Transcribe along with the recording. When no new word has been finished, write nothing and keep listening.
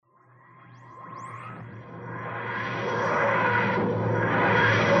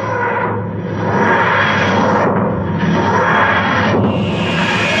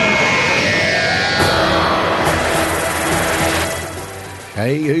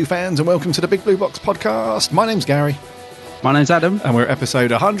Hey, Who fans, and welcome to the Big Blue Box podcast. My name's Gary. My name's Adam. And we're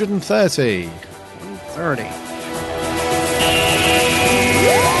episode 130. 130.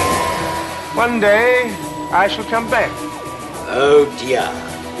 One day, I shall come back. Oh dear,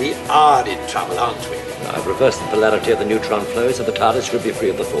 we are in trouble, aren't we? I've reversed the polarity of the neutron flow, so the TARDIS should be free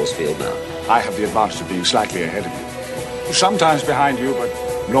of the force field now. I have the advantage of being slightly ahead of you. Sometimes behind you, but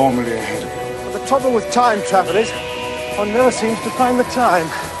normally ahead of you. The trouble with time travel is, one never seems to find the time.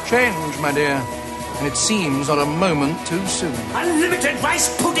 Change, my dear, and it seems not a moment too soon. Unlimited rice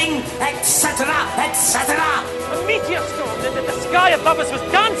pudding, etc., etc. A meteor storm, and the sky above us was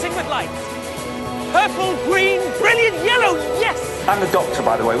dancing with lights. Purple, green, brilliant yellow, yes! I'm the doctor,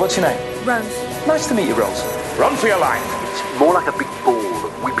 by the way. What's your name? Rose. Nice to meet you, Rose. Run for your life. It's more like a big ball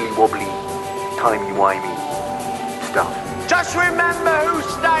of wibbly-wobbly, timey-wimey stuff. Just remember who's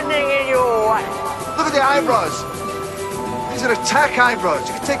standing in your way. Look at the eyebrows. These are attack eyebrows.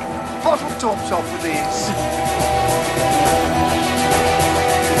 You can take bottle tops off with these.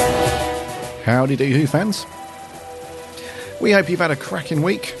 Howdy do, Who fans. We hope you've had a cracking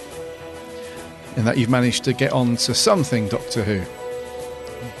week and that you've managed to get on to something Doctor Who.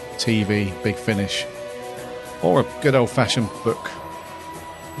 TV, Big Finish, or a good old-fashioned book.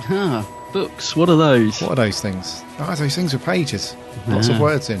 Books. What are those? What are those things? Oh, those things with pages. Lots of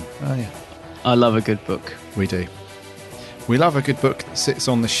words in. Oh, yeah. I love a good book. We do. We love a good book that sits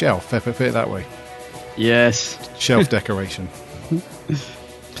on the shelf, if I put it that way. Yes. Shelf decoration.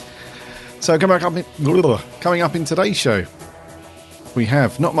 So coming up in today's show, we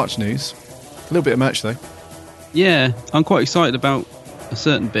have not much news. A little bit of merch, though. Yeah, I'm quite excited about a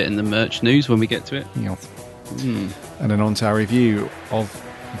certain bit in the merch news when we get to it. Yeah. And then on to our review of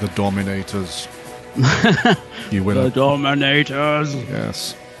the Dominators. You will. The Dominators.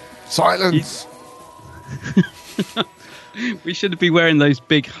 Yes. Silence. We should be wearing those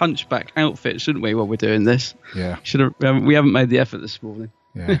big hunchback outfits, shouldn't we, while we're doing this? Yeah. We haven't made the effort this morning.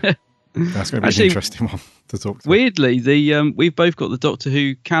 Yeah. That's going to be an interesting one to talk to. Weirdly, we've both got the Doctor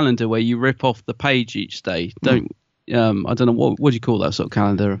Who calendar where you rip off the page each day. I don't know what do you call that sort of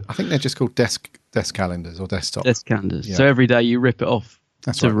calendar? I think they're just called desk calendars or desktop. Desk calendars. Yeah. So every day you rip it off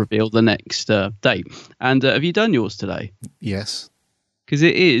to reveal the next date. And have you done yours today? Yes.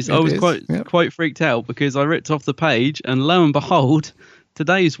 Because I was quite freaked out because I ripped off the page and lo and behold,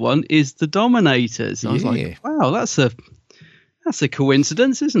 today's one is the Dominators. I was like, wow, that's a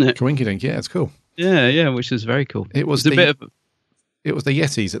coincidence, isn't it? Coincidence, yeah, it's cool. Yeah, which is very cool. It was the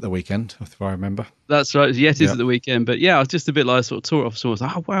Yetis at the weekend, if I remember. That's right, it was Yetis at the weekend. But yeah, I was just a bit like, I sort of tore it off. So I was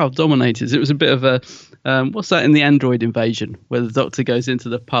like, oh wow, Dominators. It was a bit of a what's that in the Android Invasion, where the Doctor goes into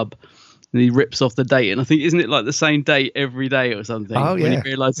the pub and he rips off the date, and I think isn't it like the same date every day or something? Oh yeah. When he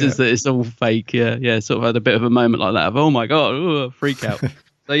realises that it's all fake. Yeah. Sort of had a bit of a moment like that of oh my god, freak out.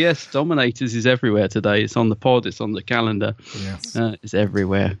 So yes, Dominators is everywhere today. It's on the pod. It's on the calendar. Yes, it's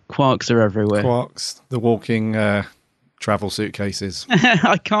everywhere. Quarks are everywhere. Quarks, the walking travel suitcases.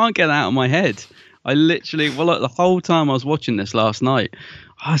 I can't get that out of my head. I literally, the whole time I was watching this last night,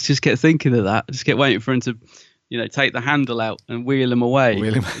 I just kept thinking of that. I just kept waiting for him to, take the handle out and wheel him away.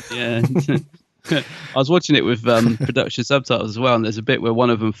 Yeah. I was watching it with production subtitles as well, and there's a bit where one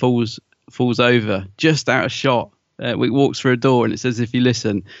of them falls over just out of shot. It walks through a door, and it says if you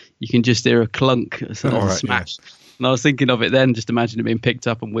listen, you can just hear a clunk or smash. Yeah. And I was thinking of it then, just imagine it being picked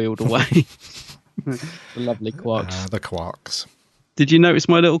up and wheeled away. The lovely Quarks. The Quarks. Did you notice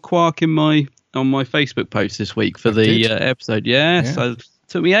my little quark on my Facebook post this week for the episode? Yes. Yeah. It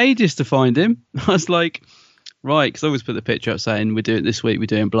took me ages to find him. I was like, right, because I always put the picture up saying we're doing this week, we're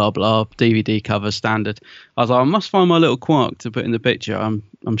doing blah blah DVD cover standard. I was like, I must find my little quark to put in the picture.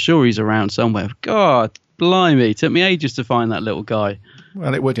 I'm sure he's around somewhere. God, blimey, it took me ages to find that little guy.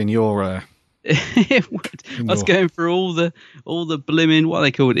 Well, it would in your. It would. I was going through all the blimmin', what are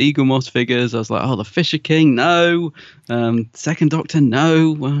they called, Eagle Moss figures. I was like, the Fisher King, no. Second Doctor,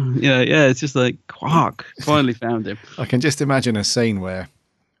 no. Yeah. It's just like Quark. Finally found him. I can just imagine a scene where,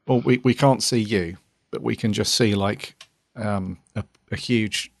 we can't see you, but we can just see like a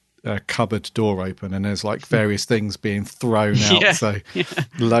huge cupboard door open, and there's like various things being thrown out.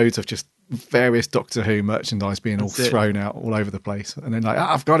 Loads of just various Doctor Who merchandise being thrown out all over the place, and then like,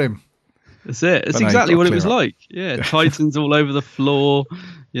 I've got him. That's it. It's exactly what it was like. Yeah, Titans all over the floor.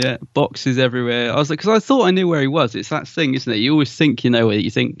 Yeah, boxes everywhere. I was like, because I thought I knew where he was. It's that thing, isn't it? You always think you know where you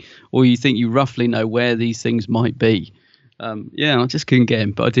think you roughly know where these things might be. I just couldn't get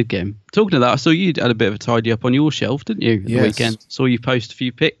him, but I did get him. Talking of that, I saw you had a bit of a tidy up on your shelf, didn't you? The weekend. Saw you post a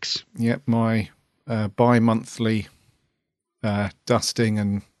few pics. Yep, my bi-monthly dusting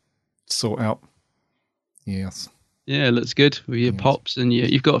and sort out. Yes. Yeah, it looks good with your pops, and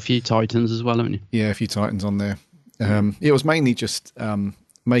you've got a few Titans as well, haven't you? Yeah, a few Titans on there. It was mainly just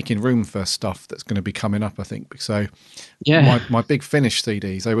making room for stuff that's going to be coming up, I think. So my Big Finish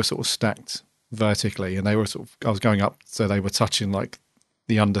CDs, they were sort of stacked vertically, and they were I was going up, so they were touching like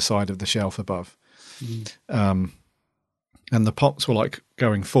the underside of the shelf above. And the pops were like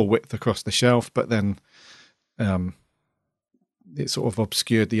going full width across the shelf, but then it sort of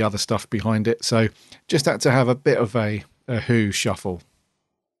obscured the other stuff behind it. So just had to have a bit of a Who shuffle.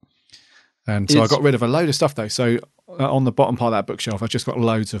 And so I got rid of a load of stuff though. So on the bottom part of that bookshelf, I've just got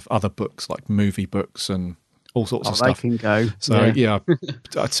loads of other books, like movie books and all sorts of stuff. They can go. So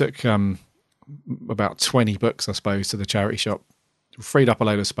I took about 20 books, I suppose, to the charity shop, freed up a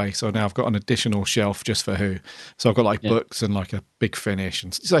load of space. So now I've got an additional shelf just for Who. So I've got like books and like a Big Finish.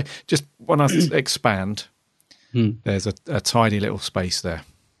 And so just when I expand, there's a tiny little space there.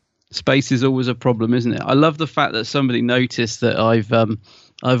 Space is always a problem, isn't it? I love the fact that somebody noticed that I've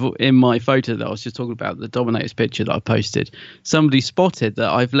in my photo that I was just talking about, the Dominators picture that I posted, somebody spotted that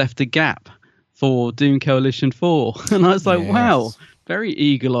I've left a gap for Doom Coalition 4. And I was like, wow, very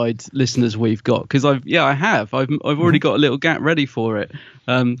eagle-eyed listeners we've got, because I've already got a little gap ready for it,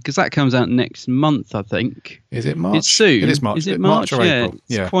 because that comes out next month, I think. Is it March? It's soon. It is March. Is it March? Or yeah, April.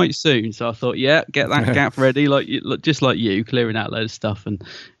 it's quite soon. So I thought, get that gap ready, just like you, clearing out a load of stuff and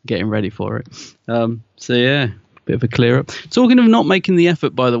getting ready for it. Bit of a clear up. Talking of not making the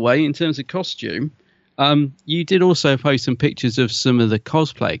effort, by the way, in terms of costume, you did also post some pictures of some of the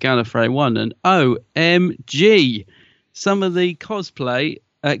cosplay Gallifrey 1, and OMG, some of the cosplay.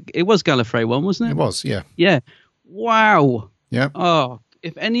 It was Gallifrey 1, wasn't it? It was, yeah. Yeah. Wow. Yeah. Oh,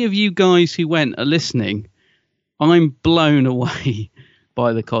 if any of you guys who went are listening, I'm blown away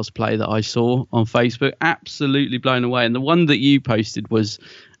by the cosplay that I saw on Facebook. Absolutely blown away. And the one that you posted was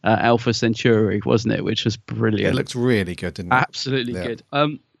Alpha Centauri, wasn't it? Which was brilliant. It looked really good, didn't it? Absolutely good.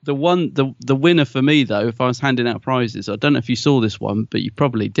 The winner for me, though, if I was handing out prizes, I don't know if you saw this one, but you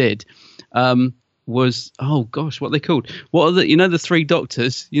probably did, was, oh gosh, what are they called? What are the three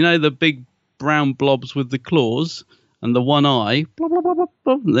doctors, the big brown blobs with the claws and the one eye, blah, blah, blah,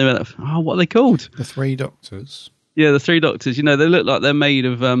 blah, blah. What are they called? The three doctors. Yeah, the three doctors. They look like they're made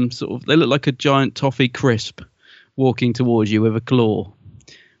of they look like a giant toffee crisp walking towards you with a claw.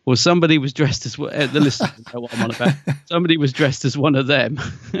 Well, somebody was dressed as the listeners know what I'm on about. Somebody was dressed as one of them,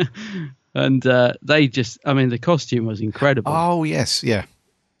 and they just, the costume was incredible. Oh yes, yeah,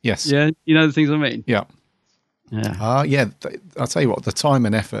 yes, yeah. You know the things I mean. Yeah, yeah. I'll tell you what, the time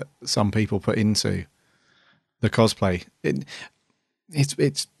and effort some people put into the cosplay,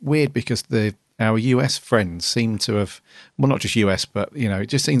 it's weird because our US friends seem to have, well, not just US, but it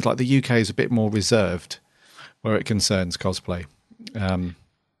just seems like the UK is a bit more reserved where it concerns cosplay.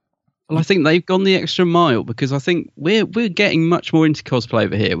 Well, I think they've gone the extra mile, because I think we're getting much more into cosplay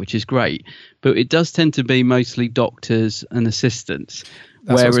over here, which is great. But it does tend to be mostly doctors and assistants.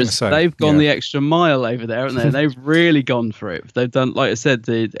 Whereas they've gone the extra mile over there, haven't they? They've really gone for it. They've done, like I said,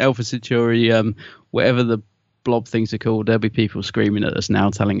 the Alpha Centauri, whatever the blob things are called. There'll be people screaming at us now,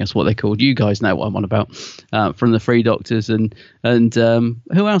 telling us what they're called. You guys know what I'm on about, from the Three Doctors and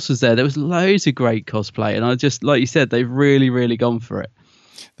who else was there? There was loads of great cosplay, and I just, like you said, they've really, really gone for it.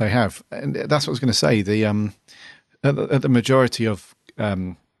 They have, and that's what I was going to say. At the majority of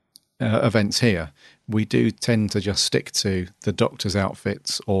events here, we do tend to just stick to the Doctor's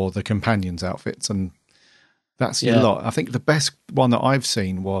outfits or the Companions' outfits, and that's a lot. I think the best one that I've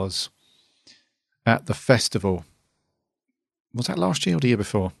seen was at the festival. Was that last year or the year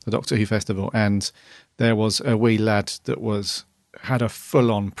before? The Doctor Who festival, and there was a wee lad that had a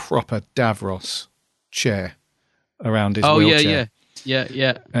full-on proper Davros chair around his wheelchair.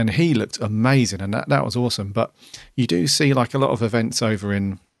 Yeah. And he looked amazing, and that was awesome. But you do see, like, a lot of events over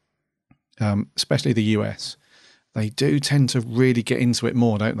in, especially the US, they do tend to really get into it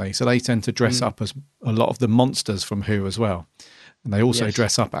more, don't they? So they tend to dress up as a lot of the monsters from Who as well. And they also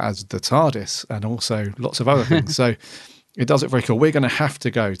dress up as the TARDIS and also lots of other things. So it does it very cool. We're going to have to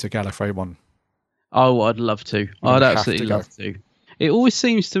go to Gallifrey 1. Oh, I'd love to. I'd absolutely love to. It always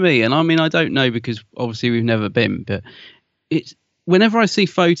seems to me, and I don't know because obviously we've never been, but it's, whenever I see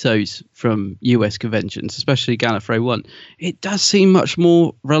photos from US conventions, especially Gallifrey 1, it does seem much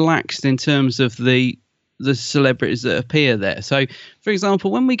more relaxed in terms of the celebrities that appear there. So, for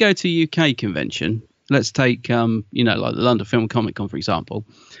example, when we go to UK convention, let's take, like the London Film Comic Con, for example.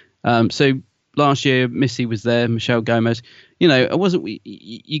 So last year, Missy was there, Michelle Gomez. You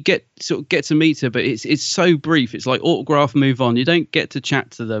get to meet her, but it's so brief. It's like autograph, move on. You don't get to chat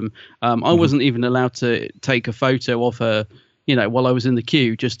to them. I wasn't even allowed to take a photo of her while I was in the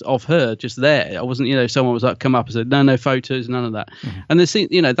queue, just of her, just there. I wasn't, someone was like, come up and said, no photos, none of that. Mm-hmm.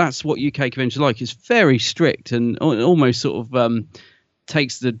 And that's what UK conventions are like. It's very strict and almost sort of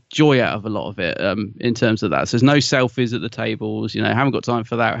takes the joy out of a lot of it in terms of that. So there's no selfies at the tables, haven't got time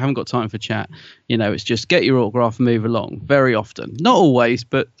for that, haven't got time for chat. It's just get your autograph and move along very often. Not always,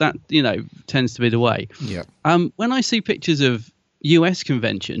 but that, tends to be the way. Yeah. When I see pictures of US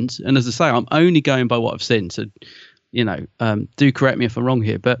conventions, and as I say, I'm only going by what I've seen, so do correct me if I'm wrong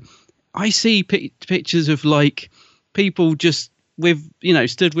here, but I see pictures of like people just with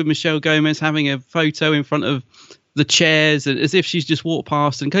stood with Michelle Gomez having a photo in front of the chairs, and as if she's just walked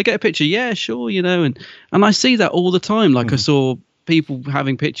past and, can I get a picture? Yeah, sure, and I see that all the time. Like I saw people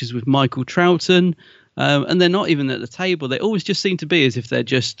having pictures with Michael Troughton, and they're not even at the table. They always just seem to be as if they're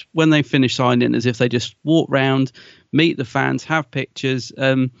just, when they finish signing, as if they just walk round, meet the fans, have pictures.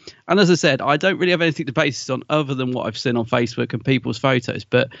 And as I said, I don't really have anything to base this on other than what I've seen on Facebook and people's photos.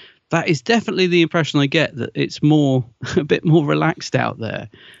 But that is definitely the impression I get, that it's a bit more relaxed out there.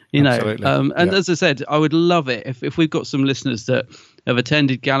 Absolutely. As I said, I would love it if we've got some listeners that have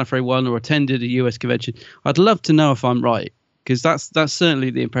attended Gallifrey 1 or attended a US convention. I'd love to know if I'm right, because that's certainly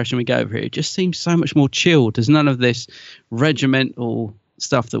the impression we get over here. It just seems so much more chilled. There's none of this regimental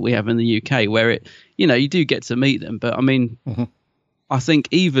stuff that we have in the UK, where you do get to meet them. But I mean, I think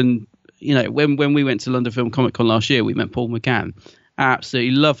even when we went to London Film Comic Con last year, we met Paul McGann,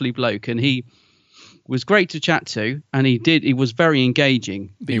 absolutely lovely bloke, and he was great to chat to, and he was very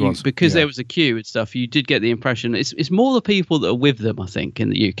engaging. But because there was a queue and stuff, you did get the impression it's more the people that are with them. I think in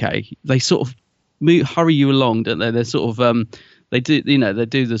the UK, they sort of hurry you along, don't they? They're sort of they do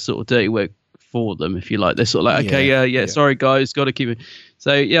the sort of dirty work for them, if you like. They're sort of like, okay, sorry guys, got to keep it.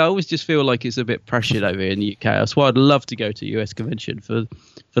 So I always just feel like it's a bit pressured over here in the UK. That's why I'd love to go to a US convention for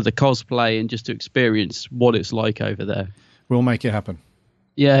the cosplay and just to experience what it's like over there. We'll make it happen.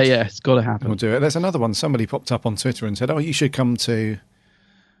 Yeah, it's got to happen. We'll do it. There's another one. Somebody popped up on Twitter and said, "Oh, you should come to."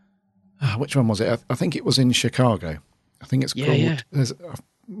 Which one was it? I think it was in Chicago. I think it's called. Yeah.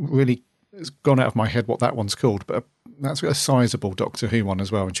 It's gone out of my head what that one's called, but that's a sizable Doctor Who one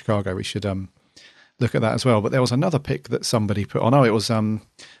as well in Chicago. We should look at that as well. But there was another pic that somebody put on. Oh, it was Adam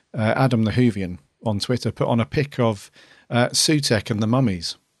the Whovian on Twitter put on a pic of Sutek and the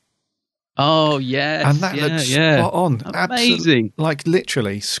Mummies. Oh, yes. And that looks spot on. Amazing. Like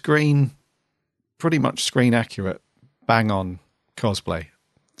literally pretty much screen accurate, bang on cosplay.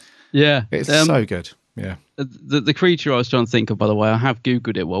 Yeah. It's so good. Yeah. The creature I was trying to think of, by the way, I have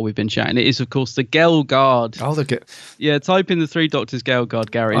Googled it while we've been chatting. It is, of course, the Gelgard. Oh, yeah, type in the Three Doctors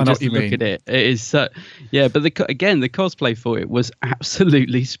Gelgard, Gary, and just look at it. It is so... Yeah, but the cosplay for it was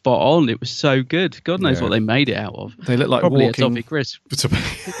absolutely spot on. It was so good. God knows what they made it out of. They look like probably walking... a toffee crisp.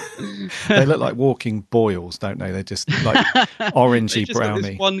 They look like walking boils, don't they? They're just like orangey browny. Got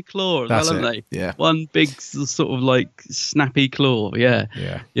this one claw, haven't they? Yeah. One big sort of like snappy claw. Yeah.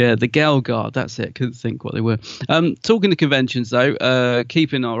 The Gelgard. That's it. Couldn't think what they were. Talking to conventions though,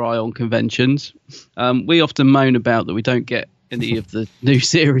 keeping our eye on conventions. We often moan about that we don't get any of the new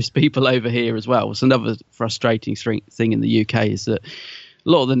series people over here as well. It's another frustrating thing in the UK is that a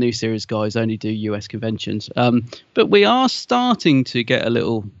lot of the new series guys only do US conventions. But we are starting to get a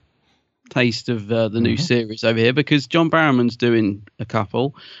little taste of the new series over here, because John Barrowman's doing a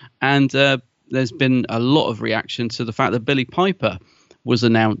couple, and there's been a lot of reaction to the fact that Billie Piper was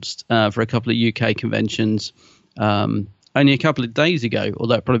announced for a couple of UK conventions only a couple of days ago,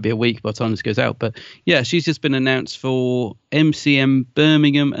 although it'll probably be a week by the time this goes out. But yeah, she's just been announced for MCM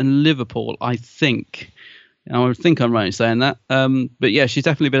Birmingham and Liverpool, I think. I think I'm right in saying that. But yeah, she's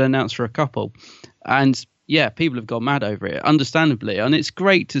definitely been announced for a couple. And yeah, people have gone mad over it, understandably. And it's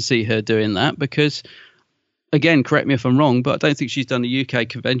great to see her doing that because, again, correct me if I'm wrong, but I don't think she's done a UK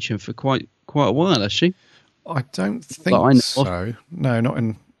convention for quite a while, has she? I don't think so. No, not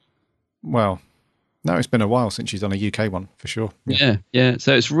in... Well... No, it's been a while since she's done a UK one, for sure. Yeah.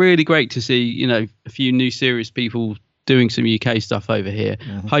 So it's really great to see, a few new series people doing some UK stuff over here.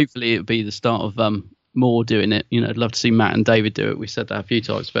 Mm-hmm. Hopefully it'll be the start of more doing it. I'd love to see Matt and David do it. We said that a few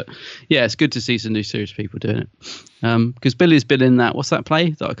times. But yeah, it's good to see some new series people doing it. Because Billy's been in that, what's that play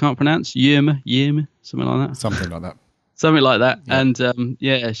that I can't pronounce? Yerma, something like that. Something like that. Something like that.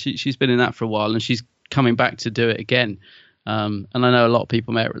 Yeah. And she's been in that for a while, and she's coming back to do it again. And I know a lot of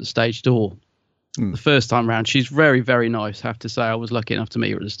people met her at the stage door. The first time round. She's very, very nice, I have to say. I was lucky enough to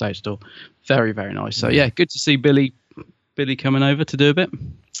meet her at the stage door. Very, very nice. So yeah, good to see Billy coming over to do a bit.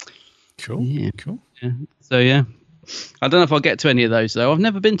 Cool. Yeah. Cool. Yeah. So yeah. I don't know if I'll get to any of those though. I've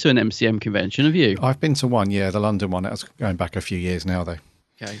never been to an MCM convention, have you? I've been to one, the London one. That was going back a few years now though.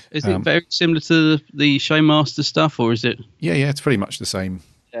 Okay. Is it very similar to the Showmaster stuff, or is it? Yeah, it's pretty much the same.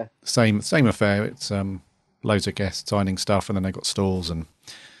 Yeah. Same affair. It's loads of guests signing stuff, and then they've got stalls and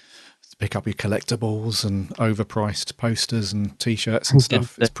pick up your collectibles and overpriced posters and T-shirts and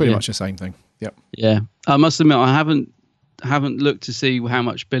stuff. It's pretty much the same thing. Yep. Yeah. I must admit, I haven't looked to see how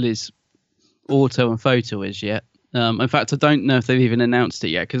much Billy's auto and photo is yet. In fact, I don't know if they've even announced it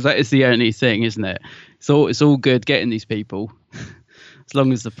yet, because that is the only thing, isn't it? It's all good getting these people, as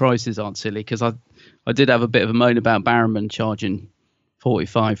long as the prices aren't silly. Because I did have a bit of a moan about Barrowman charging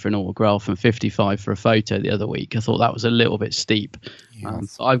 45 for an autograph and 55 for a photo the other week. I thought that was a little bit steep.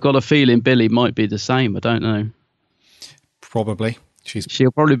 Yes. I've got a feeling Billy might be the same. I don't know. Probably.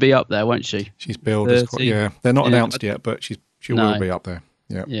 She'll probably be up there, won't she? She's billed as they're not announced yet, but she will be up there.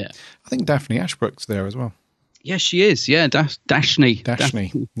 Yeah. Yeah. I think Daphne Ashbrook's there as well. Yes, she is. Yeah, Daphne.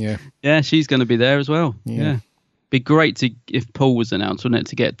 Yeah. Yeah, she's going to be there as well. Yeah. Be great if Paul was announced,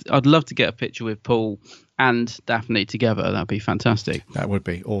 wouldn't it? I'd love to get a picture with Paul and Daphne together. That'd be fantastic. That would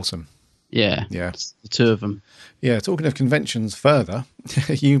be awesome. Yeah. Yeah. The two of them. Yeah. Talking of conventions further,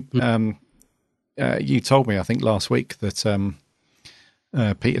 you told me, I think last week, that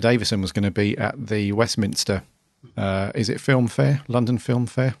Peter Davison was going to be at the Westminster. Is it Film Fair? London Film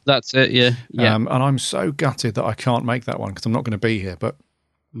Fair? That's it. Yeah. And I'm so gutted that I can't make that one because I'm not going to be here. But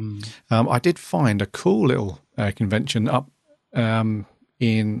I did find a cool little convention down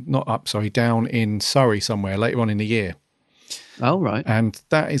in Surrey somewhere later on in the year. Oh, right. And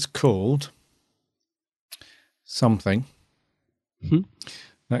that is called something.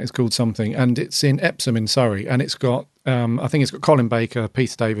 That is called something. And it's in Epsom in Surrey. And it's got, I think it's got Colin Baker,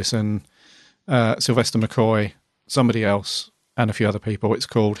 Peter Davison, Sylvester McCoy, somebody else, and a few other people. It's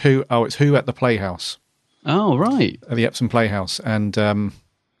called Who at the Playhouse. Oh, right. At the Epsom Playhouse. And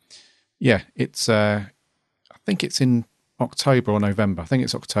it's I think it's in October or November. I think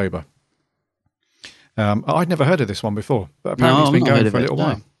it's October. I'd never heard of this one before, but apparently it's been going for a little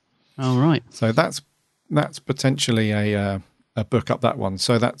while. Oh, right. So that's potentially a book up that one.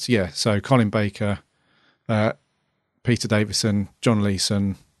 So that's so Colin Baker, Peter Davison, John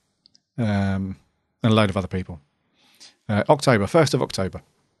Leeson, and a load of other people. October, 1st of October.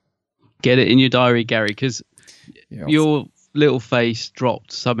 Get it in your diary, Gary, because your little face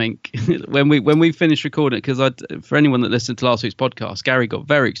dropped something when we finished recording it. Because for anyone that listened to last week's podcast, Gary got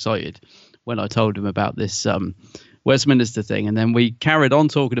very excited when I told him about this Westminster thing, and then we carried on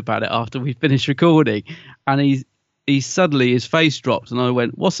talking about it after we finished recording, and he suddenly, his face dropped, and I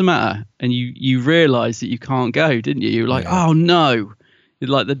went, "What's the matter?" And you realised that you can't go, didn't you? You were like, "Oh no!"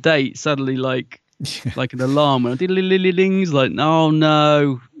 Like the date suddenly like an alarm went ding, like, "Oh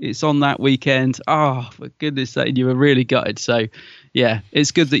no, it's on that weekend." Oh, for goodness sake, you were really gutted. So yeah,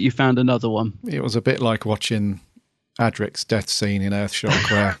 it's good that you found another one. It was a bit like watching Adric's death scene in Earthshock,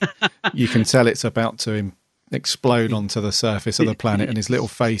 where you can tell it's about to explode onto the surface of the planet, and his little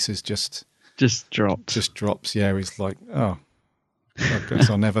face is just drops. Just drops. Yeah, he's like, "Oh, I guess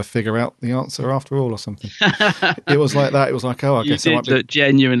I'll never figure out the answer after all," or something. It was like that. It was like, "Oh, I guess I might be." Look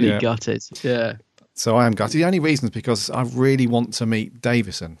genuinely gutted. Yeah. So I am gutted. The only reason is because I really want to meet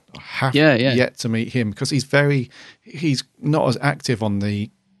Davison. I have yet to meet him because he's not as active on the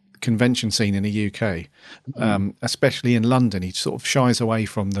convention scene in the UK, especially in London. He sort of shies away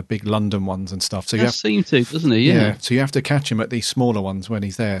from the big London ones and stuff. So you seem to, doesn't he? Yeah. So you have to catch him at these smaller ones when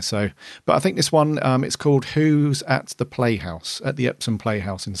he's there. So, but I think this one, it's called Who's at the Playhouse, at the Epsom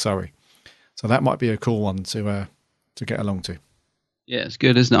Playhouse in Surrey. So that might be a cool one to get along to. Yeah, it's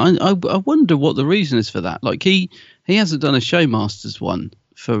good, isn't it? I wonder what the reason is for that. Like he hasn't done a Showmasters one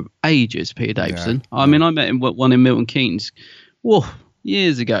for ages, Peter Davison. I mean, I met him one in Milton Keynes. Whoa.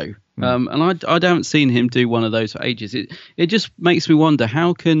 Years ago, and I haven't seen him do one of those for ages. It just makes me wonder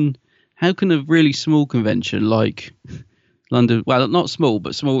how can a really small convention like London, well, not small,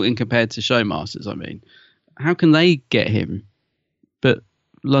 but small in compared to Showmasters, I mean, how can they get him, but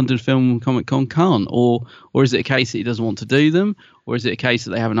London Film Comic Con can't? Or is it a case that he doesn't want to do them, or is it a case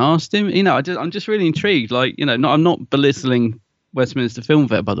that they haven't asked him? You know, I'm just really intrigued. Like, you know, I'm not belittling Westminster Film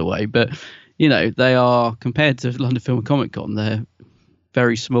Fair, by the way, but you know, they are, compared to London Film Comic Con, they're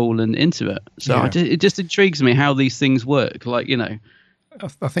very small and intimate. So it just intrigues me how these things work. Like, you know,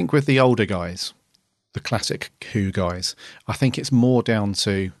 I think with the older guys, the classic Who guys, I think it's more down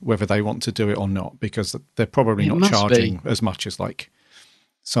to whether they want to do it or not, because they're probably not charging as much as like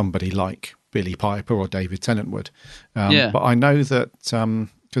somebody like Billy Piper or David Tennant would. But I know that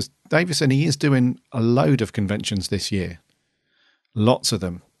because Davison, he is doing a load of conventions this year, lots of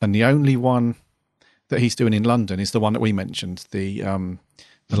them, and the only one that he's doing in London is the one that we mentioned, the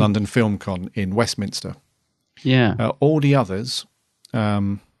London Film Con in Westminster. Yeah. All the others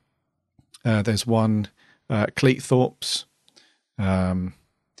There's one Cleethorpes.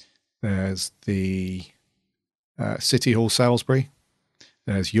 There's the City Hall Salisbury.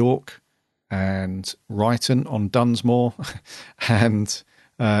 There's York and Ryton on Dunsmore, and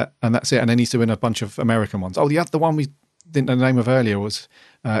that's it. And then he's doing a bunch of American ones. Oh, the one we didn't know the name of earlier was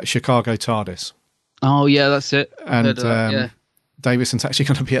Chicago TARDIS. Oh yeah, that's it. And Davison's actually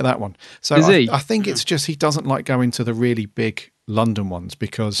going to be at that one. So I think it's just he doesn't like going to the really big London ones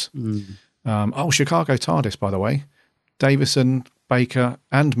because Chicago TARDIS, by the way, Davison, Baker,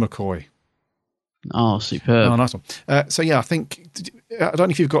 and McCoy. Oh, superb! Oh, nice one. So yeah, I think I don't know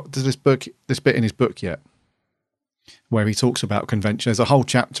if you've got to this bit in his book yet, where he talks about conventions. There's a whole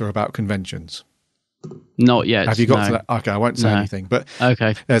chapter about conventions. Not yet. Have you got to that? Okay, I won't say anything. But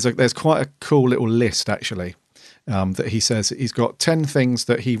okay, there's quite a cool little list actually that he says he's got 10 things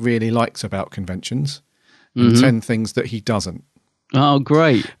that he really likes about conventions and 10 things that he doesn't. Oh,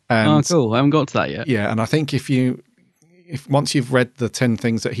 great! Cool. I haven't got to that yet. Yeah, and I think if once you've read the 10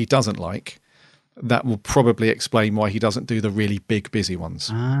 things that he doesn't like, that will probably explain why he doesn't do the really big, busy ones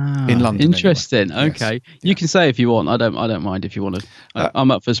in London. Interesting. Anyway. Okay, yes. You can say if you want. I don't mind if you want to.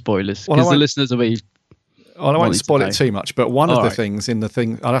 I'm up for spoilers because the listeners will be. Well, I won't spoil it too much, but one of the things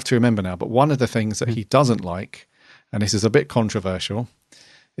I'll have to remember now. But one of the things that he doesn't like, and this is a bit controversial,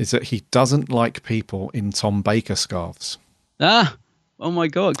 is that he doesn't like people in Tom Baker scarves. Oh my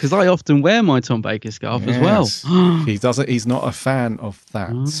God! Because I often wear my Tom Baker scarf as well. He doesn't. He's not a fan of that.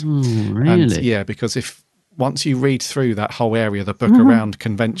 Oh, really? And, because once you read through that whole area of the book around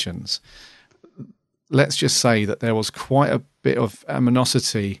conventions, let's just say that there was quite a bit of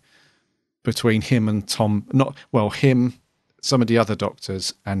animosity between him and Tom. Him, some of the other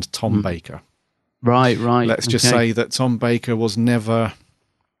doctors, and Tom Baker. Right. Let's just say that Tom Baker was never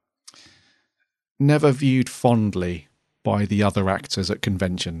viewed fondly by the other actors at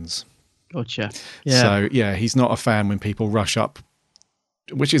conventions. Gotcha. Yeah. So, he's not a fan when people rush up,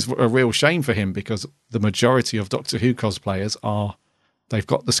 which is a real shame for him because the majority of Doctor Who cosplayers they've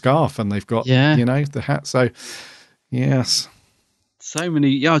got the scarf and they've got, the hat. So, yes. So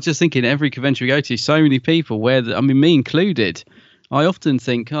many, I was just thinking every convention we go to, so many people wear me included. I often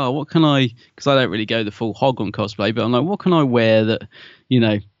think, what can I, because I don't really go the full hog on cosplay, but I'm like, what can I wear that,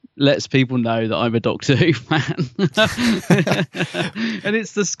 lets people know that I'm a Doctor Who fan? And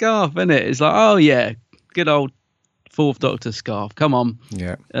it's the scarf, isn't it? It's like, oh yeah, good old Fourth Doctor scarf. Come on.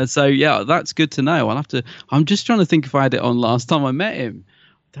 Yeah. So that's good to know. I'm just trying to think if I had it on last time I met him.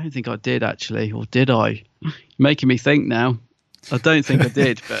 I don't think I did actually, or did I? You're making me think now. I don't think I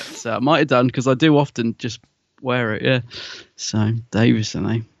did, but I might have done because I do often just wear it. Yeah. So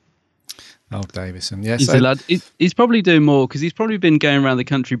Davison, Oh, Davison, yes. He's a lad. He's probably doing more because he's probably been going around the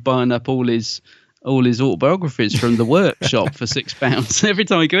country buying up all his autobiographies from the workshop for £6. Every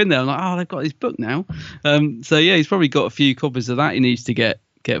time I go in there, I'm like, they've got his book now. So he's probably got a few copies of that he needs to get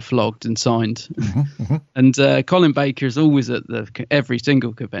flogged and signed. And Colin Baker is always at every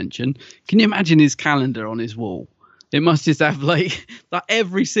single convention. Can you imagine his calendar on his wall? It must just have like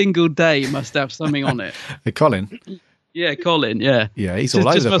every single day must have something on it. Hey, Colin. Yeah, Colin. Yeah. Yeah, he's all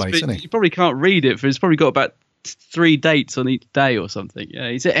over the place, isn't he? You probably can't read it, he's probably got about 3 dates on each day or something. Yeah,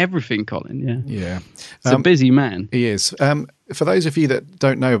 he's at everything, Colin. Yeah. Yeah. He's a busy man. He is. For those of you that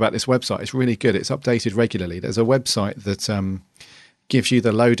don't know about this website, it's really good. It's updated regularly. There's a website that gives you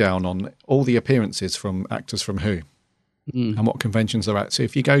the lowdown on all the appearances from actors from Who. And what conventions they're at. So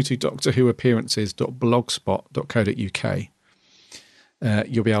if you go to doctorwhoappearances.blogspot.co.uk,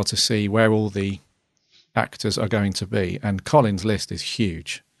 you'll be able to see where all the actors are going to be. And Colin's list is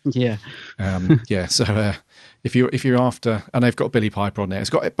huge. Yeah. So if you're after, and they've got Billy Piper on there, it's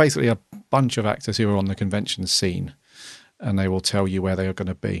got basically a bunch of actors who are on the convention scene, and they will tell you where they are going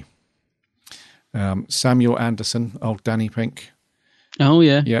to be. Samuel Anderson, old Danny Pink. Oh,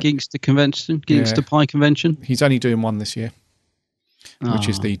 yeah. Yep. Gingster Pie Convention. He's only doing one this year, which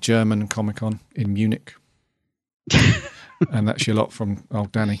is the German Comic-Con in Munich. And that's your lot from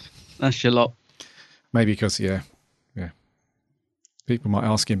old Danny. That's your lot. Maybe because, people might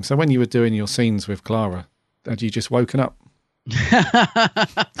ask him, so when you were doing your scenes with Clara, had you just woken up?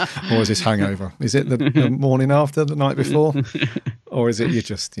 Or is this hangover? Is it the morning after, the night before? Or is it you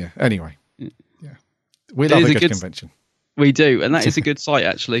just, anyway. Yeah. We love a good convention. We do, and that is a good site,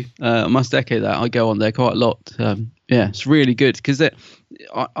 actually. I must echo that. I go on there quite a lot. It's really good because I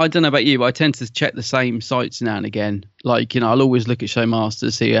don't know about you, but I tend to check the same sites now and again. Like, I'll always look at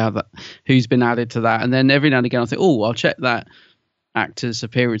Showmasters, see who's been added to that. And then every now and again, I think, I'll check that actors'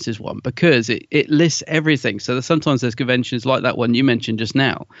 appearances one because it lists everything. So sometimes there's conventions like that one you mentioned just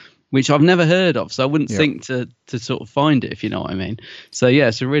now which I've never heard of, so I wouldn't think to sort of find it, if you know what I mean. So yeah,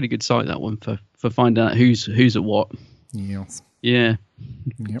 it's a really good site, that one, for finding out who's at what. Yes. Yeah.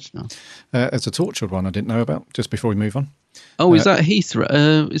 Yep. There's a Tortured one I didn't know about. Just before we move on. Oh, is that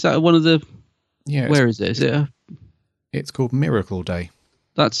Heathrow? Is that one of the? Yeah. Where is it? Is it? It's called Miracle Day.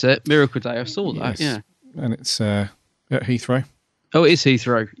 That's it, Miracle Day. I saw that. Yes. Yeah. And it's at Heathrow. Oh, it is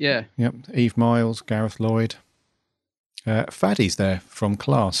Heathrow. Yeah. Yep. Eve Miles, Gareth Lloyd. Faddy's there from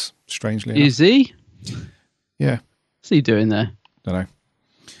Class, strangely enough. Is he? Yeah. What's he doing there? Don't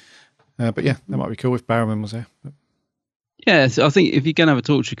know. But yeah, that might be cool if Barrowman was there. But... Yeah, so I think if you're going to have a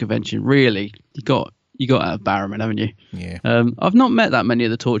Torture convention, really, you got to have Barrowman, haven't you? Yeah. I've not met that many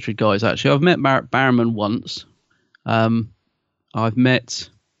of the Tortured guys, actually. I've met Barrowman once. I've met...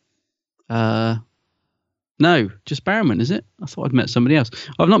 No, just Barrowman, is it? I thought I'd met somebody else.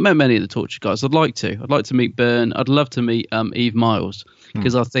 I've not met many of the Tortured guys. I'd like to. I'd like to meet Byrne. I'd love to meet Eve Miles,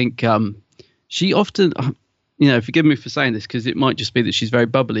 because I think she often, forgive me for saying this, because it might just be that she's very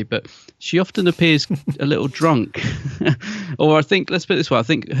bubbly, but she often appears a little drunk. Or I think, let's put it this way, I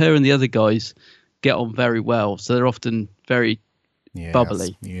think her and the other guys get on very well, so they're often very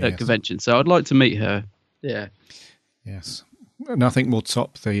bubbly at conventions. So I'd like to meet her. Yeah. Yes. Nothing will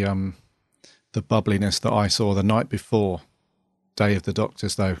top the bubbliness that I saw the night before Day of the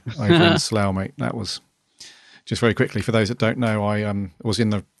Doctors, though, over in Slough, mate. That was, just very quickly, for those that don't know, I was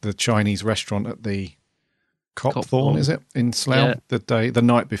in the Chinese restaurant at the Copthorne, is it, in Slough, the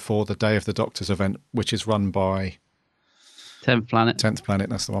night before the Day of the Doctors event, which is run by 10th Planet. 10th Planet,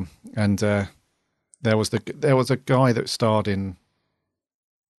 that's the one. And there was a guy that starred in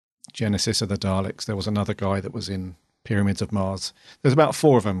Genesis of the Daleks. There was another guy that was in Pyramids of Mars. There's about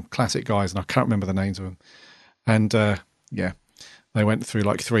 4 of them, classic guys, and I can't remember the names of them. And they went through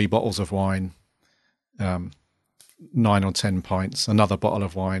like 3 bottles of wine, 9 or 10 pints, another bottle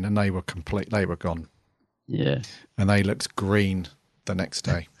of wine, and they were complete. They were gone. Yeah. And they looked green the next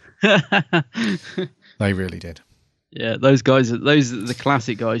day. They really did. Yeah, those are the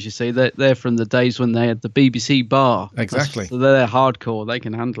classic guys, you see. They're from the days when they had the BBC bar. Exactly. So they're hardcore. They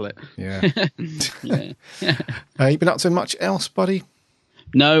can handle it. Yeah. You been up to much else, buddy?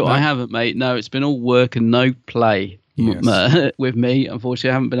 No, I haven't, mate. No, it's been all work and no play with me. Unfortunately,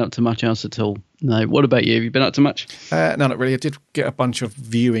 I haven't been up to much else at all. No. What about you? Have you been up to much? No, not really. I did get a bunch of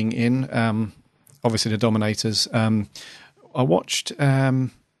viewing in. Obviously, the Dominators. I watched...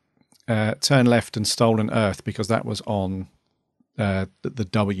 Turn Left and Stolen Earth, because that was on the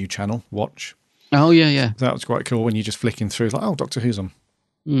W channel, Watch. Oh, yeah. That was quite cool when you're just flicking through, like, oh, Doctor Who's on.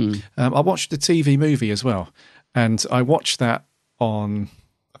 I watched the TV movie as well, and I watched that on,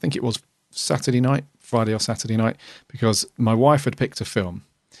 I think it was Friday or Saturday night, because my wife had picked a film,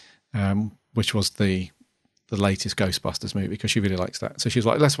 which was the latest Ghostbusters movie, because she really likes that. So she was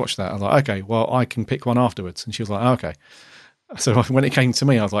like, let's watch that. I was like, okay, well, I can pick one afterwards. And she was like, okay. So when it came to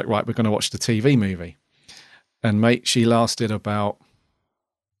me, I was like, right, we're going to watch the TV movie. And, mate, she lasted about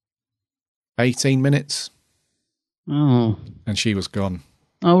 18 minutes. Oh. And she was gone.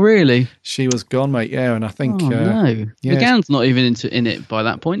 Oh, really? She was gone, mate, yeah. And I think... no. Yeah, McGann's not even in it by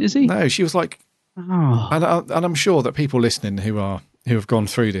that point, is he? No, she was like... Oh. And I'm sure that people listening who have gone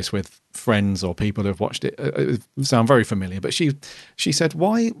through this with friends or people who have watched it sound very familiar. But she said,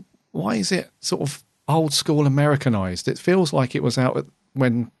 why is it sort of old school Americanized? It feels like it was out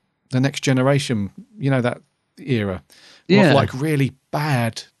when the Next Generation, that era of like really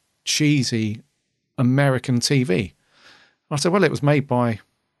bad, cheesy American TV. I said, well, it was made by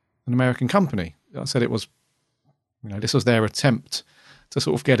an American company. I said it was, this was their attempt to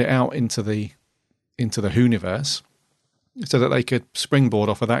sort of get it out into the Whoniverse so that they could springboard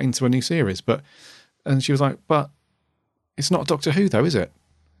off of that into a new series. And she was like, but it's not Doctor Who though, is it?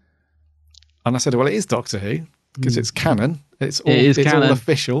 And I said, well, it is Doctor Who, because it's canon. It's all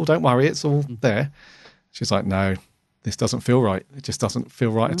official. Don't worry, it's all there. She's like, no, this doesn't feel right. It just doesn't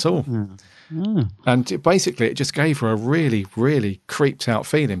feel right at all. And it just gave her a really, really creeped out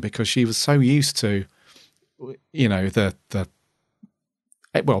feeling, because she was so used to,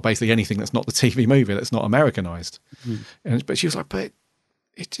 basically anything that's not the TV movie, that's not Americanized. But she was like, but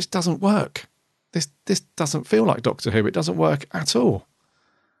it just doesn't work. This doesn't feel like Doctor Who. It doesn't work at all.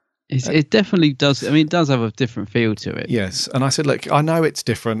 It definitely does. I mean, it does have a different feel to it. Yes. And I said, look, I know it's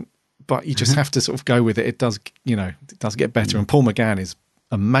different, but you just have to sort of go with it. It does, it does get better. And Paul McGann is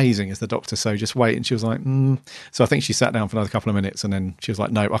amazing as the Doctor. So just wait. And she was like, So I think she sat down for another couple of minutes, and then she was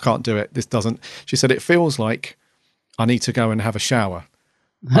like, no, I can't do it. This doesn't. She said, it feels like I need to go and have a shower.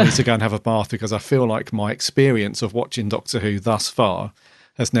 I need to go and have a bath, because I feel like my experience of watching Doctor Who thus far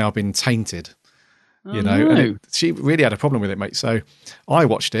has now been tainted. You know, and she really had a problem with it, mate. So I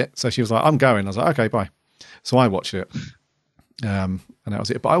watched it. So she was like, I'm going. I was like, okay, bye. So I watched it. And that was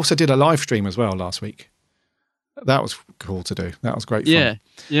it. But I also did a live stream as well last week. That was cool to do. That was great fun.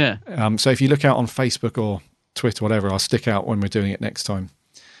 Yeah. So if you look out on Facebook or Twitter, whatever, I'll stick out when we're doing it next time.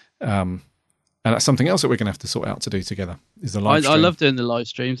 And that's something else that we're going to have to sort out to do together is the live stream. I love doing the live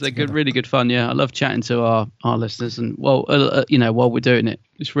streams. They're good, really good fun. Yeah, I love chatting to our listeners, and while we're doing it,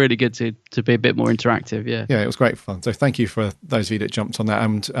 it's really good to be a bit more interactive. Yeah, it was great fun. So thank you for those of you that jumped on that.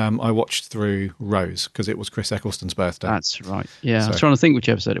 And I watched through Rose because it was Chris Eccleston's birthday. That's right. Yeah, so, I was trying to think which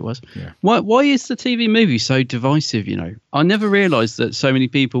episode it was. Yeah. Why is the TV movie so divisive? You know, I never realised that so many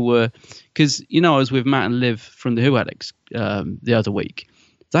people were, because I was with Matt and Liv from the Who Addicts the other week.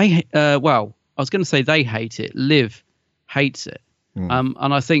 They I was going to say they hate it. Liv hates it, and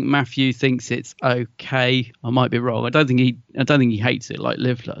I think Matthew thinks it's okay. I might be wrong. I don't think he hates it like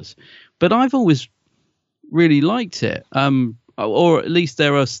Liv does, but I've always really liked it. Or at least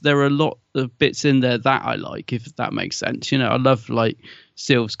there are a lot of bits in there that I like, if that makes sense. I love like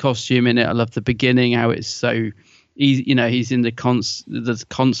Sylve's costume in it. I love the beginning, how it's so easy. He's in the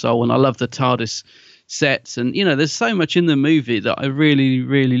console, and I love the TARDIS sets, and there's so much in the movie that I really,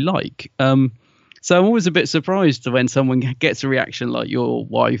 really like. So I'm always a bit surprised when someone gets a reaction like your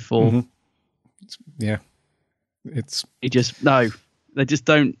wife or they just don't.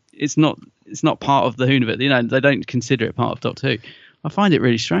 It's not part of the Whooniverse. They don't consider it part of Doctor Who. I find it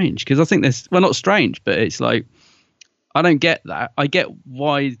really strange because I think not strange, but it's like I don't get that. I get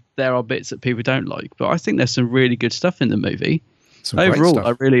why there are bits that people don't like, but I think there's some really good stuff in the movie. Overall,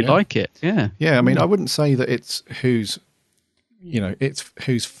 I really like it. Yeah. Yeah. I mean, I wouldn't say that it's Who's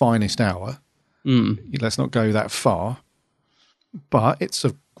finest hour. Let's not go that far, but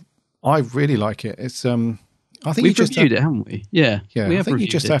I really like it. It's I think we've reviewed it, haven't we? Yeah. I think you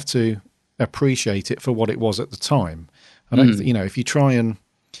just have to appreciate it for what it was at the time. I don't, if you try and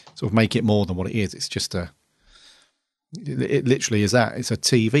sort of make it more than what it is, it's just it literally is that. It's a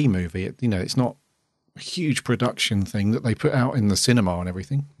TV movie. It's not a huge production thing that they put out in the cinema and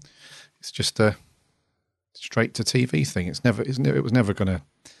everything. It's just a straight to TV thing. It was never going to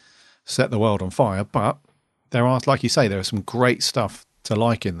set the world on fire, but there are, like you say, there are some great stuff to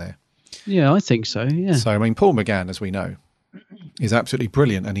like in there. Yeah, I think so. Yeah. So I mean, Paul McGann, as we know, is absolutely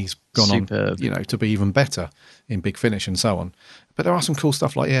brilliant, and he's gone Superb. On, to be even better in Big Finish and so on. But there are some cool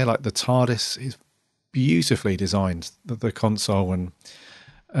stuff like the TARDIS is beautifully designed, the console, and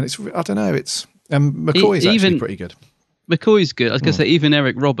it's I don't know, it's McCoy's actually pretty good. McCoy's good. I was going to say, even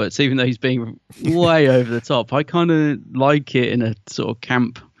Eric Roberts, even though he's being way over the top, I kind of like it in a sort of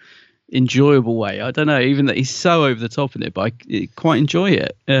camp, enjoyable way. I don't know, even that he's so over the top in it, but I quite enjoy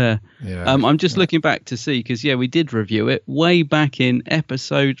it. I'm just looking back to see, because we did review it way back in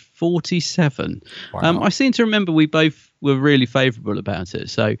episode 47. Wow. I seem to remember we both were really favourable about it,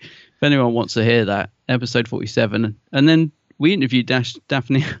 so if anyone wants to hear that, episode 47. And then we interviewed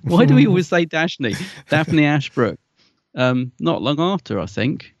Daphne. Why do we always say Daphne Ashbrook? Not long after, I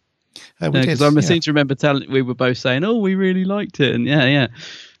think, because I seem to remember we were both saying, we really liked it, and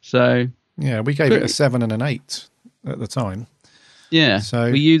so we gave it a 7 and an 8 at the time. So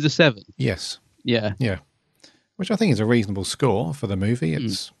were you the 7? Yes. Yeah, which I think is a reasonable score for the movie.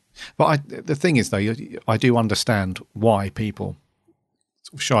 But the thing is, though, I do understand why people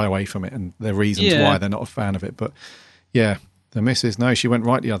sort of shy away from it and the reasons why they're not a fan of it. But the missus, no, she went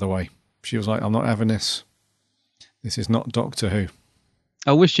right the other way. She was like, I'm not having this. This is not Doctor Who.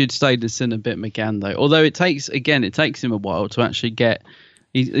 I wish you'd stayed to in a bit McGann, though. Although it takes him a while to actually get.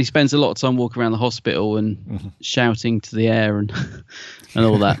 He spends a lot of time walking around the hospital and shouting to the air and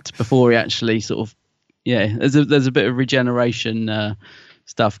all that before he actually sort of There's a bit of regeneration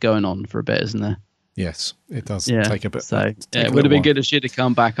stuff going on for a bit, isn't there? Yes, it does take a bit. So it would have been good if she'd have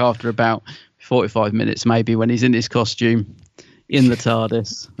come back after about 45 minutes, maybe, when he's in his costume in the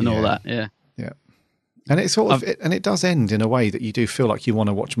TARDIS and all that. Yeah. And it's sort of, and it does end in a way that you do feel like you want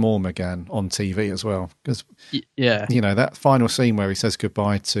to watch more McGann on TV as well, because that final scene where he says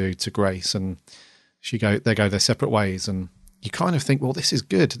goodbye to Grace and they go their separate ways, and you kind of think, well, this is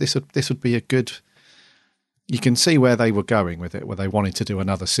good. This would be a good. You can see where they were going with it, where they wanted to do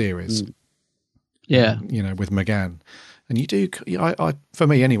another series. With McGann, and you do. For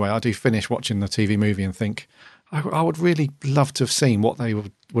me anyway, I do finish watching the TV movie and think, I would really love to have seen what they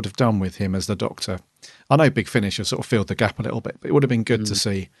would have done with him as the Doctor. I know Big Finish has sort of filled the gap a little bit, but it would have been good to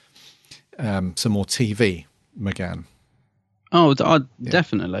see some more TV McGann. Oh,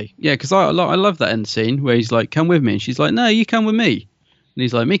 definitely. Yeah, because I love that end scene where he's like, come with me. And she's like, no, you come with me. And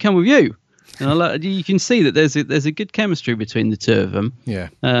he's like, me come with you. And you can see that there's a good chemistry between the two of them. Yeah.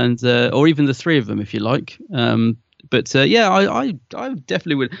 And or even the three of them, if you like. But I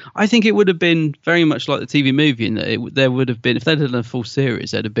definitely would. I think it would have been very much like the TV movie in that there would have been, if they'd done a full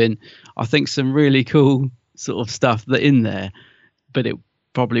series, there'd have been, I think, some really cool sort of stuff that in there, but it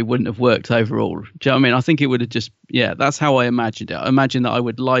probably wouldn't have worked overall. Do you know what I mean? I think it would have just, that's how I imagined it. I imagined that I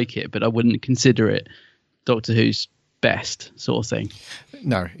would like it, but I wouldn't consider it Doctor Who's best sort of thing.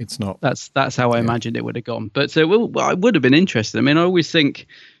 No, it's not. That's how I imagined it would have gone. But I would have been interested. I mean, I always think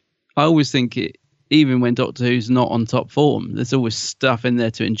it, even when Doctor Who's not on top form, there's always stuff in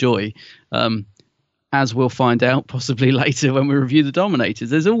there to enjoy. As we'll find out possibly later when we review the Dominators,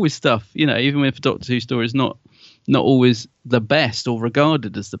 there's always stuff, even if a Doctor Who story is not always the best or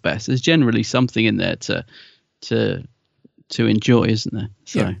regarded as the best, there's generally something in there to enjoy, isn't there?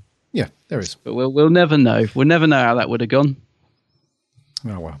 So yeah, there is. But we'll never know. We'll never know how that would have gone.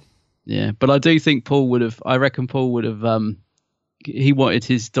 Oh well. Yeah, but I do think I reckon Paul would have. He wanted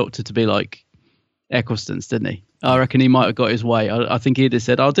his Doctor to be like Eccleston's, didn't he? I reckon he might have got his way. I think he'd have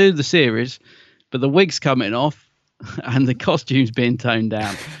said, I'll do the series, but the wig's coming off and the costume's being toned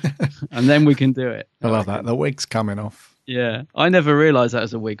down and then we can do it. I love that. The wig's coming off. Yeah. I never realised that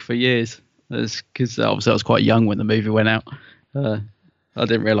was a wig for years because obviously I was quite young when the movie went out. I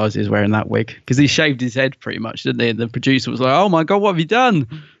didn't realise he was wearing that wig because he shaved his head pretty much, didn't he? And the producer was like, oh my God, what have you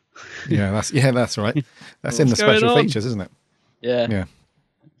done? That's right. That's in the special features, isn't it? Yeah. Yeah.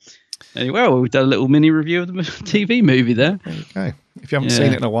 Anyway, we've done a little mini review of the TV movie there. There you go. If you haven't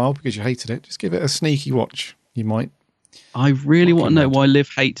seen it in a while because you hated it, just give it a sneaky watch. You might. I really want to know why Liv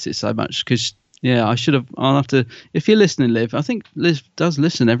hates it so much because, I should have. I'll have to. If you're listening, Liv, I think Liv does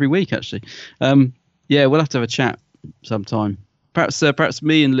listen every week, actually. We'll have to have a chat sometime. Perhaps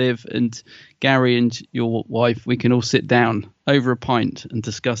me and Liv and Gary and your wife, we can all sit down over a pint and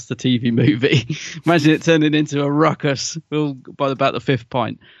discuss the TV movie. Imagine it turning into a ruckus by about the fifth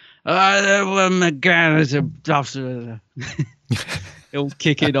pint. McGann is a doctor. All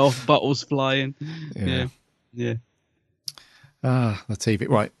kicking off, bottles flying. Yeah. The TV.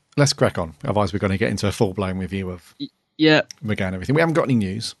 Right, let's crack on. Otherwise, we're going to get into a full-blown review of McGann and everything. We haven't got any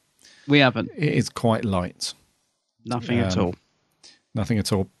news. We haven't. It is quite light. Nothing at all. Nothing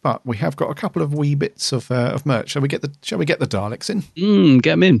at all. But we have got a couple of wee bits of merch. Shall we get the Daleks in?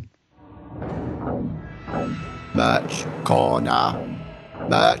 Get them in. Merch corner.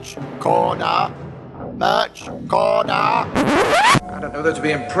 Merch corner. Merch corner. I don't know whether to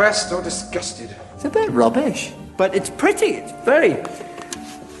be impressed or disgusted. It's a bit rubbish, but it's pretty. It's very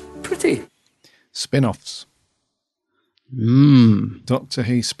pretty. Spin-offs. Doctor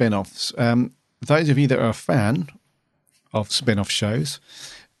Who spin-offs. Those of you that are a fan of spin-off shows,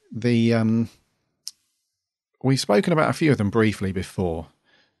 we've spoken about a few of them briefly before.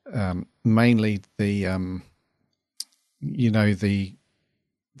 Mainly the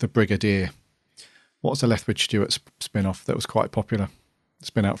Brigadier. What's the Lethbridge Stewart spin-off that was quite popular?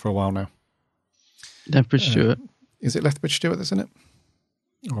 It's been out for a while now. Lethbridge Stewart. Is it Lethbridge Stewart that's in it?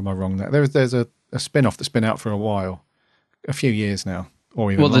 Or am I wrong there? There's a spin-off that's been out for a while, a few years now,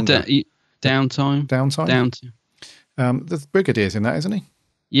 or even longer. Downtime? Downtime. The Brigadier's in that, isn't he?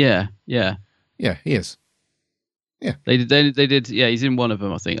 Yeah, he is. Yeah, they did. Yeah, he's in one of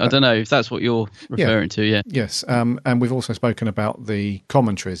them, I think. I don't know if that's what you're referring to. Yeah. Yes, and we've also spoken about the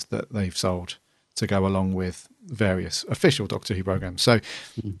commentaries that they've sold to go along with various official Doctor Who programs. So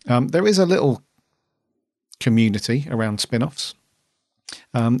there is a little community around spin-offs,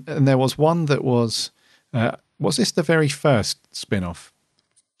 and there was one that was this the very first spin-off?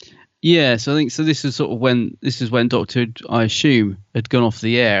 Yeah, so I think This is when Doctor Who, I assume, had gone off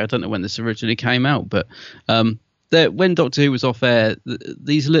the air. I don't know when this originally came out, but when Doctor Who was off air,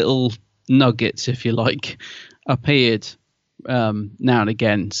 these little nuggets, if you like, appeared now and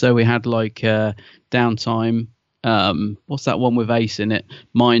again. So we had Downtime. What's that one with Ace in it?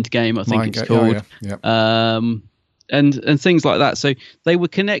 Mind Game, I think it's called. And things like that. So they were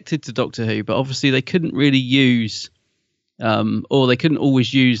connected to Doctor Who, but obviously they couldn't really use. Or they couldn't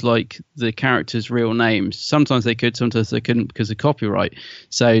always use the characters' real names. Sometimes they could, sometimes they couldn't because of copyright.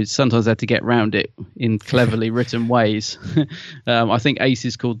 So sometimes they had to get around it in cleverly written ways. I think Ace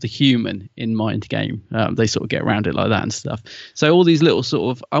is called the Human in Mind Game. They sort of get around it like that and stuff. So all these little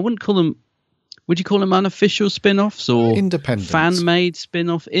sort of, I wouldn't call them, would you call them unofficial spin-offs or independent fan-made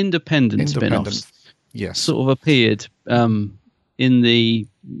spin-off? Independent spin-offs. Yes. Sort of appeared in the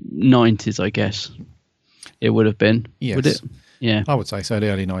 90s, I guess. It would have been, would it? Yeah. I would say so, the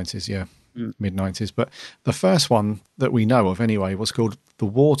early 90s, mid-90s. But the first one that we know of anyway was called The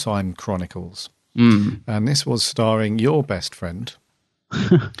Wartime Chronicles. And this was starring your best friend,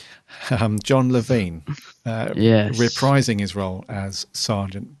 John Levine, yes, reprising his role as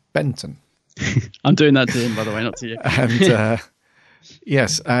Sergeant Benton. I'm doing that to him, by the way, not to you. And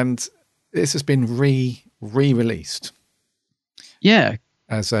yes, and this has been re-released. Yeah,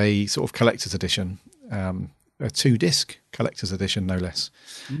 as a sort of collector's edition, a 2-disc collector's edition, no less.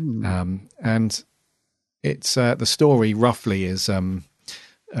 And it's the story roughly is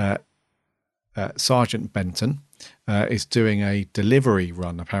Sergeant Benton is doing a delivery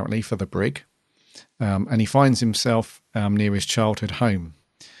run apparently for the brig, and he finds himself near his childhood home,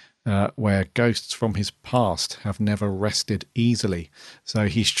 where ghosts from his past have never rested easily. So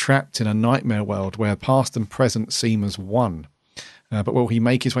he's trapped in a nightmare world where past and present seem as one. But will he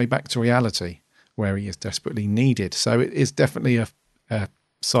make his way back to reality where he is desperately needed? So it is definitely a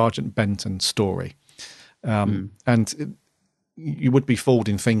Sergeant Benton story. And you would be fooled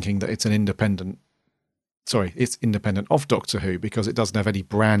in thinking that it's independent of Doctor Who, because it doesn't have any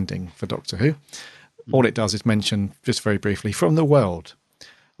branding for Doctor Who. All it does is mention, just very briefly, from the world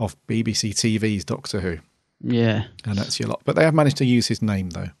of BBC TV's Doctor Who. Yeah. And that's your lot. But they have managed to use his name,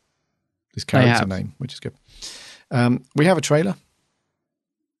 though. His character name, which is good. We have a trailer.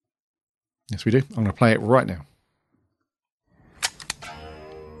 Yes, we do. I'm going to play it right now.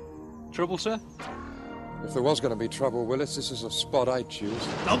 Trouble, sir? If there was going to be trouble, Willis, this is a spot I'd choose.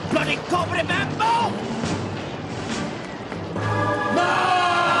 No bloody cop, remember!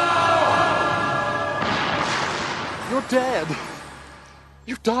 You're dead.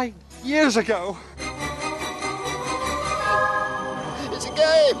 You died years ago. It's a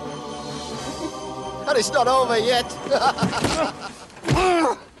game. And it's not over yet.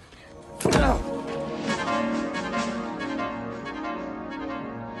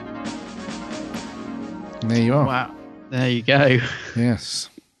 There you are. Wow. There you go. Yes.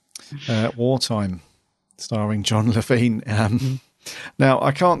 Wartime, starring John Levine. Now,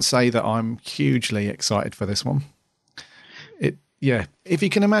 I can't say that I'm hugely excited for this one. If you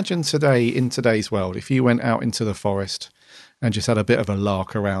can imagine today, in today's world, if you went out into the forest and just had a bit of a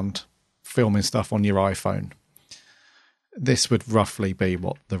lark around filming stuff on your iPhone, this would roughly be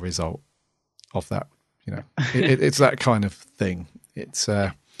what the result of that, it's that kind of thing. It's,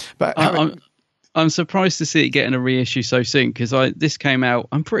 but I'm surprised to see it getting a reissue so soon, because this came out,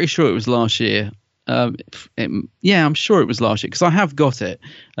 I'm pretty sure it was last year. I'm sure it was last year, because I have got it.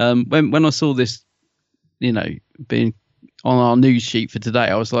 When I saw this, being on our news sheet for today,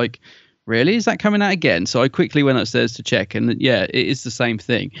 I was like, really? Is that coming out again? So I quickly went upstairs to check, and yeah, it is the same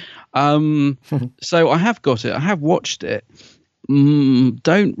thing. So I have got it. I have watched it.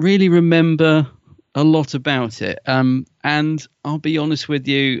 Don't really remember a lot about it. And I'll be honest with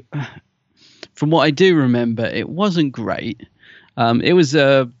you, from what I do remember, it wasn't great. It was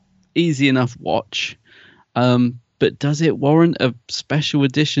a easy enough watch. But does it warrant a special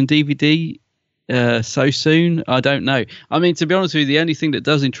edition DVD so soon? I don't know. I mean, to be honest with you, the only thing that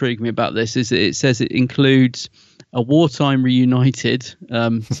does intrigue me about this is that it says it includes a wartime reunited.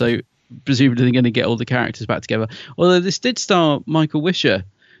 So presumably they're going to get all the characters back together. Although this did star Michael Wisher,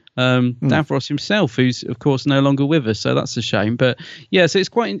 Davros himself, who's of course no longer with us, so that's a shame. But yeah, so it's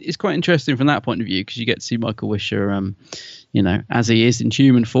quite interesting from that point of view, because you get to see Michael Wisher, as he is in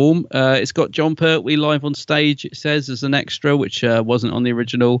human form. It's got John Pertwee live on stage, it says, as an extra, which wasn't on the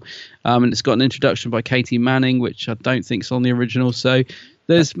original, and it's got an introduction by Katie Manning, which I don't think's on the original. So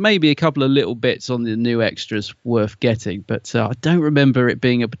there's maybe a couple of little bits on the new extras worth getting, but I don't remember it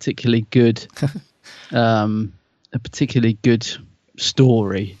being a particularly good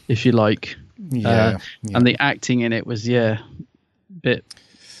story, if you like. And the acting in it was bit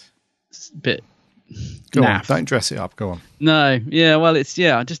go on, don't dress it up, go on. No, I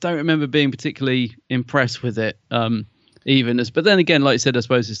just don't remember being particularly impressed with it, but then again, like I said, I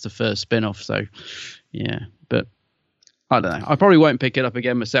suppose it's the first spin-off, so yeah. But I don't know, I probably won't pick it up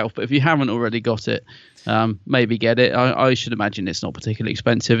again myself, but if you haven't already got it, maybe get it. I should imagine it's not particularly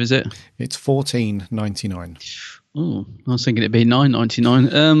expensive, is it? It's $14.99. Oh, I was thinking it'd be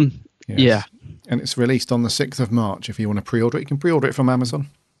 $9.99. Yes. Yeah. And it's released on the 6th of March. If you want to pre-order it, you can pre-order it from Amazon.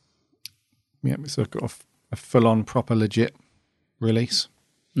 Yeah, it's got a full-on, proper, legit release.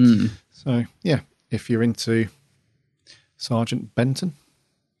 So, yeah, if you're into Sergeant Benton,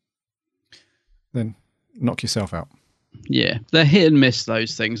 then knock yourself out. Yeah, they're hit and miss,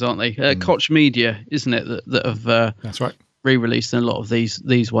 those things, aren't they? Koch Media, isn't it, that have that's right, re-released a lot of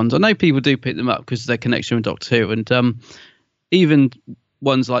these ones. I know people do pick them up because of their connection with Doctor Who, and even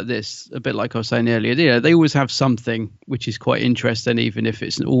ones like this, a bit like I was saying earlier, they always have something which is quite interesting, even if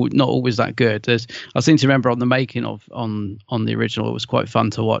it's not always that good. I seem to remember on the making of on the original, it was quite fun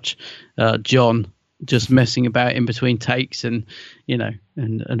to watch John just messing about in between takes and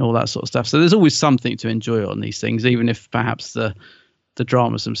and all that sort of stuff. So there's always something to enjoy on these things, even if perhaps the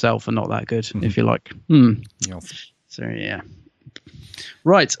dramas themselves are not that good, if you like. Yes. So yeah.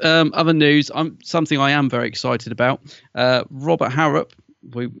 Right. Other news. Something I am very excited about. Robert Harrop.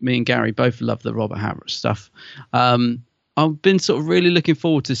 Me and Gary both love the Robert Harrop stuff. I've been sort of really looking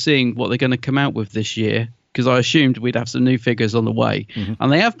forward to seeing what they're going to come out with this year, because I assumed we'd have some new figures on the way.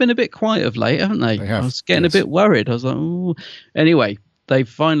 And they have been a bit quiet of late, haven't they? They have, I was getting a bit worried. I was like, ooh. Anyway, they've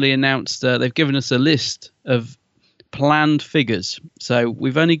finally announced, they've given us a list of planned figures. So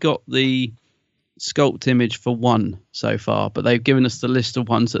we've only got the sculpt image for one so far, but they've given us the list of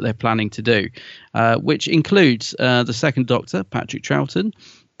ones that they're planning to do, which includes the Second Doctor, Patrick Troughton,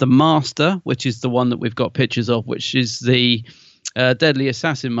 the Master, which is the one that we've got pictures of, which is the Deadly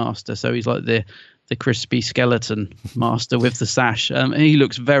Assassin Master. So he's like the crispy skeleton master with the sash. He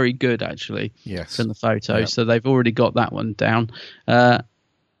looks very good, actually. Yes. From the photo. Yep. So they've already got that one down. How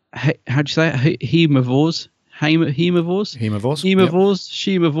do you say it? Hemivores? Hemivores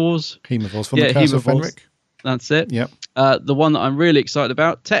from the Curse of Fenric. That's it. Yep. The one that I'm really excited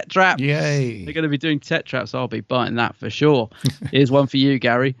about, Tetrap. Yay. They're going to be doing Tetraps. I'll be buying that for sure. Here's one for you,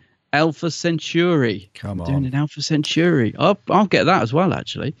 Gary. Alpha Centauri. Come on. Doing an Alpha Centauri. I'll get that as well,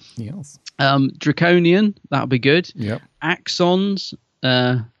 actually. Yes. Draconian. That'll be good. Yep. Axons.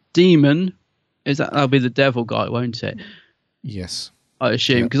 Demon. That'll be the devil guy, won't it? Yes. I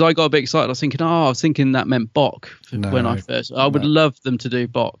assume, because I got a bit excited. I was thinking that meant Bok when I first. I would love them to do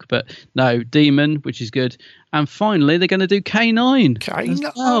Bok, but no, Demon, which is good. And finally, they're going to do K9.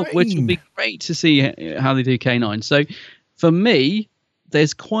 K9, which would be great to see how they do K9. So, for me,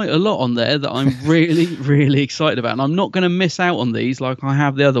 there's quite a lot on there that I'm really, really excited about, and I'm not going to miss out on these like I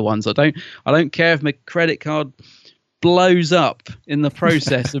have the other ones. I don't care if my credit card blows up in the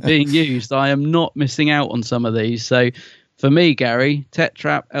process of being used. I am not missing out on some of these. So. For me, Gary,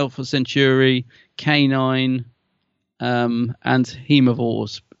 Tetrap, Alpha Centauri, K9, and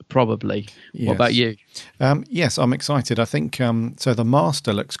Hemivores, probably. Yes. What about you? Yes, I'm excited. I think so. The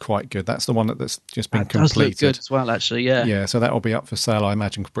Master looks quite good. That's the one that's just been completed. Does look good as well, actually. Yeah. Yeah. So that will be up for sale, I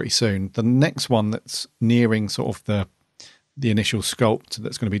imagine, pretty soon. The next one that's nearing sort of the initial sculpt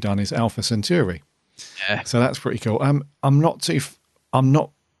that's going to be done is Alpha Centauri. Yeah. So that's pretty cool. I'm not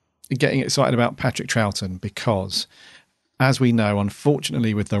getting excited about Patrick Troughton because, as we know,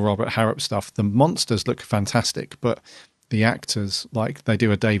 unfortunately, with the Robert Harrop stuff, the monsters look fantastic, but the actors, like they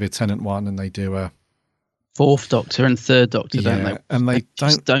do a David Tennant one and they do a Fourth Doctor and Third Doctor, don't they? And they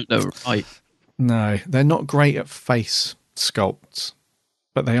don't look right. No, they're not great at face sculpts,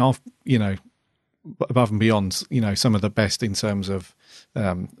 but they are, above and beyond, some of the best in terms of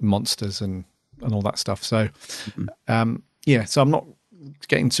monsters and all that stuff. So, so I'm not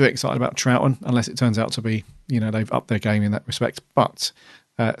getting too excited about Troughton unless it turns out to be, they've upped their game in that respect. But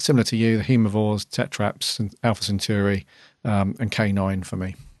similar to you, the Hemivores, Tetraps, and Alpha Centauri, and K9 for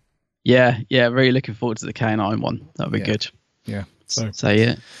me. Yeah, really looking forward to the K9 one. That'll be good. Yeah. So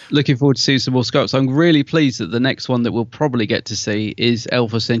yeah, looking forward to seeing some more sculpts. I'm really pleased that the next one that we'll probably get to see is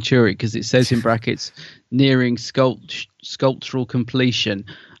Alpha Centauri, because it says in brackets nearing sculptural completion.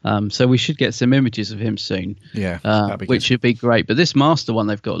 So we should get some images of him soon. Yeah, that'd be which should be great. But this Master one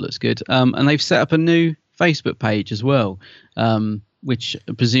they've got looks good. And they've set up a new Facebook page as well, which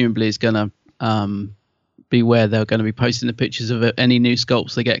presumably is going to be where they're going to be posting the pictures of any new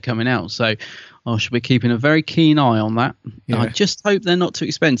sculpts they get coming out. So I should be keeping a very keen eye on that. Yeah. I just hope they're not too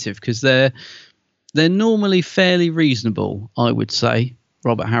expensive, because they're normally fairly reasonable, I would say,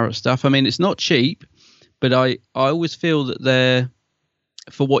 Robert Harrop stuff. I mean, it's not cheap, but I always feel that they're,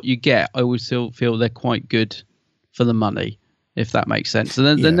 for what you get, I always feel they're quite good for the money, if that makes sense.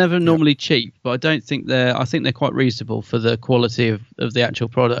 And they're never normally cheap, but I don't think I think they're quite reasonable for the quality of the actual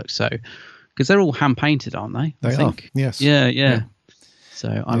product. So, because they're all hand painted, aren't they? They are. Yes. Yeah.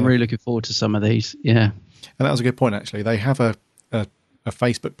 So I'm really looking forward to some of these. Yeah. And that was a good point, actually. They have a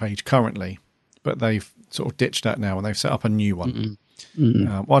Facebook page currently, but they've sort of ditched that now and they've set up a new one.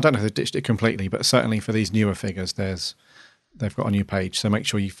 Well, I don't know if they've ditched it completely, but certainly for these newer figures, they've got a new page. So make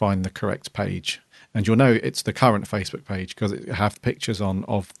sure you find the correct page. And you'll know it's the current Facebook page because it have pictures on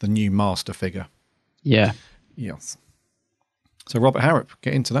of the new Master figure. Yeah. Yes. So Robert Harrop,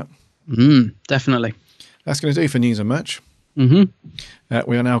 get into that. Definitely. That's going to do for news and merch. We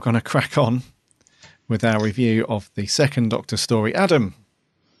are now going to crack on with our review of the Second Doctor story. Adam,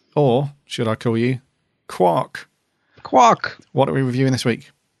 or should I call you Quark? Quark. What are we reviewing this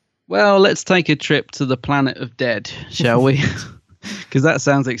week? Well, let's take a trip to the planet of dead, shall we? Because that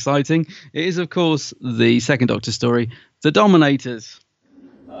sounds exciting. It is, of course, the Second Doctor story, The Dominators.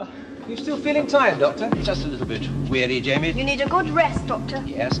 You still feeling tired, Doctor? Just a little bit weary, Jamie. You need a good rest, Doctor.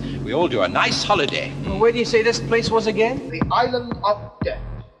 Yes, we all do a nice holiday. Well, where do you say this place was again? The Island of Death.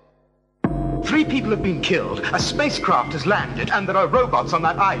 3 people have been killed, a spacecraft has landed, and there are robots on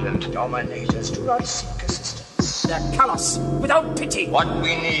that island. Dominators do not seek assistance. They're callous, without pity. What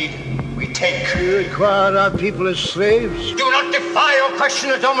we need, we take. We require our people as slaves. Do not defy or question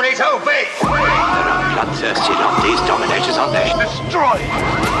the Dominator, obey! There are bloodthirsty lot, these Dominators, aren't they? Destroy!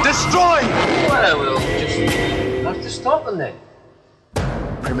 Destroy! Well, we'll just have to stop them then.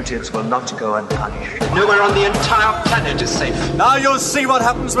 Primitives will not go unpunished. Nowhere on the entire planet is safe. Now you'll see what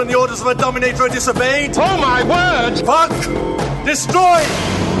happens when the orders of a Dominator are disobeyed. Oh my word! Fuck! Destroy!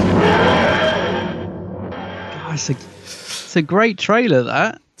 God, it's a great trailer,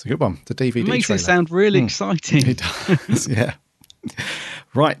 that. It's a good one. The DVD It makes trailer. it sound really exciting. It does, yeah.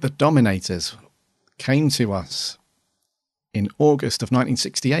 Right, the Dominators came to us in August of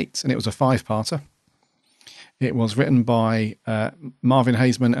 1968, and it was a 5-parter. It was written by Marvin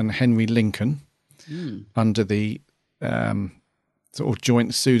Haseman and Henry Lincoln under the sort of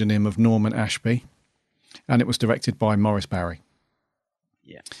joint pseudonym of Norman Ashby, and it was directed by Morris Barry.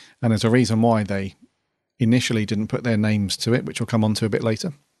 Yeah. And there's a reason why they initially didn't put their names to it, which we'll come on to a bit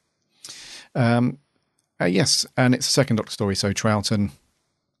later. Yes, and it's a second Doctor story, so Troughton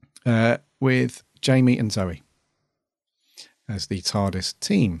with Jamie and Zoe as the TARDIS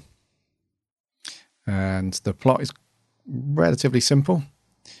team. And the plot is relatively simple.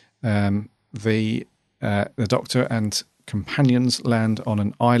 The Doctor and companions land on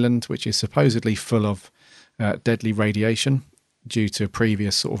an island which is supposedly full of deadly radiation due to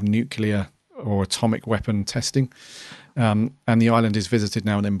previous sort of nuclear or atomic weapon testing. And the island is visited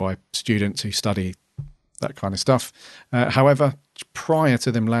now and then by students who study that kind of stuff. However, prior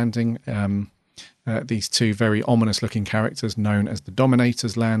to them landing, these 2 very ominous-looking characters known as the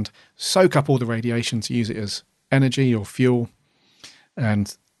Dominators land, soak up all the radiation to use it as energy or fuel.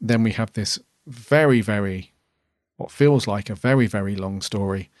 And then we have this very, very, what feels like a very, very long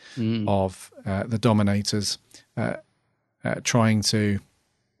story of the Dominators trying to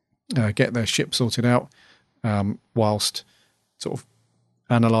get their ship sorted out whilst sort of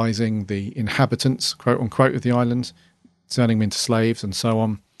analysing the inhabitants, quote-unquote, of the island, turning them into slaves and so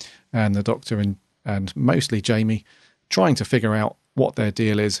on. And the Doctor and mostly Jamie trying to figure out what their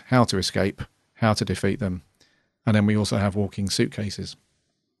deal is, how to escape, how to defeat them. And then we also have walking suitcases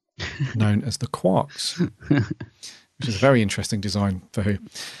known as the Quarks, which is a very interesting design for Who.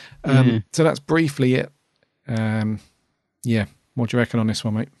 So that's briefly it. Yeah, what do you reckon on this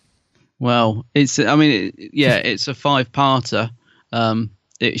one, mate? Well, it's a 5-parter.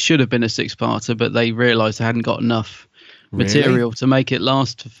 It should have been a 6-parter, but they realised they hadn't got enough material to make it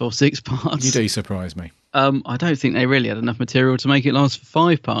last for 6 parts. You do surprise me. I don't think they really had enough material to make it last for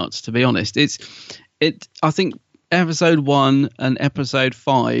 5 parts, to be honest. I think episode 1 and episode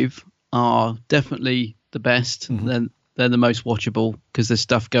 5 are definitely the best. Mm-hmm. They're the most watchable because there's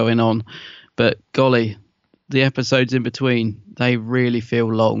stuff going on. But golly, the episodes in between, they really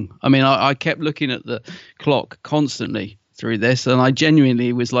feel long. I mean, I kept looking at the clock constantly through this, and I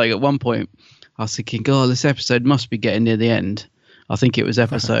genuinely was like, at one point, I was thinking, God, this episode must be getting near the end. I think it was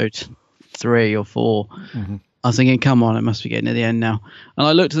episode 3 or 4. Mm-hmm. I was thinking, come on, it must be getting near the end now. And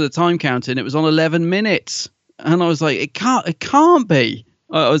I looked at the time counter, and it was on 11 minutes. And I was like, it can't be.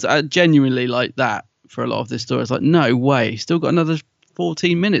 I was genuinely like that for a lot of this story. I was like, no way. Still got another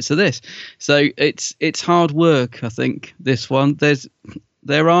 14 minutes of this. So it's hard work, I think, this one.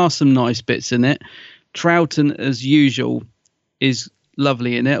 There are some nice bits in it. Troughton, as usual, is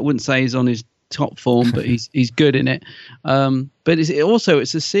lovely in it. I wouldn't say he's on his top form, but he's good in it. But it's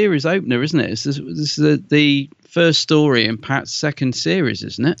a series opener, isn't it? This is the first story in Pat's second series,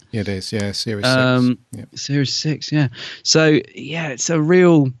 isn't it? It is, yeah. Series 6. Yep. Series 6, yeah. So yeah, it's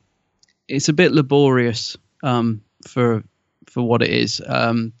a bit laborious for what it is.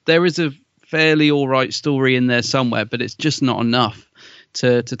 There is a fairly all right story in there somewhere, but it's just not enough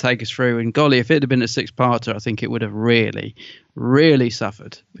to take us through. And golly, if it had been a 6-parter, I think it would have really, really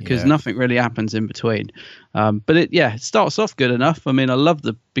suffered because nothing really happens in between. But it starts off good enough. I mean, I love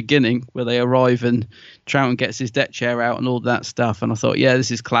the beginning where they arrive and Troughton gets his deck chair out and all that stuff. And I thought, yeah,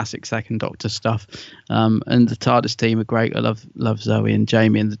 this is classic Second Doctor stuff. And the TARDIS team are great. I love Zoe and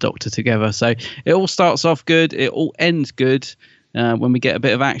Jamie and the Doctor together. So it all starts off good. It all ends good when we get a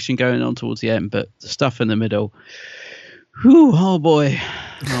bit of action going on towards the end. But the stuff in the middle, whew, oh boy.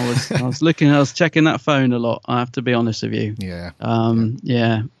 I was checking that phone a lot, I have to be honest with you. Yeah.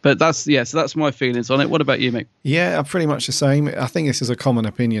 But that's my feelings on it. What about you, mate? Yeah, I'm pretty much the same. I think this is a common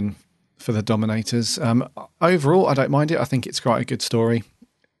opinion for the Dominators. Overall, I don't mind it. I think it's quite a good story.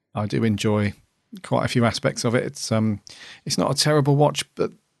 I do enjoy quite a few aspects of it. It's not a terrible watch,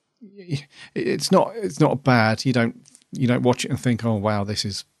 but it's not bad. You don't watch it and think, oh wow, this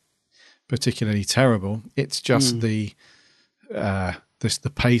is particularly terrible. It's just the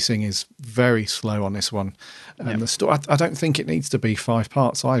pacing is very slow on this one, and the story. I don't think it needs to be 5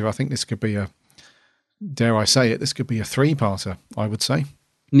 parts either. I think this could be dare I say it, this could be a 3-parter. I would say.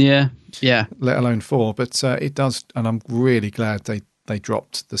 Yeah. Let alone 4, but it does, and I'm really glad they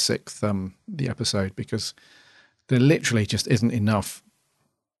dropped the 6th the episode, because there literally just isn't enough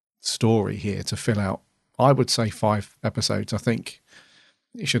story here to fill out. I would say 5 episodes. I think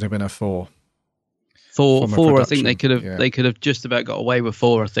it should have been a 4. Four. I think they could have just about got away with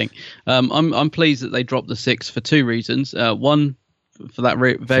 4. I think. I'm pleased that they dropped the 6 for 2 reasons. One, for that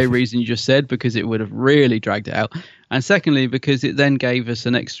very reason you just said, because it would have really dragged it out, and secondly, because it then gave us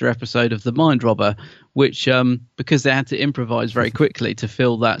an extra episode of the Mind Robber, which because they had to improvise very quickly to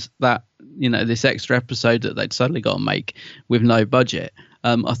fill that this extra episode that they'd suddenly got to make with no budget.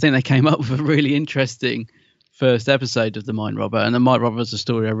 I think they came up with a really interesting first episode of the Mind Robber, and the Mind Robber is a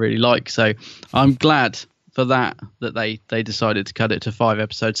story I really like. So I'm glad for that they decided to cut it to 5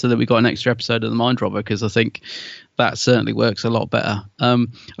 episodes so that we got an extra episode of the Mind Robber, because I think that certainly works a lot better. I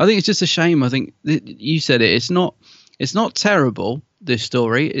think it's just a shame. I think you said it. It's not terrible, this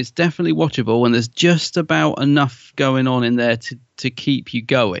story. It's definitely watchable, and there's just about enough going on in there to keep you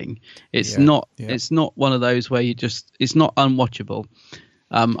going. It's not one of those where it's not unwatchable.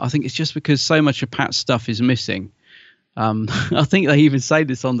 I think it's just because so much of Pat's stuff is missing. I think they even say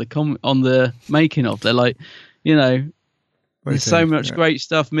this on the making of. They're like, there's so much great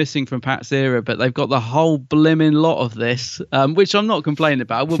stuff missing from Pat's era, but they've got the whole blimmin' lot of this, which I'm not complaining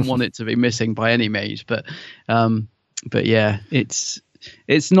about. I wouldn't want it to be missing by any means, but yeah, it's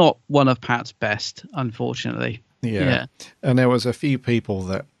not one of Pat's best, unfortunately. Yeah. And there was a few people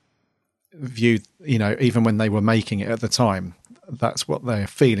that viewed, even when they were making it at the time, that's what their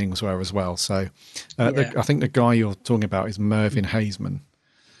feelings were as well. So I think the guy you're talking about is Mervyn Haseman.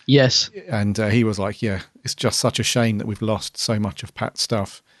 Yes. And he was like, it's just such a shame that we've lost so much of Pat's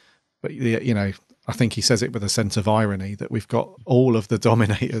stuff. But, I think he says it with a sense of irony that we've got all of the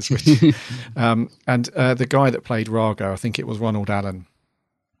Dominators. Which, and the guy that played Rago, I think it was Ronald Allen,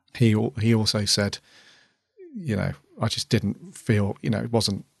 he also said, I just didn't feel, it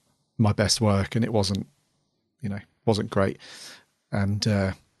wasn't my best work, and it wasn't great.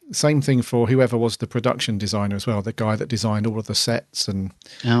 And same thing for whoever was the production designer as well, the guy that designed all of the sets and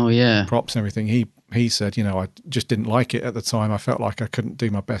props and everything. He said, I just didn't like it at the time. I felt like I couldn't do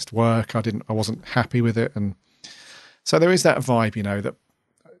my best work. I wasn't happy with it. And so there is that vibe, that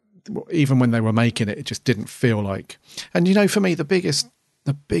even when they were making it, it just didn't feel like. And for me, the biggest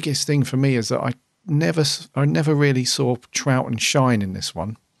thing for me is that I never really saw Troughton shine in this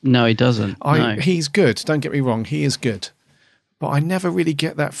one. No, he doesn't. He's good. Don't get me wrong. He is good. But I never really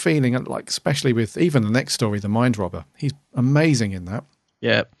get that feeling, like especially with even the next story, The Mind Robber. He's amazing in that.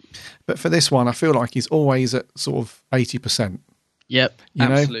 Yeah. But for this one, I feel like he's always at sort of 80%. Yep.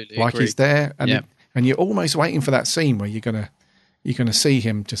 Absolutely. Like agree. he's there, and you're almost waiting for that scene where you're gonna see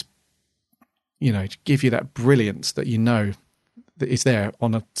him just, give you that brilliance that that is there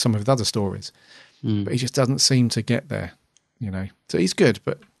on some of the other stories. But he just doesn't seem to get there. So he's good,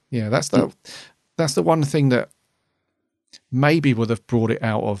 but that's the one thing that maybe would have brought it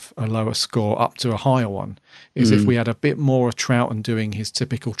out of a lower score up to a higher one, is if we had a bit more of Troughton doing his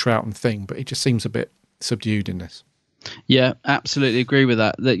typical Troughton thing, but it just seems a bit subdued in this. Yeah, absolutely agree with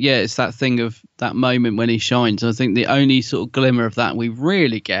that. It's that thing of that moment when he shines. I think the only sort of glimmer of that we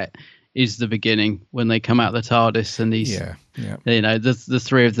really get is the beginning when they come out the TARDIS and he's, the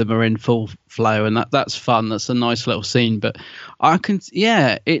 3 of them are in full flow, and that's fun. That's a nice little scene. But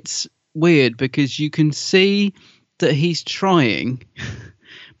it's weird because you can see that he's trying,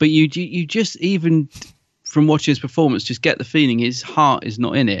 but you just, even from watching his performance, just get the feeling his heart is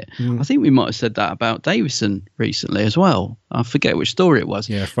not in it. I think we might have said that about Davison recently as well. I forget which story it was.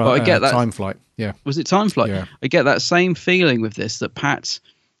 Yeah, but I get that. Time Flight. Yeah, was it Time Flight? Yeah. I get that same feeling with this, that Pat's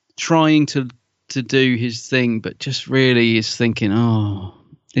trying to do his thing, but just really is thinking,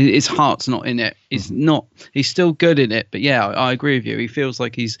 his heart's not in it. He's still good in it, but I agree with you. He feels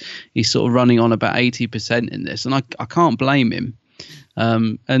like he's sort of running on about 80% in this, and I can't blame him.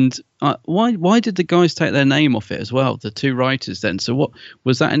 Why did the guys take their name off it as well, the 2 writers then? So what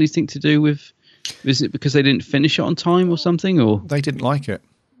was that, anything to do with, is it because they didn't finish it on time or something, or they didn't like it?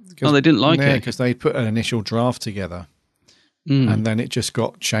 They didn't like it because they put an initial draft together, and then it just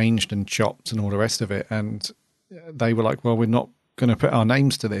got changed and chopped and all the rest of it, and they were like, well, we're not going to put our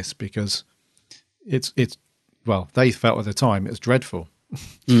names to this because it's they felt at the time it was dreadful,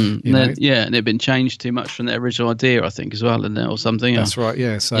 And it'd been changed too much from their original idea, I think, as well, or something. That's right,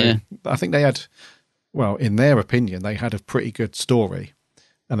 yeah. So I think they had, well, in their opinion, they had a pretty good story.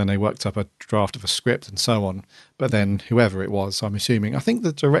 And then they worked up a draft of a script and so on. But then whoever it was, I'm assuming, I think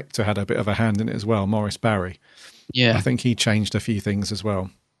the director had a bit of a hand in it as well, Maurice Barry. Yeah. I think he changed a few things as well.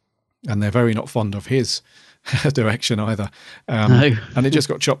 And they're very not fond of his direction either. No. And it just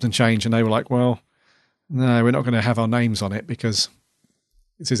got chopped and changed. And they were like, well, no, we're not going to have our names on it because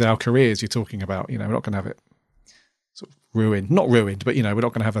this is our careers you're talking about. We're not going to have it sort of ruined. Not ruined, but, we're not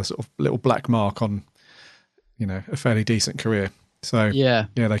going to have a sort of little black mark on, a fairly decent career. So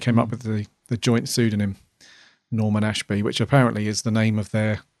they came up with the joint pseudonym Norman Ashby, which apparently is the name of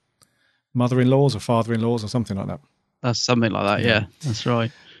their mother-in-laws or father-in-laws or something like that. That's something like that. Yeah, that's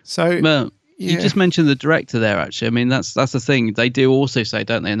right. So you just mentioned the director there. Actually, I mean that's the thing. They do also say,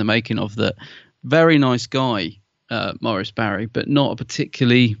 don't they, in the making of that, very nice guy, Maurice Barry, but not a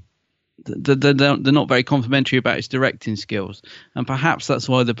particularly. They're not very complimentary about his directing skills, and perhaps that's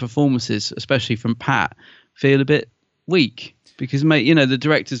why the performances, especially from Pat, feel a bit weak. Because, mate, the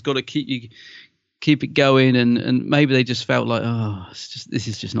director's got to keep it going, and maybe they just felt like, this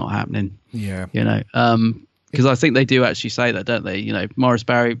is just not happening. Yeah. Because I think they do actually say that, don't they? Maurice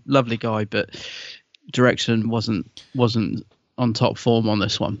Barry, lovely guy, but direction wasn't on top form on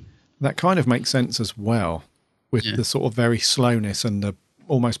this one. That kind of makes sense as well, with the sort of very slowness and the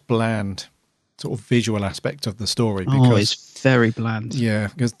almost bland sort of visual aspect of the story. Because, it's very bland. Yeah,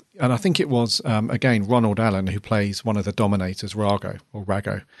 and I think it was, again, Ronald Allen, who plays one of the Dominators, Rago.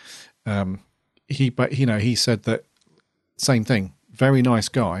 He said that same thing, very nice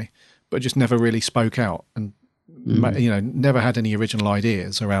guy, but just never really spoke out and, never had any original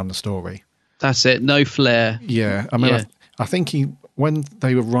ideas around the story. That's it, no flair. Yeah, I mean, I think when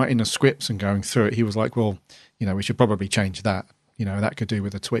they were writing the scripts and going through it, he was like, well, we should probably change that. That could do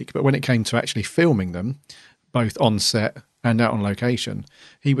with a tweak. But when it came to actually filming them, both on set and out on location,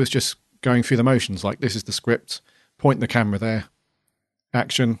 he was just going through the motions, like, this is the script, point the camera there,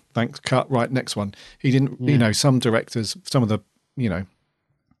 action, thanks, cut, right, next one. He didn't, some directors, some of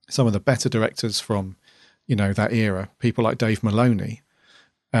the better directors from, that era, people like Dave Maloney,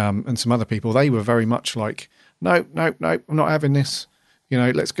 and some other people, they were very much like, no, I'm not having this,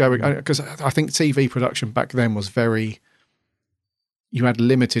 let's go. Because I think TV production back then was you had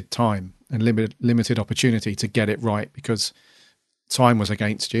limited time and limited opportunity to get it right because time was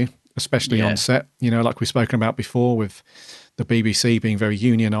against you, especially on set, like we've spoken about before with the BBC being very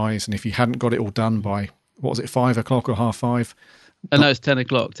unionised. And if you hadn't got it all done by, 5:00 or 5:30? No, it's 10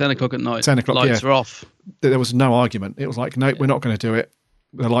 o'clock. 10 o'clock at night. 10 o'clock, lights are off. There was no argument. It was like, no, we're not going to do it.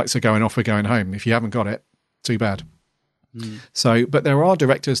 The lights are going off. We're going home. If you haven't got it, too bad. So, but there are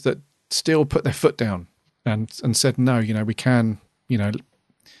directors that still put their foot down and said, no, we can,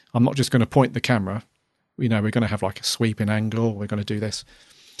 I'm not just going to point the camera. We're going to have like a sweeping angle. We're going to do this.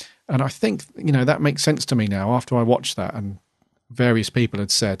 And I think, that makes sense to me now after I watched that, and various people had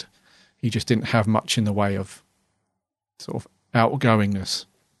said he just didn't have much in the way of sort of outgoingness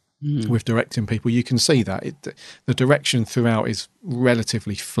with directing people. You can see that the direction throughout is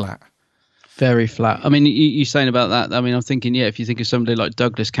relatively flat. Very flat. I mean, you saying about that, I mean, I'm thinking, if you think of somebody like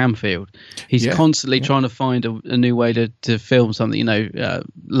Douglas Camfield, he's constantly trying to find a new way to film something,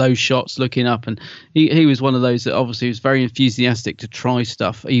 low shots, looking up. And he was one of those that obviously was very enthusiastic to try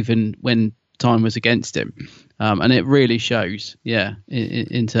stuff, even when time was against him. And it really shows,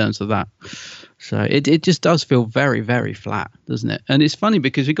 in terms of that. So it just does feel very, very flat, doesn't it? And it's funny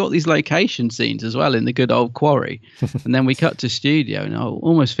because we got these location scenes as well in the good old quarry. And then we cut to studio, and I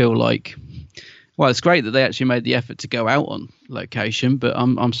almost feel like, well, it's great that they actually made the effort to go out on location, but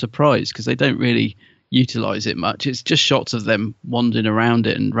I'm surprised because they don't really utilize it much. It's just shots of them wandering around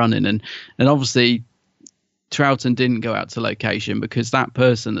it and running. And obviously Troughton didn't go out to location because that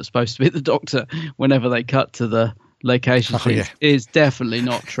person that's supposed to be the doctor, whenever they cut to the location is definitely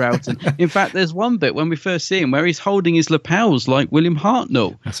not Troughton. In fact, there's one bit when we first see him where he's holding his lapels like William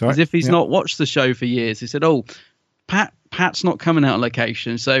Hartnell. That's right. As if he's not watched the show for years. He said, Pat's not coming out on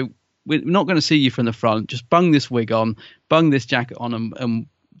location, so we're not going to see you from the front. Just bung this wig on, bung this jacket on, and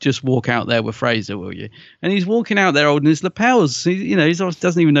just walk out there with Fraser, will you? And he's walking out there holding his lapels. He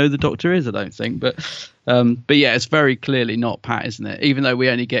doesn't even know who the doctor is, I don't think. But yeah, it's very clearly not Pat, isn't it? Even though we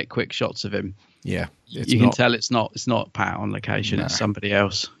only get quick shots of him. Yeah, you can tell it's not Pat on location. No. It's somebody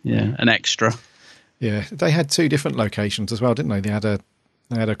else. Yeah, an extra. Yeah, they had two different locations as well, didn't they? They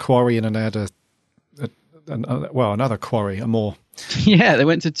had a quarry and then they had another quarry, a more. Yeah, they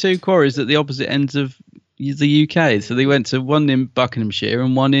went to two quarries at the opposite ends of the UK. So they went to one in Buckinghamshire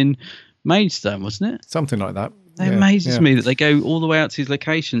and one in Maidstone, wasn't it? Something like that. It amazes me that they go all the way out to these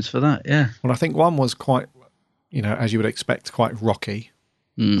locations for that. Yeah. Well, I think one was quite, as you would expect, quite rocky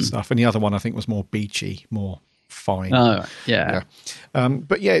stuff, and the other one I think was more beachy, more fine. Oh, yeah.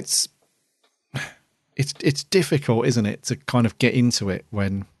 But yeah, it's difficult, isn't it, to kind of get into it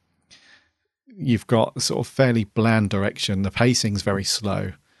when you've got sort of fairly bland direction. The pacing's very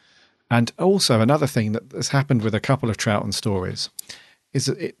slow. And also another thing that has happened with a couple of Troughton stories is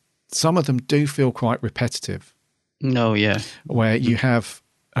that some of them do feel quite repetitive. Oh, yeah. Where you have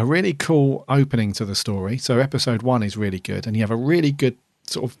a really cool opening to the story. So episode 1 is really good, and you have a really good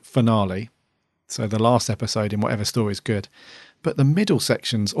sort of finale. So the last episode in whatever story is good. But the middle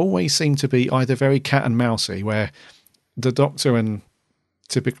sections always seem to be either very cat and mousey, where the Doctor and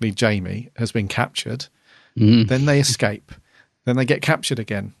typically Jamie has been captured, then they escape, then they get captured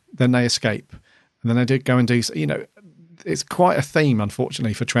again, then they escape, and then they do go and do, it's quite a theme,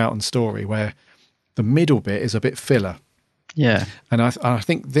 unfortunately, for Troughton's story, where the middle bit is a bit filler. Yeah. And I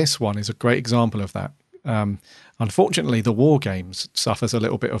think this one is a great example of that. Unfortunately, the War Games suffers a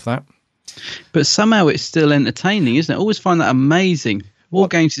little bit of that. But somehow it's still entertaining, isn't it? I always find that amazing. War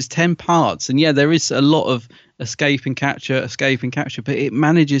Games is 10 parts, and yeah, there is a lot of escape and capture, but it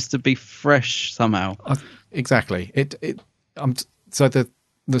manages to be fresh somehow. Exactly. So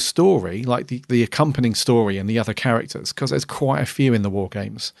the story, like the accompanying story and the other characters, because there's quite a few in the War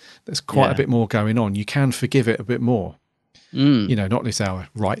Games, there's quite a bit more going on. You can forgive it a bit more. Not this our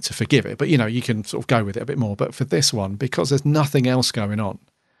right to forgive it, but you can sort of go with it a bit more. But for this one, because there's nothing else going on,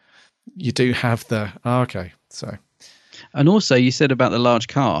 you do have so. And also, you said about the large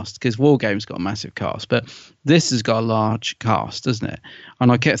cast, because War Games got a massive cast, but this has got a large cast, doesn't it?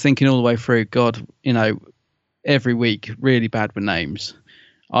 And I kept thinking all the way through, God, every week, really bad with names.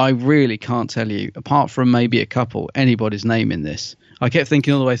 I really can't tell you, apart from maybe a couple, anybody's name in this. I kept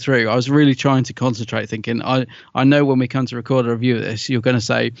thinking all the way through. I was really trying to concentrate, thinking, I know when we come to record a review of this, you're going to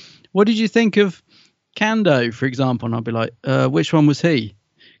say, what did you think of Kando, for example? And I'll be like, which one was he?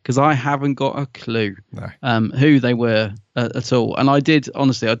 Because I haven't got a clue who they were at all. And I did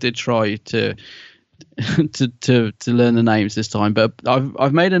try to learn the names this time, but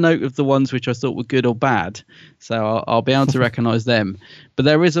I've made a note of the ones which I thought were good or bad, so I'll be able to recognise them. But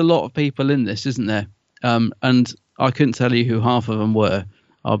there is a lot of people in this, isn't there? And I couldn't tell you who half of them were.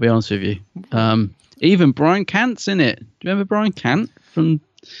 I'll be honest with you. Even Brian Cant's in it. Do you remember Brian Cant from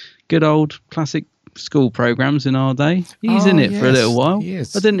good old classic school programs in our day? He's in it for a little while. I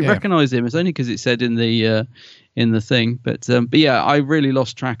didn't recognise him. It's only because it said in the thing. But yeah, I really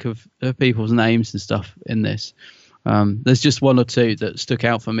lost track of people's names and stuff in this. There's just one or two that stuck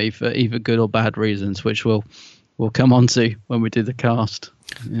out for me for either good or bad reasons, which we'll come on to when we do the cast.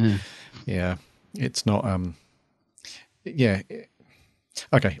 Yeah, it's not.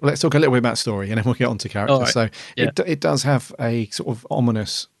 Okay, well, let's talk a little bit about story, and then we'll get on to characters. Right. So it does have a sort of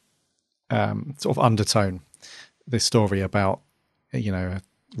ominous sort of undertone, this story about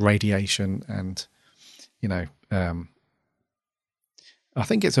radiation, and I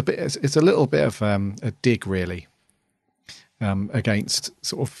think it's a little bit of a dig, really, against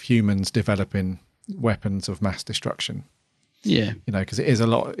sort of humans developing weapons of mass destruction. Yeah, because it is a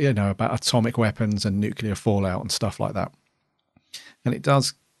lot about atomic weapons and nuclear fallout and stuff like that, and it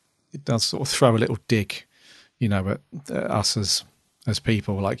does sort of throw a little dig at us as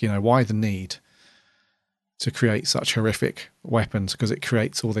people, like, why the need to create such horrific weapons, because it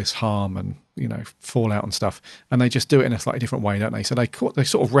creates all this harm and fallout and stuff, and they just do it in a slightly different way, don't they? So they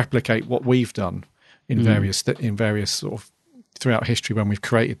sort of replicate what we've done in various sort of throughout history when we've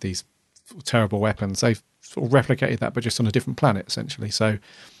created these terrible weapons. They've sort of replicated that, but just on a different planet, essentially. So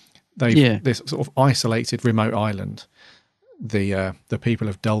this sort of isolated remote island, the people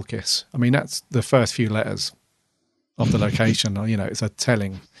of Dulkis. I mean, that's the first few letters of the location. It's a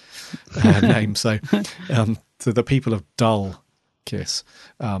telling name. So the people of Dulkis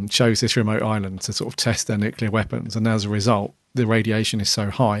chose this remote island to sort of test their nuclear weapons, and as a result, the radiation is so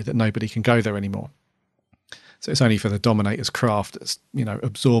high that nobody can go there anymore. So it's only for the Dominators craft that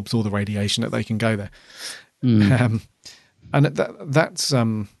absorbs all the radiation that they can go there. And that's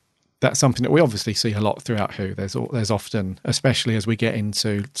something that we obviously see a lot throughout Who. There's often, especially as we get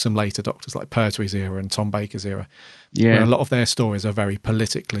into some later Doctors like Pertwee's era and Tom Baker's era, where a lot of their stories are very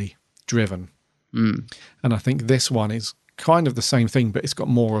politically driven. And I think this one is kind of the same thing, but it's got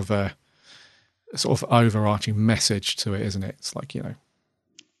more of a sort of overarching message to it, isn't it? It's like,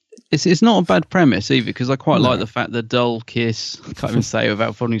 It's not a bad premise either, because I quite like the fact that Dulkis, I can't even say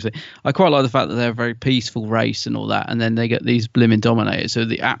without falling asleep, I quite like the fact that they're a very peaceful race and all that, and then they get these blimmin' Dominators, so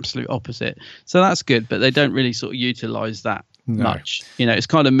the absolute opposite. So that's good, but they don't really sort of utilise that much. It's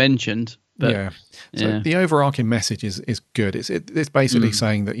kind of mentioned But, So the overarching message is good. It's basically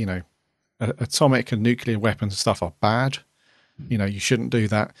saying that, you know, atomic and nuclear weapons and stuff are bad. You know, you shouldn't do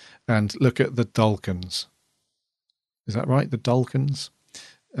that. And look at the Dulcans. Is that right? The Dulcans?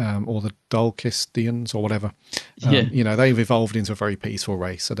 Or the Dulcistians or whatever. You know, they've evolved into a very peaceful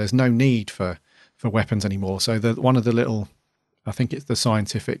race. So there's no need for weapons anymore. So one of the little, I think it's the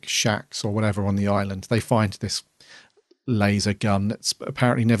scientific shacks or whatever on the island, they find this laser gun that's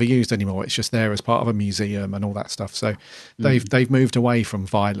apparently never used anymore. It's just there as part of a museum and all that stuff. So they've moved away from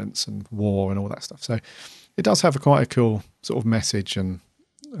violence and war and all that stuff. So it does have quite a cool sort of message and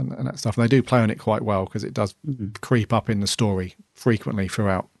that stuff. And they do play on it quite well because it does creep up in the story frequently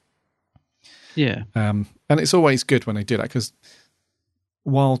throughout. Yeah. And it's always good when they do that, because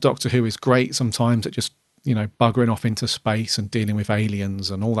while Doctor Who is great sometimes at just, you know, buggering off into space and dealing with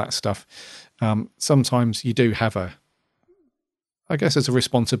aliens and all that stuff, sometimes you do have I guess as a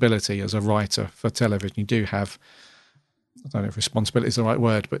responsibility as a writer for television, you do have, I don't know if responsibility is the right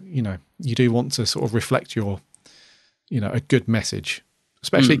word, but, you know, you do want to sort of reflect your, you know, a good message,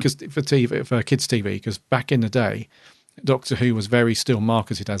 especially because for kids' TV, because back in the day, Doctor Who was very still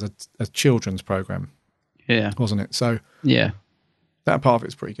marketed as a children's program. Yeah. Wasn't it? So yeah, that part of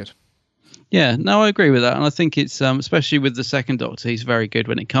it's pretty good. Yeah, no, I agree with that. And I think it's, especially with the second Doctor, he's very good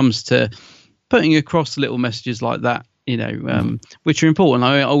when it comes to putting across little messages like that, you know, which are important.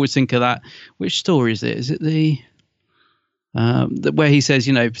 I always think of that. Which story is it? Is it the where he says,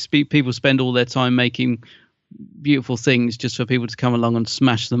 you know, people spend all their time making beautiful things just for people to come along and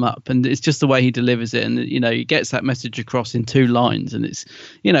smash them up, and it's just the way he delivers it, and you know, he gets that message across in 2 lines, and it's,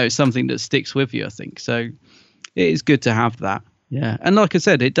 you know, it's something that sticks with you, I think. So it is good to have that. Yeah, and like I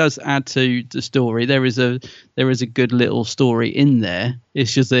said, it does add to the story. There is a good little story in there.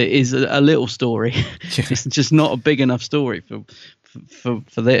 It's just it is a little story. It's just not a big enough story for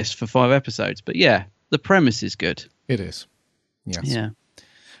 5 episodes. But yeah, the premise is good. It is. Yes. Yeah.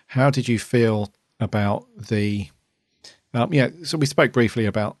 How did you feel about the? So we spoke briefly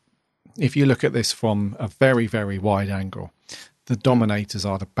about, if you look at this from a very, very wide angle, the Dominators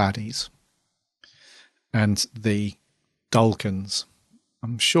are the baddies, and the Dulcans,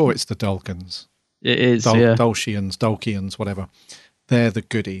 I'm sure it's the Dulcans. It is, yeah. Dulcians, whatever. They're the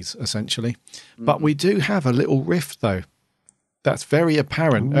goodies, essentially. But we do have a little rift, though, that's very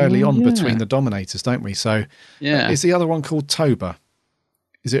apparent early on between the Dominators, don't we? So is the other one called Toba?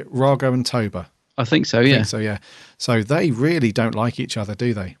 Is it Rago and Toba? I think so, yeah. So they really don't like each other,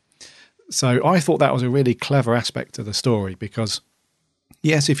 do they? So I thought that was a really clever aspect of the story, because,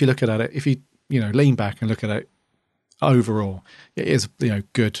 yes, if you look at it, if you lean back and look at it, overall, it is, you know,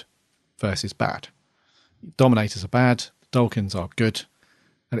 good versus bad. Dominators are bad, Dulcans are good,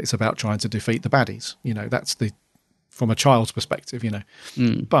 and it's about trying to defeat the baddies. You know, that's from a child's perspective, you know.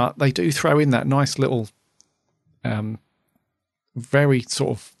 But they do throw in that nice little, very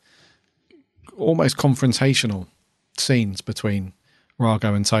sort of almost confrontational scenes between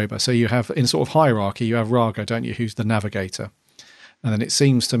Rago and Toba. So you have, in sort of hierarchy, you have Rago, don't you, who's the navigator. And then it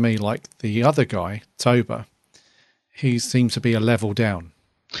seems to me like the other guy, Toba, he seems to be a level down.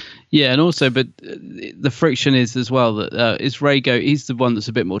 Yeah, and also, but the friction is as well that is Rago. He's the one that's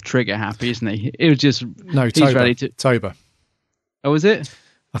a bit more trigger happy, isn't he? It was just Toba. Ready to Toba. Oh, is it?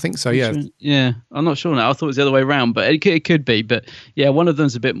 I think so. Yeah. Yeah, I'm not sure now. I thought it was the other way around, but it could be. But yeah, one of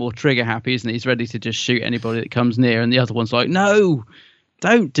them's a bit more trigger happy, isn't he? He's ready to just shoot anybody that comes near, and the other one's like, no,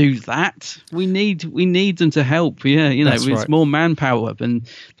 don't do that. We need them to help. Yeah, you know, it's more manpower, and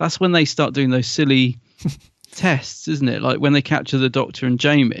that's when they start doing those silly tests, isn't it? Like when they capture the Doctor and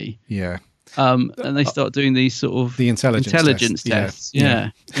Jamie. Yeah. And they start doing these sort of the intelligence tests.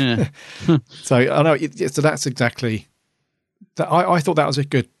 Yeah. So I know. So that's exactly that. I thought that was a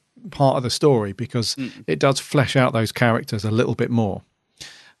good part of the story, because it does flesh out those characters a little bit more.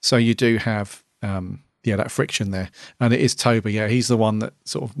 So you do have that friction there, and it is Toba. Yeah, he's the one that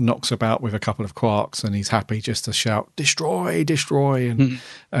sort of knocks about with a couple of quarks, and he's happy just to shout "destroy, destroy,"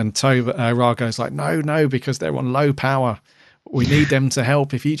 and Toba Rago's like, no, because they're on low power. We need them to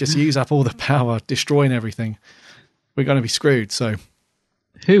help. If you just use up all the power, destroying everything, we're going to be screwed. So,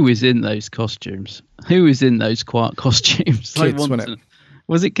 who is in those costumes? Who is in those quark costumes? Kids, wasn't it?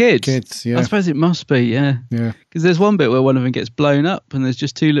 Was it kids? Kids, yeah. I suppose it must be, yeah. Yeah. Because there's one bit where one of them gets blown up, and there's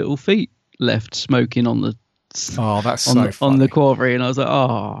just 2 little feet left smoking on the on the quarry, and I was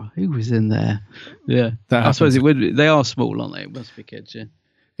like, who was in there? Yeah, I suppose it would be. They are small, aren't they? It must be kids, yeah.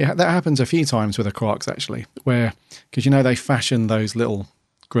 Yeah, that happens a few times with the Quarks, actually, where, because you know they fashion those little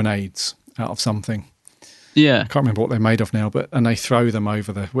grenades out of something. Yeah, I can't remember what they're made of now, and they throw them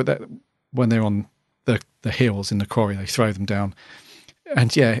over when they're on the hills in the quarry. They throw them down,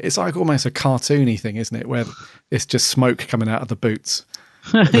 And yeah, it's like almost a cartoony thing, isn't it? Where it's just smoke coming out of the boots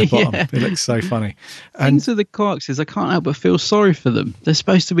at the bottom. It looks so funny. Things with the Quarks is I can't help but feel sorry for them. They're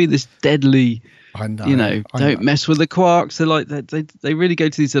supposed to be this deadly, I know, don't mess with the Quarks. They're like they really go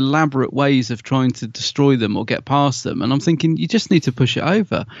to these elaborate ways of trying to destroy them or get past them. And I'm thinking, you just need to push it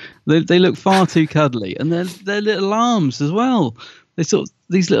over. They look far too cuddly, and their little arms as well. They sort of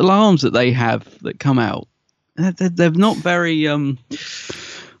these little arms that they have that come out. They're not very. I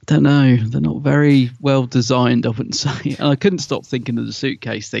don't know. They're not very well designed, I wouldn't say. And I couldn't stop thinking of the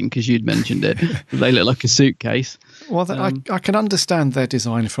suitcase thing because you'd mentioned it. They look like a suitcase. Well, I can understand their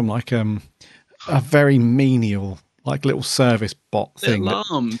design from like a very menial, like little service bot thing.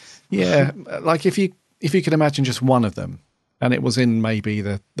 Yeah, like if you could imagine just one of them, and it was in maybe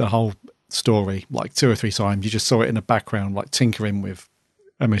the whole story like 2 or 3 times, you just saw it in the background, like tinkering with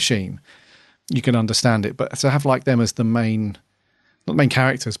a machine. You can understand it, but to have like them as the main, not the main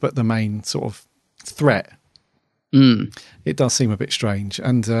characters, but the main sort of threat, it does seem a bit strange.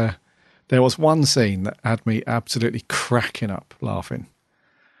 And there was one scene that had me absolutely cracking up laughing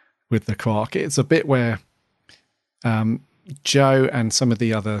with the Quark. It's a bit where Joe and some of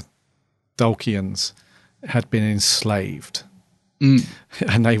the other Dalkians had been enslaved.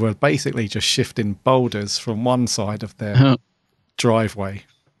 And they were basically just shifting boulders from one side of their driveway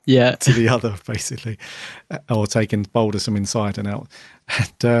to the other, basically, or taking boulders from inside and out.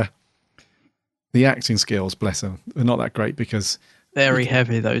 And the acting skills, bless them, are not that great because very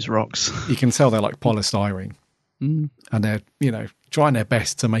heavy, those rocks. You can tell they're like polystyrene, and they're trying their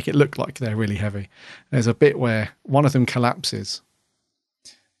best to make it look like they're really heavy. There's a bit where one of them collapses,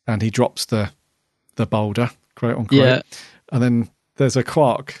 and he drops the boulder, quote unquote, and then there's a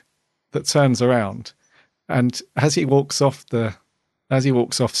Quark that turns around, and as he walks off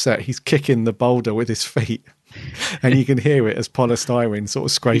set, he's kicking the boulder with his feet, and you can hear it as polystyrene sort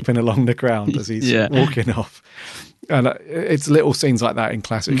of scraping along the ground as he's walking off. And it's little scenes like that in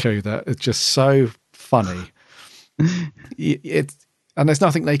Classic Who that are just so funny. And there's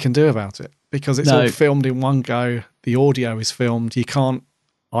nothing they can do about it because it's all filmed in one go. The audio is filmed. You can't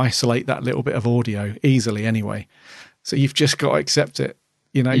isolate that little bit of audio easily anyway. So you've just got to accept it.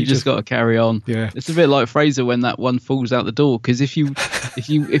 You just got to carry on. Yeah, it's a bit like Fraser when that one falls out the door, because if you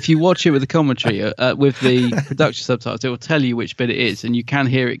watch it with the commentary with the production subtitles, it will tell you which bit it is, and you can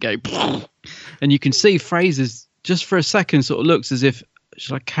hear it go, and you can see Fraser's just for a second sort of looks as if,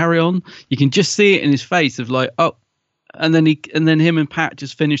 should I carry on? You can just see it in his face of like, oh, and then him and Pat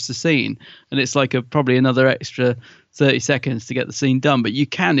just finish the scene, and it's like probably another extra 30 seconds to get the scene done. But you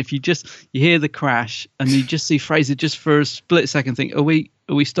can, if you hear the crash and you just see Fraser just for a split second think, are we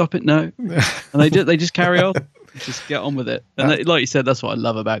stopping? No. And they just carry on. Just get on with it. And like you said, that's what I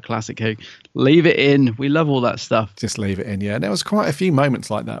love about Classic Who. Leave it in. We love all that stuff. Just leave it in, yeah. And there was quite a few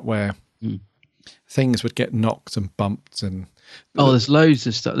moments like that where things would get knocked and bumped. And there's loads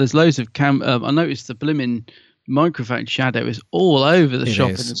of stuff. There's loads of I noticed the blimmin' microphone shadow is all over the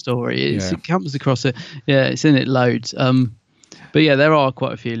shop in the story. It comes across it. Yeah, it's in it loads. But yeah, there are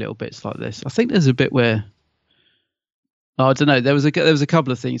quite a few little bits like this. I think there's a bit where I don't know. There was a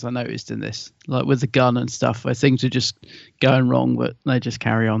couple of things I noticed in this, like with the gun and stuff, where things are just going wrong, but they just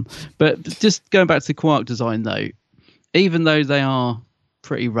carry on. But just going back to the Quark design, though, even though they are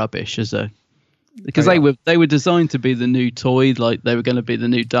pretty rubbish because they were designed to be the new toy, like they were going to be the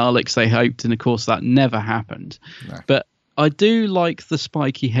new Daleks, they hoped, and of course that never happened. No. But I do like the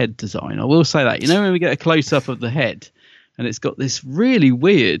spiky head design. I will say that. When we get a close up of the head, and it's got this really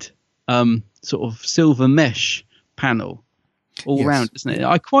weird sort of silver mesh panel all around, isn't it?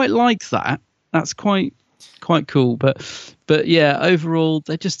 I quite like that. That's quite cool. But yeah, overall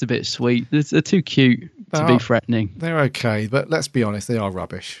they're just a bit sweet. They're too cute to be threatening. They're okay, but let's be honest, they are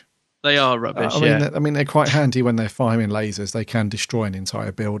rubbish. They are rubbish. I mean, they're quite handy when they're firing lasers. They can destroy an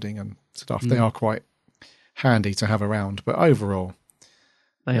entire building and stuff. They are quite handy to have around, but overall,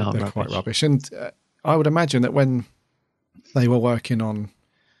 they're quite rubbish. And I would imagine that when they were working on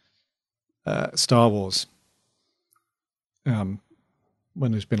Star Wars, when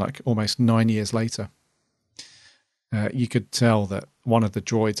it's been like almost 9 years later, you could tell that one of the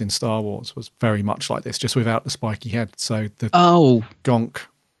droids in Star Wars was very much like this, just without the spiky head. So the Gonk.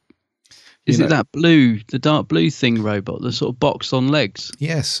 Is it that the dark blue thing robot, the sort of box on legs?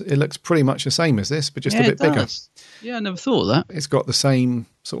 Yes, it looks pretty much the same as this, but just a bit bigger. Yeah, I never thought of that. It's got the same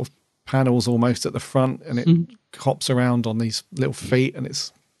sort of panels almost at the front, and it hops around on these little feet, and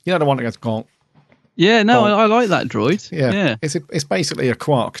it's the one that goes gonk. Yeah, no, I like that droid. Yeah. It's basically a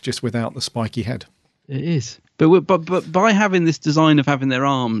Quark just without the spiky head. It is, but by having this design of having their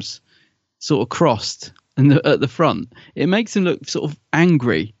arms sort of crossed and at the front, it makes him look sort of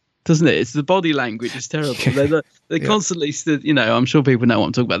angry, doesn't it? It's the body language is terrible. They're constantly stood. I'm sure people know what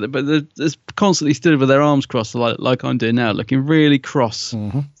I'm talking about. But they're constantly stood with their arms crossed, like I'm doing now, looking really cross,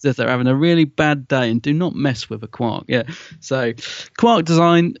 as if they're having a really bad day. And do not mess with a Quark. Yeah. So, Quark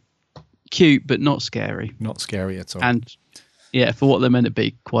design, cute but not scary. Not scary at all. And yeah, for what they're meant to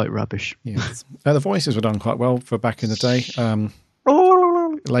be, quite rubbish. Yes. The voices were done quite well for back in the day.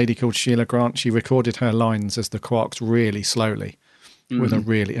 A lady called Sheila Grant, she recorded her lines as the Quarks really slowly,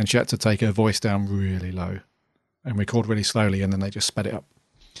 and she had to take her voice down really low and record really slowly, and then they just sped it up.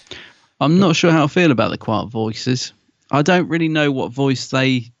 I'm not sure how I feel about the Quark voices. I don't really know what voice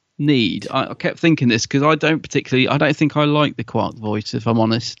they need. I kept thinking this because I don't think I like the Quark voice, if I'm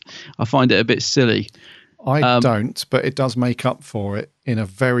honest. I find it a bit silly. I don't, but it does make up for it in a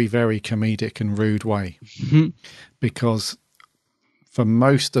very, very comedic and rude way. Because for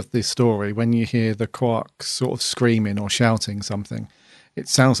most of the story, when you hear the Quarks sort of screaming or shouting something, it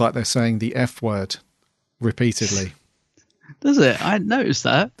sounds like they're saying the F word repeatedly. Does it? I hadn't noticed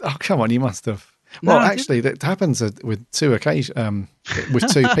that. Oh, come on, you must have. Well, actually, that happens with two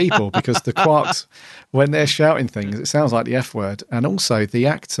people, because the Quarks, when they're shouting things, it sounds like the F word. And also the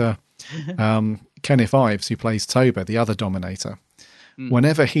actor, Kenneth Ives, who plays Toba, the other Dominator,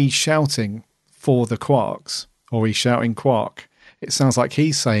 whenever he's shouting for the Quarks, or he's shouting Quark, it sounds like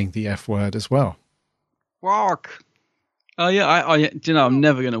he's saying the F word as well. Quark. Oh yeah, I'm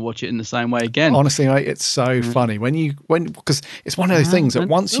never going to watch it in the same way again. Honestly, mate, it's so funny because it's one of those things that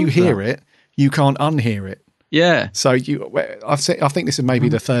once you hear it, you can't unhear it. Yeah. So I think this is maybe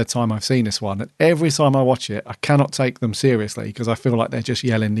the third time I've seen this one, and every time I watch it, I cannot take them seriously because I feel like they're just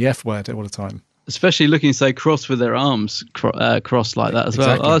yelling the F word all the time. Especially looking so cross with their arms crossed like that as well.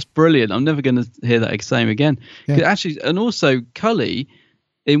 Exactly. Oh, that's brilliant. I'm never going to hear that same again. Yeah. Actually, and also Cully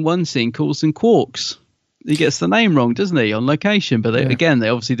in one scene calls them Quarks. He gets the name wrong, doesn't he, on location? But again, they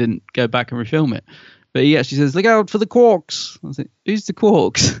obviously didn't go back and refilm it. But he actually says, "Look out for the Quarks." I was like, "Who's the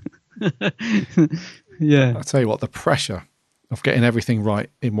Quarks?" Yeah. I'll tell you what, the pressure of getting everything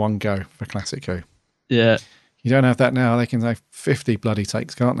right in one go for Classic Who. Yeah. You don't have that now. They can have 50 bloody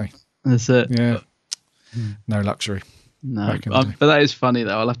takes, can't they? That's it. Yeah. No luxury. No. But that is funny,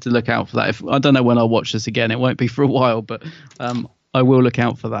 though. I'll have to look out for that. I don't know when I'll watch this again. It won't be for a while, but I will look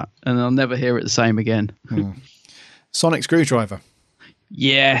out for that. And I'll never hear it the same again. Sonic Screwdriver.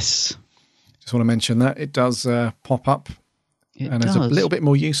 Yes. Just want to mention that. It does pop up. It's a little bit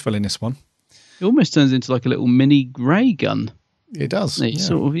more useful in this one. It almost turns into like a little mini ray gun. It does.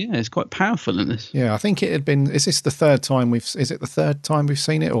 It's quite powerful in this. Yeah, I think it had been. Is this the third time is it the third time we've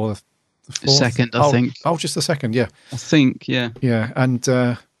seen it, or the fourth? Second, I think. Oh, just the second. Yeah, I think. Yeah. Yeah, and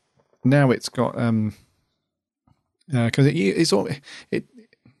now it's got because it is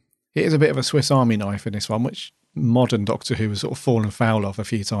a bit of a Swiss Army knife in this one, which modern Doctor Who has sort of fallen foul of a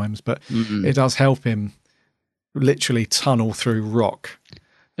few times, but it does help him literally tunnel through rock.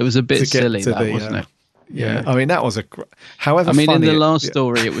 It was a bit silly, wasn't it? Yeah, I mean that was however. I mean, in the last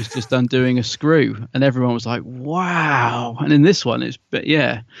story, it was just undoing a screw, and everyone was like, "Wow!" And in this one, it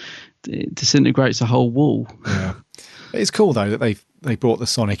disintegrates a whole wall. Yeah, it's cool though that they brought the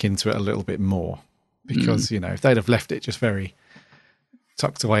Sonic into it a little bit more, because if they'd have left it just very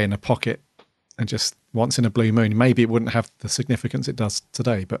tucked away in a pocket and just once in a blue moon, maybe it wouldn't have the significance it does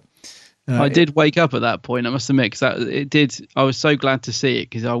today. But I did wake up at that point, I must admit, because I was so glad to see it,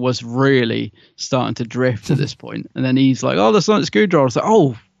 because I was really starting to drift at this point. And then he's like, "Oh, the Sonic Screwdriver." I was like,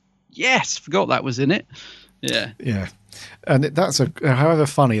 "Oh, yes, forgot that was in it." Yeah. Yeah. And that's however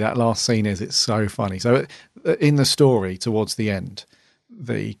funny that last scene is, it's so funny. So in the story, towards the end,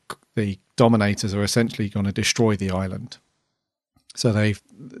 the Dominators are essentially going to destroy the island. So I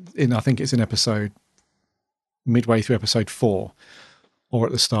think it's in midway through episode 4, or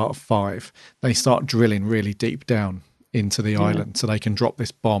at the start of 5, they start drilling really deep down into the island so they can drop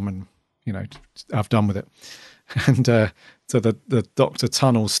this bomb and, have done with it. And so the Doctor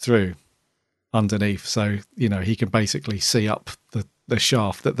tunnels through underneath, so, he can basically see up the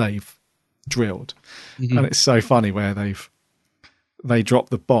shaft that they've drilled. Mm-hmm. And it's so funny where they drop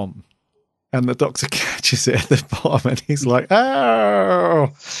the bomb and the Doctor catches it at the bottom and he's like,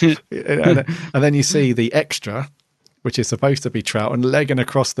 "Oh!" and then you see the extra, which is supposed to be Troughton, legging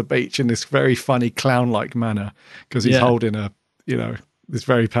across the beach in this very funny clown-like manner because he's holding this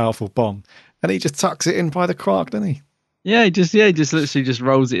very powerful bomb, and he just tucks it in by the Quark, doesn't he? Yeah, he just literally just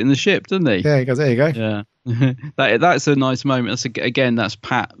rolls it in the ship, doesn't he? Yeah, he goes, there you go. Yeah. That's a nice moment. That's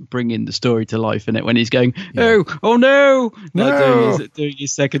Pat bringing the story to life, isn't it? When he's going, oh no, like doing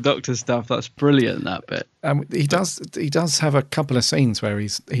his second Doctor stuff. That's brilliant. That bit. He does have a couple of scenes where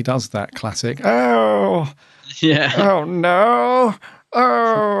he does that classic. Oh, yeah. Oh no.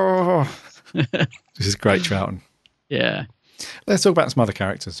 Oh, this is great, Troughton. Yeah. Let's talk about some other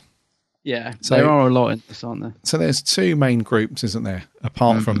characters. Yeah, so, there are a lot in this, aren't there? So there's two main groups, isn't there?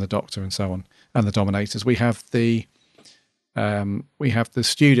 Apart from the Doctor and so on, and the Dominators, we have the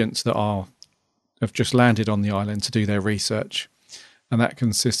students that have just landed on the island to do their research, and that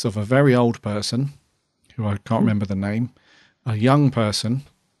consists of a very old person, who I can't remember the name, a young person,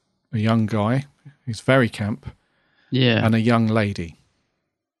 a young guy who's very camp, and a young lady,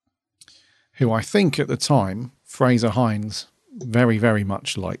 who I think at the time Fraser Hines very, very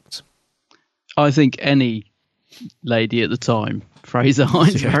much liked. I think any lady at the time, Fraser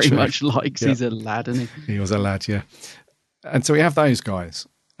Hines very much likes. Yeah. He's a lad, isn't he? He was a lad, yeah. And so we have those guys.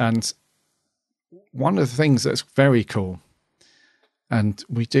 And one of the things that's very cool, and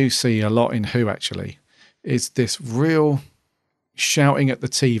we do see a lot in Who actually, is this real shouting at the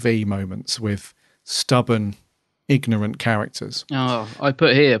TV moments with stubborn, ignorant characters. Oh, I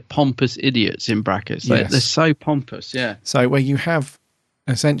put here pompous idiots in brackets. They're so pompous, yeah. So where you have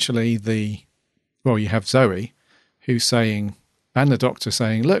essentially you have Zoe who's saying, and the Doctor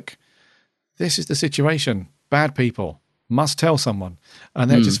saying, look, this is the situation. Bad people must tell someone. And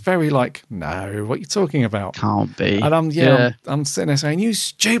they're just very like, no, what are you talking about? Can't be. And I'm sitting there saying, you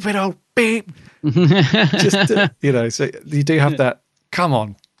stupid old beep. So you do have that, come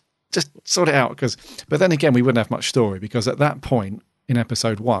on, just sort it out. But then again, we wouldn't have much story, because at that point in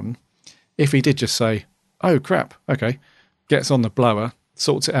episode 1, if he did just say, oh crap, okay, gets on the blower,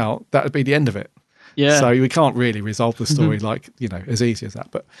 sorts it out, that would be the end of it. Yeah. So we can't really resolve the story as easy as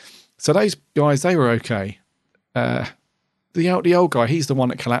that. But so those guys, they were okay. The old guy, he's the one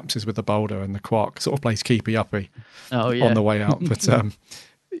that collapses with the boulder, and the Quark sort of plays keepy uppy on the way out. But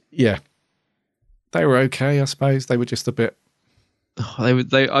they were okay, I suppose. They were just a bit.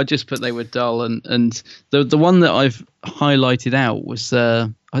 I just put they were dull, and the one that I've highlighted out was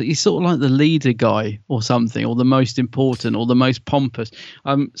he's sort of like the leader guy or something, or the most important, or the most pompous.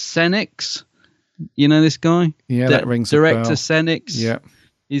 Senex, you know this guy? Yeah, that rings a bell. Director Senex. Yeah.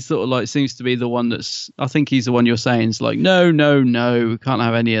 He's sort of like, seems to be the one I think he's the one you're saying is like, no, we can't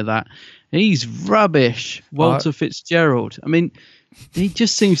have any of that. He's rubbish. Walter Fitzgerald. I mean, he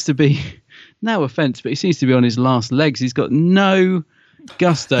just seems to be, no offense, but he seems to be on his last legs. He's got no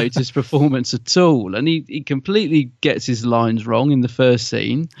gusto to his performance at all, and he completely gets his lines wrong in the first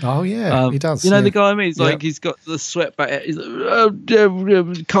scene. Oh yeah, he does. You know the guy I mean? It's like he's got the sweat back. He's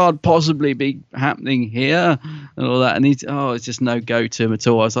like, can't possibly be happening here, and all that. And it's just no go to him at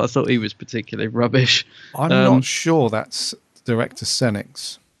all. I thought he was particularly rubbish. I'm not sure that's director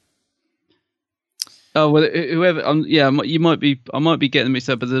Senex. Oh well, whoever. You might be. I might be getting mixed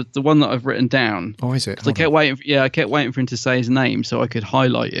up. But the one that I've written down. Oh, is it? I kept waiting. I kept waiting for him to say his name so I could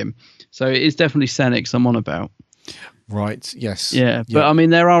highlight him. So it is definitely Senex I'm on about. Right. Yes. Yeah. But I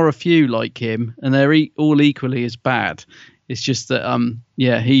mean, there are a few like him, and they're all equally as bad. It's just that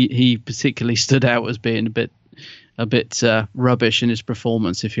he particularly stood out as being a bit rubbish in his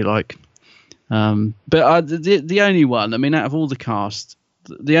performance, if you like. But the only one. I mean, out of all the cast,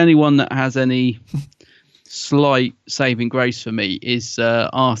 the only one that has any slight saving grace for me is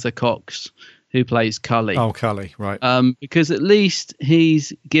Arthur Cox, who plays Cully. Oh, Cully, right. Because at least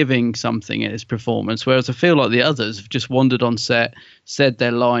he's giving something in his performance, whereas I feel like the others have just wandered on set, said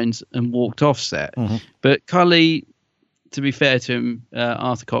their lines, and walked off set. Mm-hmm. But Cully, to be fair to him,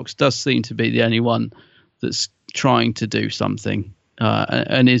 Arthur Cox does seem to be the only one that's trying to do something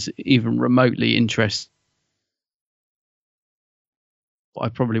and is even remotely interested. I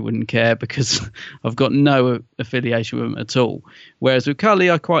probably wouldn't care because I've got no affiliation with him at all. Whereas with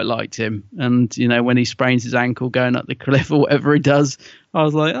Cully, I quite liked him. And, when he sprains his ankle going up the cliff or whatever he does, I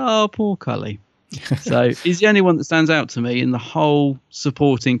was like, oh, poor Cully. So he's the only one that stands out to me in the whole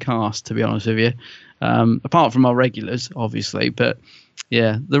supporting cast, to be honest with you. Apart from our regulars, obviously. But,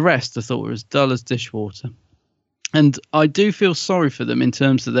 yeah, the rest I thought were as dull as dishwater. And I do feel sorry for them in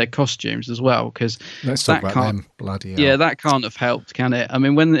terms of their costumes as well, because let's talk about them. Bloody hell. Yeah, that can't have helped, can it? I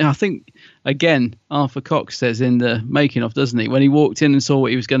mean, I think again, Arthur Cox says in the making of, doesn't he? When he walked in and saw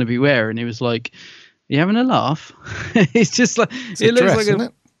what he was going to be wearing, he was like, "You having a laugh?" It's just like it looks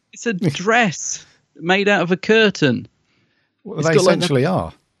like it's a dress made out of a curtain. Well, they essentially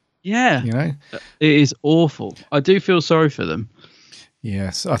are. Yeah, it is awful. I do feel sorry for them.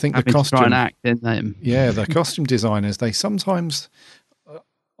 Yes, I think having the costume. to try and act in them. Yeah, the costume designers, they sometimes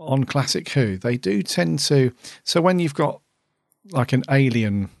on Classic Who, they do tend to. So when you've got like an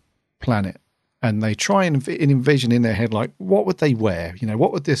alien planet, and they try and envision in their head, like, what would they wear? You know,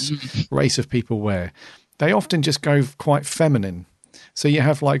 what would this race of people wear? They often just go quite feminine. So you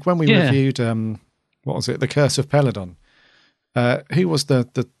have, like, when we reviewed, what was it, The Curse of Peladon? Who was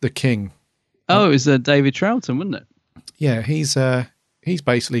the king? Oh, it was David Troughton, wasn't it? Yeah, he's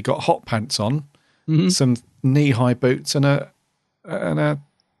basically got hot pants on, some knee-high boots, and a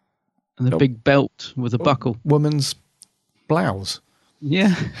big belt with a buckle. Woman's blouse.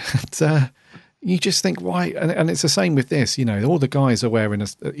 Yeah. You just think, why? And it's the same with this. You know, all the guys are wearing,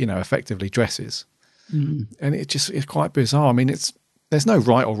 effectively dresses, and it's quite bizarre. I mean, there's no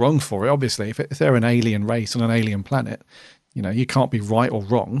right or wrong for it. Obviously, if they're an alien race on an alien planet, you know, you can't be right or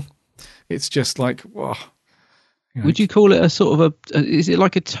wrong. It's just like, wow. You know, would you call it a sort of is it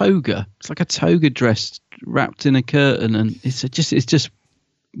like a toga? It's like a toga dress wrapped in a curtain, and it's just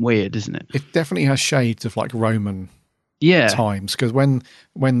weird, isn't it? It definitely has shades of like Roman times, because when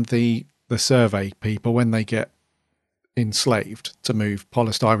the survey people, when they get enslaved to move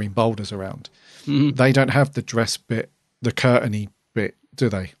polystyrene boulders around, they don't have the dress bit, the curtainy bit, do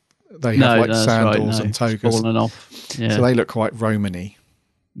they? They have like sandals and togas. Falling off. Yeah. So they look quite Roman-y.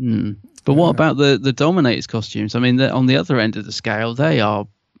 But what about the Dominators costumes? I mean, they're on the other end of the scale. They are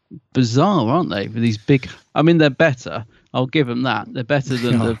bizarre, aren't they? With these big, I mean, they're better. I'll give them that. They're better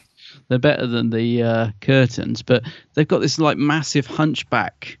than the curtains, but they've got this like massive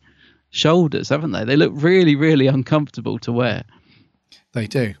hunchback shoulders, haven't they? They look really, really uncomfortable to wear. They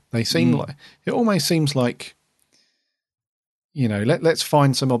do. They seem like, it almost seems like, you know, let's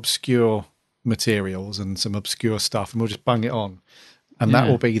find some obscure materials and some obscure stuff, and we'll just bung it on, and that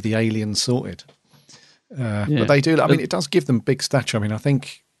will be the alien sorted. But they do. I mean, it does give them big stature. I mean, I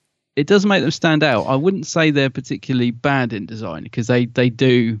think it does make them stand out. I wouldn't say they're particularly bad in design, because they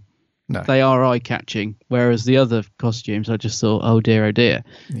do. No. They are eye-catching, whereas the other costumes, I just thought, oh dear.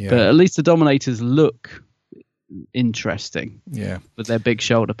 Yeah. But at least the Dominators look interesting. Yeah. With their big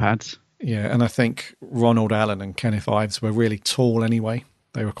shoulder pads. Yeah, and I think Ronald Allen and Kenneth Ives were really tall anyway.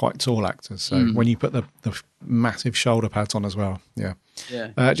 They were quite tall actors. So when you put the massive shoulder pads on as well,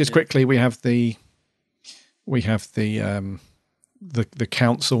 quickly, we have the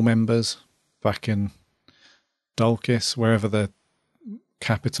council members back in Dulcis, wherever the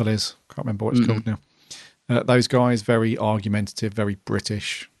capital is. Can't remember what it's called now. Those guys, very argumentative, very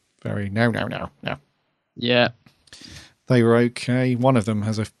British, very no. Yeah. They were okay. One of them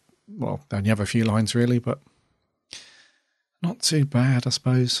has they only have a few lines really, but not too bad, I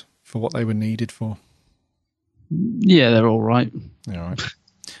suppose, for what they were needed for. Yeah, they're all right. All right.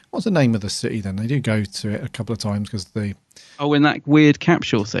 What's the name of the city then? They do go to it a couple of times because they... Oh, in that weird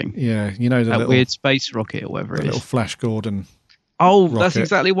capsule thing? Yeah, you know, that weird space rocket or whatever it is. The little Flash Gordon rocket. That's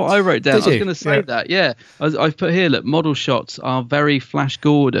exactly what I wrote down. I was going to say that, yeah. I've put here, look, model shots are very Flash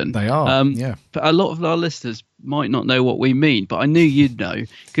Gordon. They are, But a lot of our listeners might not know what we mean, but I knew you'd know,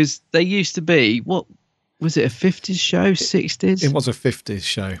 because they used to be, what, was it a 50s show, 60s? It was a 50s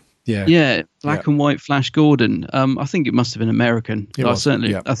show. Yeah. Yeah, black and white Flash Gordon. I think it must have been American.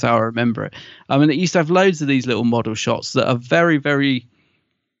 Certainly, that's how I remember it. I mean, it used to have loads of these little model shots that are very, very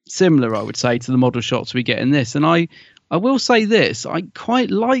similar, I would say, to the model shots we get in this. And I will say this, I quite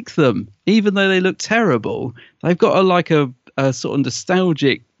like them, even though they look terrible. They've got a sort of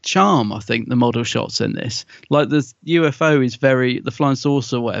nostalgic charm, I think, the model shots in this. Like the UFO is the flying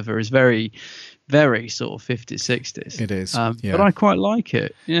saucer or whatever is very... very sort of 50s, 60s. It is, but I quite like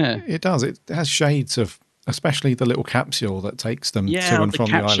it. Yeah, it does. It has shades of, especially the little capsule that takes them to and from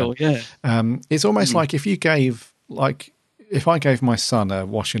the island. Yeah, it's almost like if I gave my son a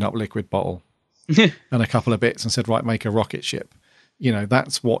washing up liquid bottle and a couple of bits and said, right, make a rocket ship. You know,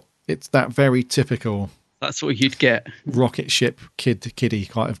 it's that very typical. That's what you'd get. Rocket ship kiddie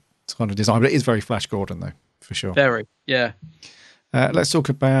kind of design, but it is very Flash Gordon though, for sure. Very, yeah. Let's talk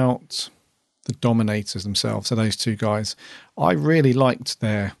about the Dominators themselves. So those two guys, I really liked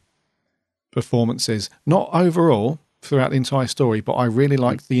their performances, not overall throughout the entire story, but I really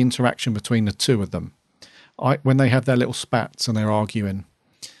liked the interaction between the two of them. When they have their little spats and they're arguing,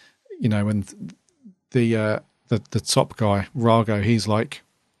 you know, and the top guy, Rago, he's like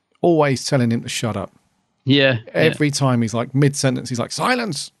always telling him to shut up. Yeah. Every time he's like mid-sentence, he's like,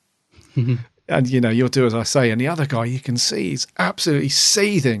 silence. And, you know, you'll do as I say. And the other guy, you can see he's absolutely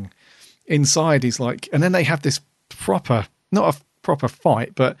seething inside. He's like, and then they have this not a proper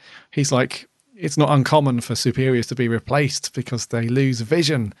fight, but he's like, it's not uncommon for superiors to be replaced because they lose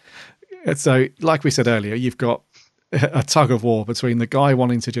vision. And so, like we said earlier, you've got a tug of war between the guy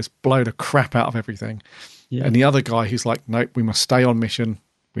wanting to just blow the crap out of everything and the other guy who's like, nope, we must stay on mission.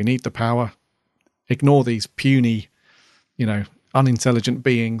 We need the power. Ignore these puny, unintelligent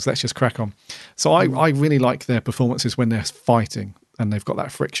beings. Let's just crack on. So I really like their performances when they're fighting and they've got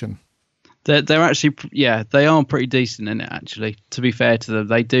that friction. They're actually, they are pretty decent in it, actually. To be fair to them,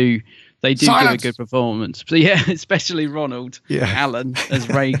 they do give a good performance. So, especially Ronald Allen as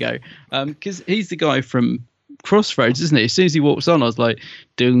Rhaego, because he's the guy from Crossroads, isn't he? As soon as he walks on, I was like,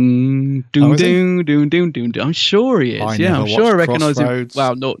 doom, doom, doom, doom, doom, doom. I'm sure he is. I'm sure I recognise him.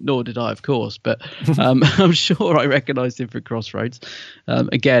 Well, nor did I, of course, but I'm sure I recognised him from Crossroads.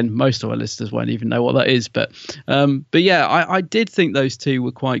 Again, most of our listeners won't even know what that is, but I did think those two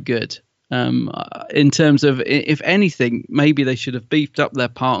were quite good. In terms of, if anything, maybe they should have beefed up their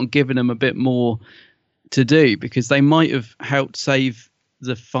part and given them a bit more to do, because they might have helped save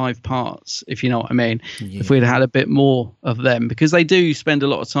the 5 parts, if you know what I mean. If we'd had a bit more of them, because they do spend a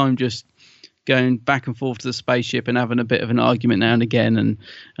lot of time just going back and forth to the spaceship and having a bit of an argument now and again,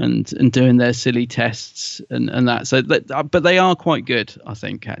 and doing their silly tests and that. So, but they are quite good, I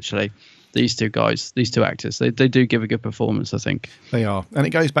think, actually. These two guys, these two actors, they do give a good performance, I think. They are. And it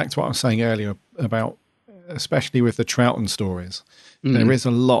goes back to what I was saying earlier about, especially with the Troughton stories, there is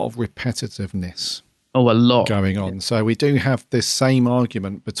a lot of repetitiveness. Oh, a lot going on. So we do have this same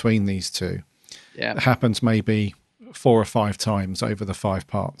argument between these two. Yeah. It happens maybe 4 or 5 times over the 5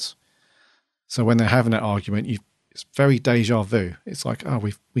 parts. So when they're having that argument, it's very deja vu. It's like,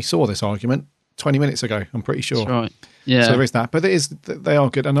 we saw this argument 20 minutes ago, I'm pretty sure. That's right. Yeah. So there is that. But they are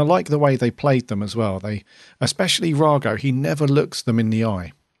good. And I like the way they played them as well. Especially Rhaego, he never looks them in the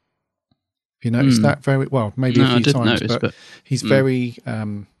eye. You noticed that very well, maybe a few times. But he's very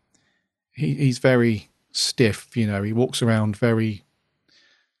he's very stiff, he walks around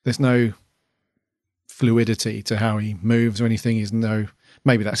there's no fluidity to how he moves or anything.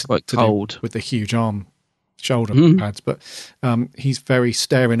 Maybe that's quite cold with the huge shoulder pads, but he's very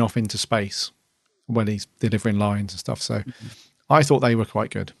staring off into space when he's delivering lines and stuff. So I thought they were quite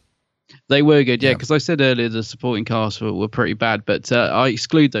good. They were good, yeah, because I said earlier the supporting cast were pretty bad, but I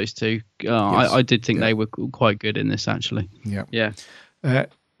exclude those two. I did think they were quite good in this, actually. Yeah.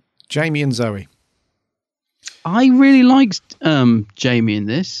 Jamie and Zoe. I really liked Jamie in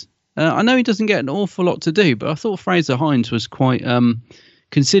this. I know he doesn't get an awful lot to do, but I thought Fraser Hines was quite,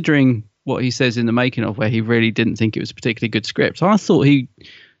 considering what he says in the making of, where he really didn't think it was a particularly good script. I thought he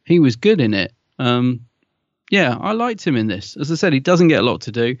was good in it. I liked him in this. As I said, he doesn't get a lot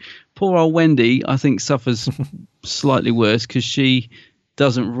to do. Poor old Wendy, I think, suffers slightly worse because she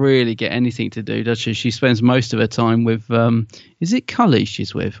doesn't really get anything to do, does she? She spends most of her time with, is it Cully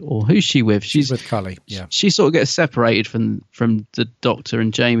she's with? Or who's she with? She's with Cully, yeah. She sort of gets separated from the Doctor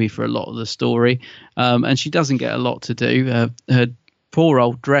and Jamie for a lot of the story. And she doesn't get a lot to do. Her poor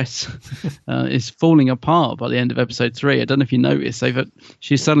old dress is falling apart by the end of episode 3. I don't know if you noticed.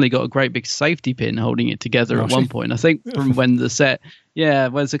 She's suddenly got a great big safety pin holding it together at one point. I think from when the set,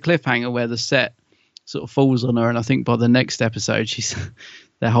 there's a cliffhanger where the set sort of falls on her, and I think by the next episode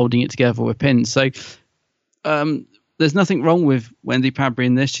they're holding it together with pins. So there's nothing wrong with Wendy Padbury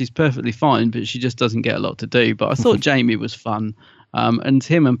in this. She's perfectly fine, but she just doesn't get a lot to do. But I thought Jamie was fun, and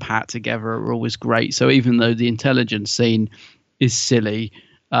him and Pat together are always great. So even though the intelligence scene is silly,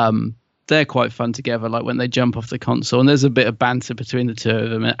 they're quite fun together, like when they jump off the console, and there's a bit of banter between the two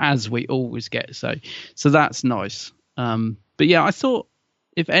of them, as we always get. So that's nice. But yeah, I thought,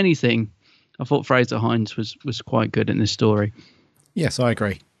 if anything, I thought Fraser Hines was quite good in this story. Yes, I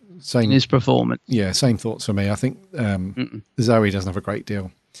agree. Same in his performance. Yeah, same thoughts for me. I think Zoe doesn't have a great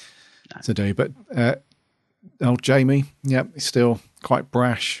deal to do, but old Jamie, he's still quite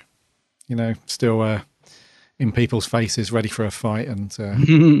brash, still in people's faces, ready for a fight, and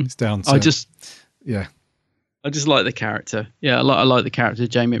it's down to... I just like the character. Yeah, I like the character,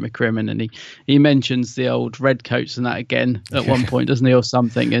 Jamie McCrimmon, and he mentions the old redcoats and that again at one point, doesn't he, or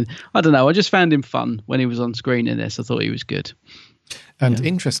something? And I don't know, I just found him fun when he was on screen in this. I thought he was good. And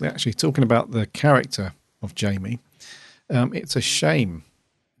interestingly, actually, talking about the character of Jamie, it's a shame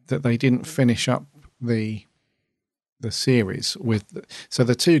that they didn't finish up the series with... So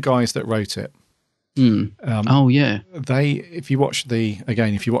the two guys that wrote it, if you watch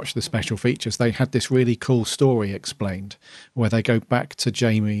the special features, they had this really cool story explained where they go back to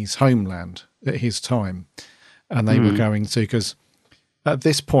Jamie's homeland at his time, and they were going to, because at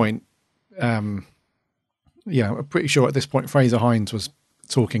this point, I'm pretty sure at this point Fraser Hines was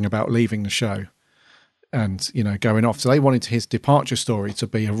talking about leaving the show and going off, so they wanted his departure story to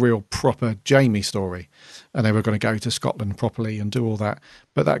be a real proper Jamie story, and they were going to go to Scotland properly and do all that,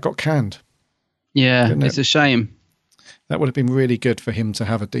 but that got canned. Yeah, it's a shame. That would have been really good for him to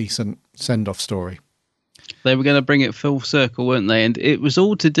have a decent send-off story. They were going to bring it full circle, weren't they? And it was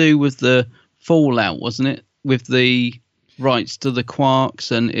all to do with the fallout, wasn't it? With the rights to the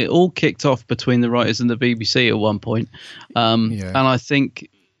Quarks, and it all kicked off between the writers and the BBC at one point. And I think,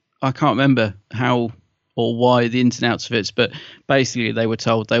 I can't remember how or why the ins and outs of it, but basically they were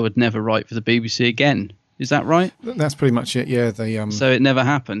told they would never write for the BBC again. Is that right? That's pretty much it, yeah. They, so it never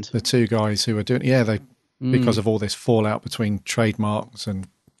happened? The two guys who were doing because of all this fallout between trademarks and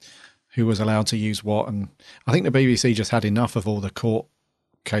who was allowed to use what, and I think the BBC just had enough of all the court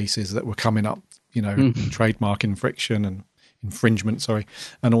cases that were coming up, trademark infringement,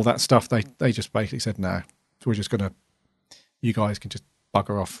 and all that stuff. They just basically said, no, we're just going to, you guys can just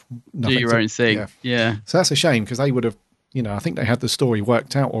bugger off. Do your own thing. Yeah. So that's a shame, because they would have, I think they had the story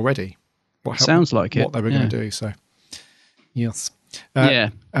worked out already. Sounds like it. What they were going to do. So, yes.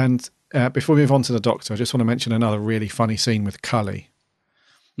 And before we move on to the Doctor, I just want to mention another really funny scene with Cully,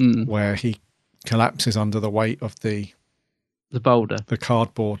 where he collapses under the weight of the boulder, the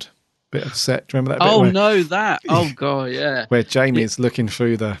cardboard bit of set. Do you remember that bit? Oh, no, that. Oh, God, yeah. Where Jamie is looking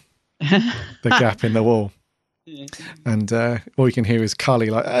through the gap in the wall. Yeah. And all you can hear is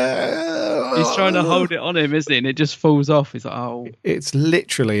Cully like... He's trying to hold it on him, isn't he? And it just falls off. He's like, oh. It's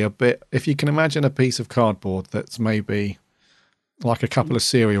literally a bit... If you can imagine a piece of cardboard that's maybe like a couple of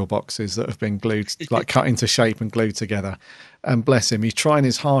cereal boxes that have been glued, like cut into shape and glued together. And bless him, he's trying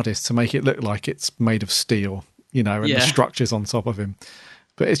his hardest to make it look like it's made of steel, and the structure's on top of him.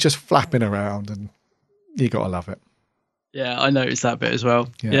 But it's just flapping around, and you got to love it. Yeah, I noticed that bit as well.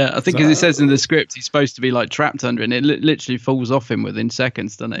 Yeah, I think as it says in the script, he's supposed to be like trapped under it, and it literally falls off him within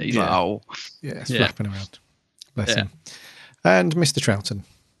seconds, doesn't it? He's like, oh. Yeah, it's flapping around. Bless him. And Mr. Troughton.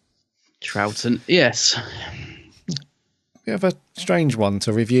 Troughton, yes. We have a strange one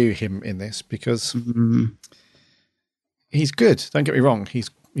to review him in this, because he's good. Don't get me wrong.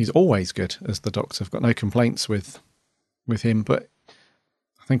 He's always good as the Doctor. I've got no complaints with him, but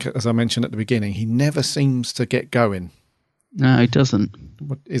I think, as I mentioned at the beginning, he never seems to get going. No, he doesn't.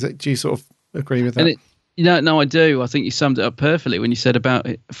 What is it? Do you sort of agree with that? No, I do. I think you summed it up perfectly when you said about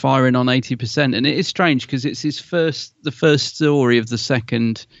it firing on 80%. And it is strange because it's the first story of his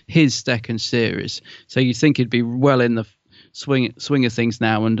second series. So you think he'd be well in the swing of things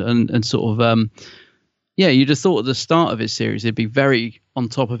now, and sort of you'd have thought at the start of his series he'd be very on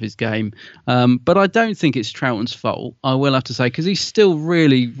top of his game. But I don't think it's Troughton's fault, I will have to say, because he's still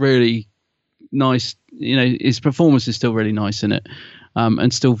really, really nice. His performance is still really nice in it,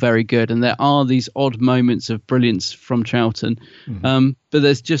 and still very good. And there are these odd moments of brilliance from Troughton, but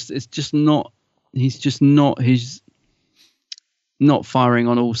he's not firing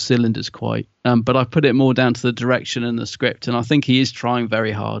on all cylinders quite. But I put it more down to the direction and the script, and I think he is trying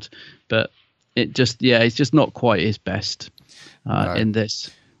very hard, but it's just not quite his best in this.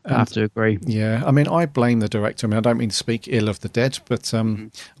 I have to agree. Yeah, I mean, I blame the director. I mean, I don't mean to speak ill of the dead, but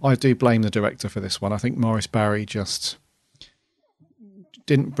I do blame the director for this one. I think Maurice Barry just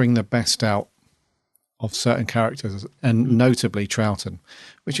didn't bring the best out of certain characters, and notably Troughton,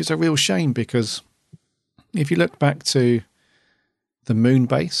 which is a real shame, because if you look back to the Moon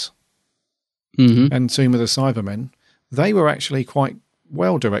Base and Tomb of the Cybermen, they were actually quite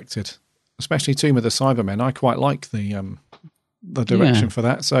well directed, especially Tomb of the Cybermen. I quite like the direction for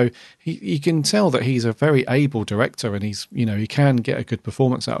that. So you can tell that he's a very able director, and he's, he can get a good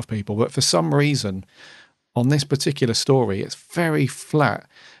performance out of people. But for some reason, on this particular story, it's very flat.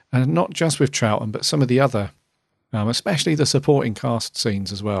 And not just with Troughton, but some of the other, especially the supporting cast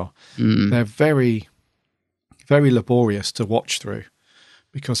scenes as well. They're very, very laborious to watch through,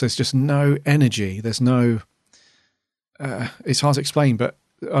 because there's just no energy. There's no, it's hard to explain, but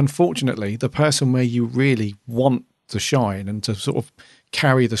unfortunately, the person where you really want to shine and to sort of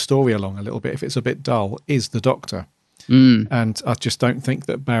carry the story along a little bit, if it's a bit dull, is the Doctor. And I just don't think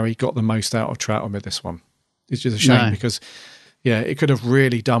that Barry got the most out of Troughton with this one. It's just a shame, because it could have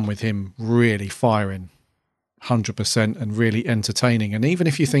really done with him really firing 100% and really entertaining. And even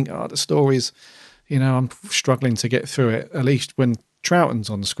if you think, the story's, I'm struggling to get through it, at least when Troughton's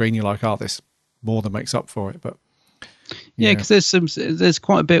on the screen, you're like, this more than makes up for it. But because there's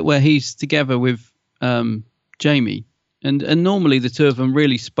quite a bit where he's together with Jamie, and normally the two of them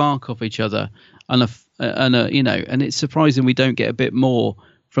really spark off each other, and it's surprising we don't get a bit more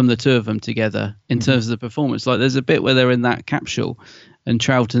from the two of them together in terms of the performance. Like, there's a bit where they're in that capsule and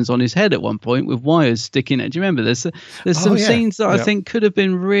Troughton's on his head at one point with wires sticking out. Do you remember? There's some scenes that I think could have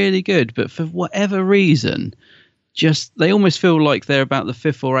been really good, but for whatever reason, they almost feel like they're about the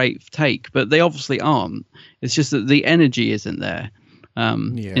 5th or 8th take, but they obviously aren't. It's just that the energy isn't there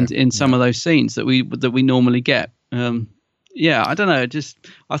in some of those scenes that we normally get. Yeah, I don't know.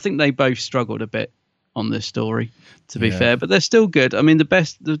 I think they both struggled a bit on this story, to be fair, but they're still good. I mean, the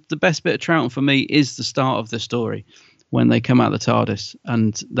best bit of Troughton for me is the start of the story, when they come out of the TARDIS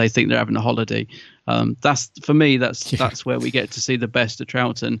and they think they're having a holiday. That's where we get to see the best of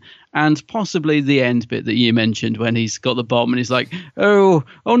Troughton, and possibly the end bit that you mentioned when he's got the bomb and he's like, oh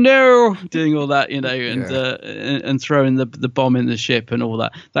no, doing all that, and throwing the bomb in the ship and all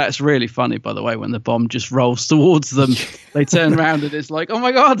that. That's really funny, by the way, when the bomb just rolls towards them. They turn around and it's like, oh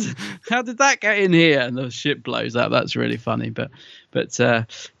my God, how did that get in here? And the ship blows up. That's really funny. But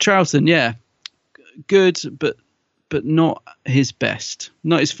Troughton, yeah, good, but not his best,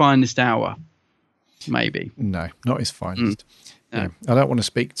 not his finest hour, maybe. No, not his finest. Yeah. I don't want to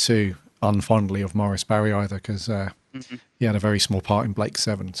speak too unfondly of Morris Barry either, because he had a very small part in Blake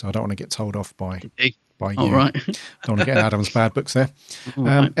 7, so I don't want to get told off by you. Right. Don't want to get in Adam's bad books there.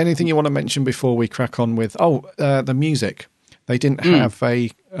 Anything you want to mention before we crack on with the music? They didn't have a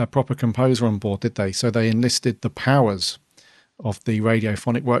proper composer on board, did they? So they enlisted the powers of the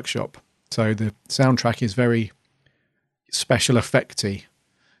Radiophonic Workshop. So the soundtrack is very special effecty.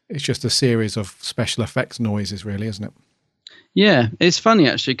 It's just a series of special effects noises, really, isn't it? Yeah, it's funny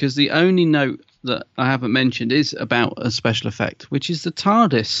actually, because the only note that I haven't mentioned is about a special effect, which is the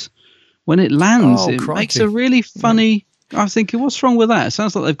TARDIS. When it lands, it makes a really funny. I was thinking, what's wrong with that? It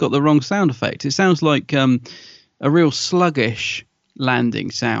sounds like they've got the wrong sound effect. It sounds like a real sluggish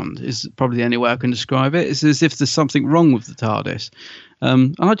landing sound is probably the only way I can describe it. It's as if there's something wrong with the TARDIS.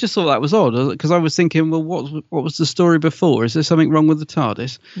 And I just thought that was odd, because I was thinking, well, what was the story before? Is there something wrong with the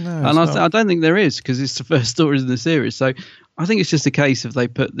TARDIS? No, and I don't think there is, because it's the first story in the series. So I think it's just a case of they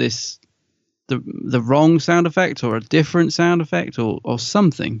put the wrong sound effect or a different sound effect or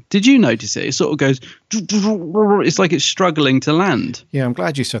something. Did you notice it? It sort of goes, it's like it's struggling to land. Yeah, I'm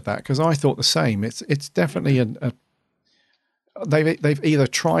glad you said that, because I thought the same. It's definitely they've either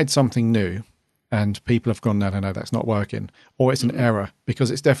tried something new and people have gone, no, that's not working, or it's an error, because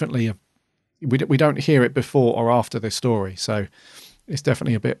it's definitely we don't hear it before or after this story, so it's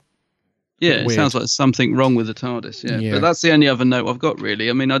definitely a bit it weird. Sounds like something wrong with the TARDIS. Yeah, but that's the only other note I've got, really.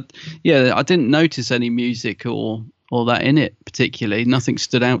 I mean, I didn't notice any music or that in it particularly. Nothing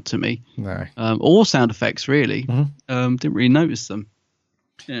stood out to me. No, or sound effects really. Didn't really notice them.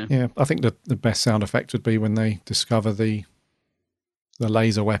 Yeah. I think the best sound effect would be when they discover the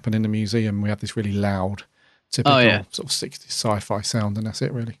laser weapon in the museum. We have this really loud, typical sort of 60s sci-fi sound, and that's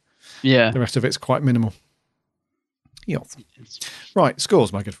it, really. Yeah. The rest of it's quite minimal. Yeah. Right,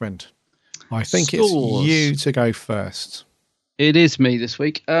 scores, my good friend. I think it's you to go first. It is me this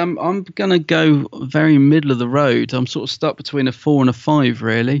week. I'm going to go very middle of the road. I'm sort of stuck between a 4 and a 5,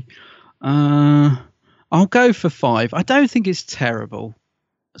 really. I'll go for 5. I don't think it's terrible,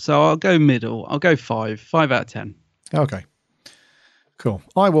 so I'll go middle. I'll go 5. 5 out of 10. Okay. Cool.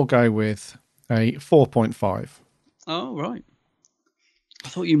 I will go with a 4.5. Oh, right. I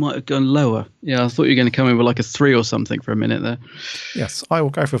thought you might have gone lower. Yeah, I thought you were going to come in with like a 3 or something for a minute there. Yes, I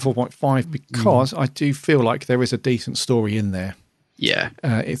will go for 4.5 because I do feel like there is a decent story in there. Yeah.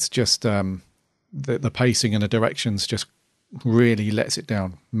 It's just the pacing and the directions just really lets it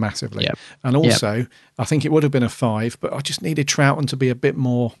down massively. Yep. And also, I think it would have been a 5, but I just needed Troughton to be a bit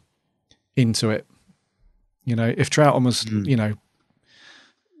more into it. If Troughton was,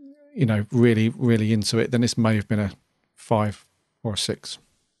 really, really into it, then this may have been a 5 or a 6.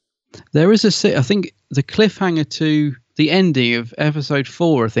 There is I think the cliffhanger to the ending of episode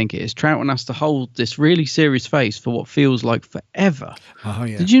 4, I think it is, Troughton has to hold this really serious face for what feels like forever. Oh,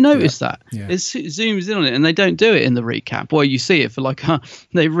 yeah. Did you notice that? Yeah. It zooms in on it, and they don't do it in the recap. Well, you see it for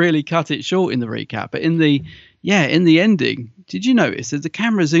they really cut it short in the recap. But in the ending, did you notice that the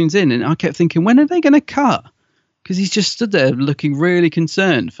camera zooms in, and I kept thinking, when are they going to cut? Because he's just stood there looking really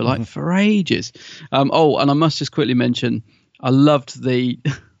concerned for for ages. And I must just quickly mention, I loved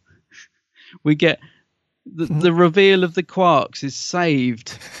we get the reveal of the Quarks is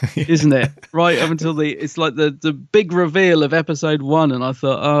saved, isn't it? Right up until it's like the big reveal of episode 1, and I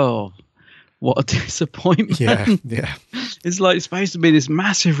thought, oh, what a disappointment. Yeah. It's supposed to be this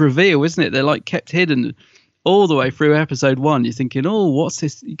massive reveal, isn't it? They're kept hidden all the way through episode 1. You're thinking, oh, what's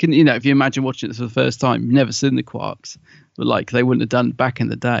this? You can, if you imagine watching this for the first time, you've never seen the Quarks, but they wouldn't have done back in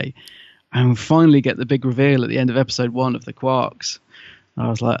the day. And we finally get the big reveal at the end of episode 1 of the Quarks. I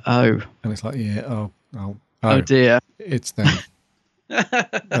was like, oh. And it's like, yeah, oh dear. It's them.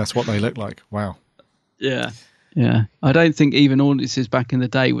 That's what they look like. Wow. Yeah. Yeah. I don't think even audiences back in the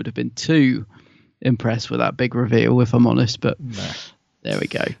day would have been too impressed with that big reveal, if I'm honest, but there we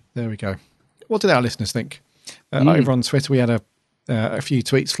go. There we go. What did our listeners think? Over on Twitter, we had a few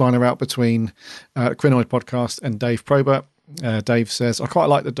tweets flying around between Crinoid Podcast and Dave Probert. Dave says, I quite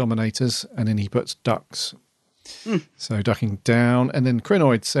like the Dominators, and then he puts ducks. So ducking down. And then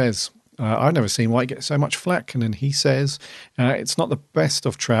Crinoid says, I've never seen White get so much flack. And then he says, it's not the best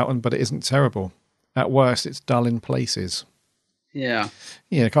of Troughton, but it isn't terrible. At worst, it's dull in places. Yeah.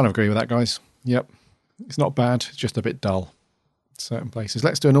 Yeah, kind of agree with that, guys. Yep. It's not bad, it's just a bit dull in certain places.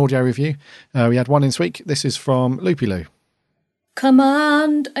 Let's do an audio review. We had one this week. This is from Loopy Loo.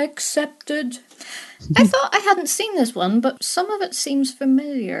 Command accepted. I thought I hadn't seen this one, but some of it seems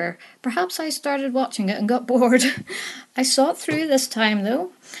familiar. Perhaps I started watching it and got bored. I saw it through this time,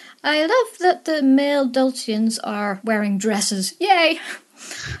 though. I love that the male Dulcians are wearing dresses. Yay!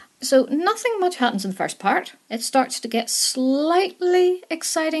 So nothing much happens in the first part. It starts to get slightly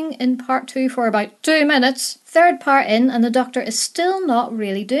exciting in part 2 for about 2 minutes. Third part in, and the Doctor is still not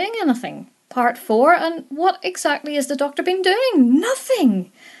really doing anything. Part 4, and what exactly has the Doctor been doing?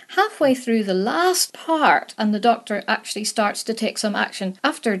 Nothing! Halfway through the last part, and the Doctor actually starts to take some action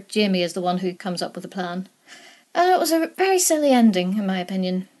after Jamie is the one who comes up with a plan. And it was a very silly ending, in my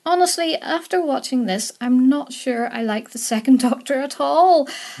opinion. Honestly, after watching this, I'm not sure I like the second Doctor at all.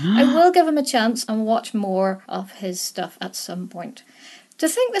 I will give him a chance and watch more of his stuff at some point. To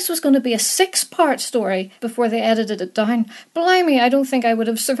think this was going to be a 6-part story before they edited it down, blimey, I don't think I would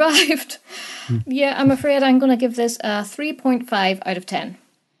have survived. Yeah, I'm afraid I'm going to give this a 3.5 out of 10.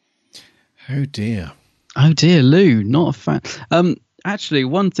 Oh dear. Oh dear, Lou, not a fan. Actually,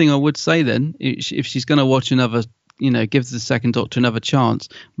 one thing I would say then, if she's going to watch another, give the second Doctor another chance,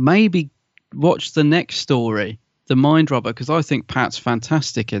 maybe watch the next story, The Mind Robber, because I think Pat's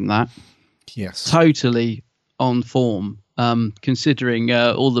fantastic in that. Yes. Totally on form, considering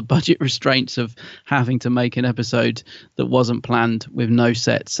all the budget restraints of having to make an episode that wasn't planned with no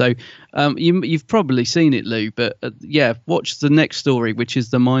set. So you've probably seen it, Lou, but watch the next story, which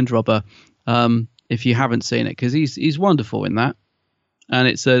is The Mind Robber, if you haven't seen it, because he's wonderful in that. And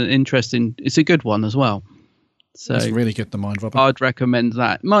it's a good one as well. So it's really good, The Mind Robber. I'd recommend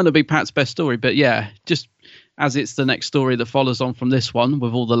that. It might not be Pat's best story, but yeah, just as it's the next story that follows on from this one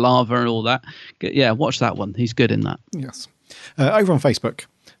with all the lava and all that. Yeah, watch that one. He's good in that. Yes. Over on Facebook,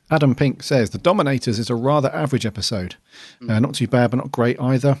 Adam Pink says, The Dominators is a rather average episode. Not too bad, but not great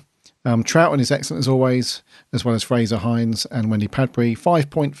either. Troughton is excellent as always, as well as Fraser Hines and Wendy Padbury.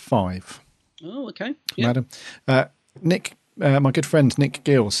 5.5. Oh, okay. Yeah. Adam. Nick, my good friend Nick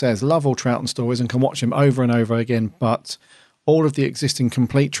Gill says, love all Troughton stories and can watch them over and over again, but all of the existing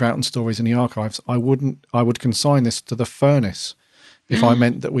complete Troughton stories in the archives, I would consign this to the furnace if I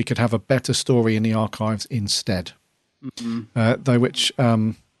meant that we could have a better story in the archives instead. Though which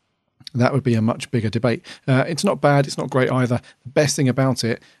that would be a much bigger debate. It's not bad, it's not great either. The best thing about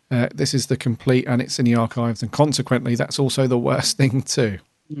it, this is the complete and it's in the archives, and consequently that's also the worst thing too.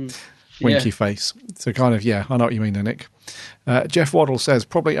 Winky face. So kind of, I know what you mean there, Nick. Jeff Waddle says,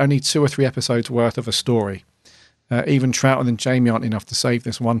 probably only 2 or 3 episodes worth of a story. Even Troughton and Jamie aren't enough to save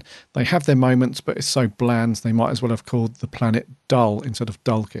this one. They have their moments, but it's so bland they might as well have called the planet Dull instead of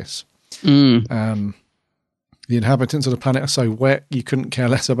Dulcus. The inhabitants of the planet are so wet you couldn't care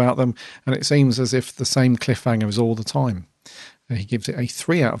less about them, and it seems as if the same cliffhanger is all the time. He gives it a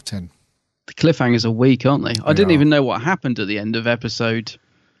 3 out of 10. The cliffhangers are weak, aren't they? I didn't even know what happened at the end of episode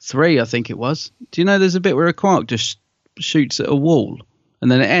 3, I think it was. Do you know there's a bit where a quark just shoots at a wall and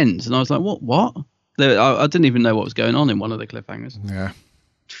then it ends? And I was like, what? I didn't even know what was going on in one of the cliffhangers. Yeah.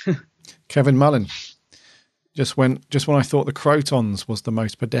 Kevin Mullen. Just when I thought the Crotons was the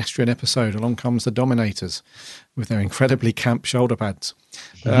most pedestrian episode, along comes the Dominators with their incredibly camp shoulder pads.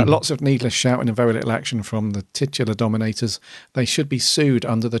 Lots of needless shouting and very little action from the titular Dominators. They should be sued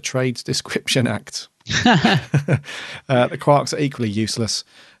under the Trades Description Act. The Quarks are equally useless,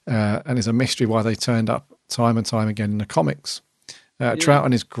 and it's a mystery why they turned up time and time again in the comics.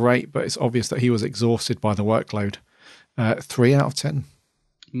 Troughton is great, but it's obvious that he was exhausted by the workload. 3 out of 10.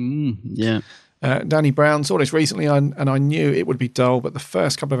 Yeah. Danny Brown saw this recently, and I knew it would be dull, but the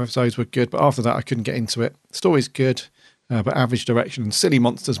first couple of episodes were good, but after that I couldn't get into it. The story's good, but average direction and silly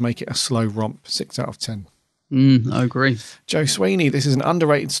monsters make it a slow romp. 6 out of 10. I agree. Joe Sweeney, this is an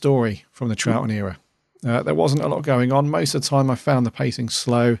underrated story from the Troughton era. There wasn't a lot going on. Most of the time I found the pacing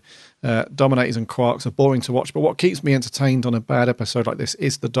slow. Dominators and Quarks are boring to watch, but what keeps me entertained on a bad episode like this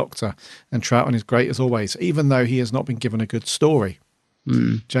is the Doctor, and Troughton is great as always, even though he has not been given a good story.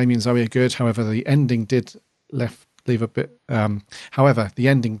 Jamie and Zoe are good, however, the ending did leave a bit of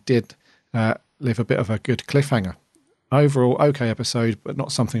a good cliffhanger. Overall, okay episode, but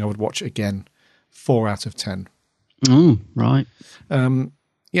not something I would watch again. 4 out of 10. Right.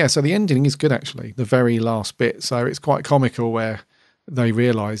 So the ending is good, actually, the very last bit. So it's quite comical where they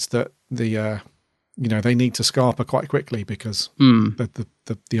realise that they need to scarper quite quickly because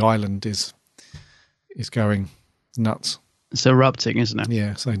the island is going nuts. It's erupting, isn't it?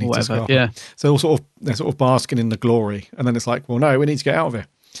 Yeah, so they need to scarper. Yeah. So they're sort of basking in the glory, and then it's like, well, no, we need to get out of here.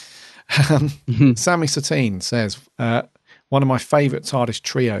 Sammy Satine says, one of my favourite TARDIS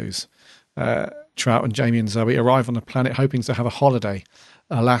trios, Trout and Jamie and Zoe, arrive on the planet hoping to have a holiday.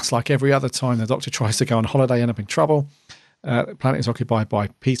 Alas, like every other time the Doctor tries to go on holiday, end up in trouble. The planet is occupied by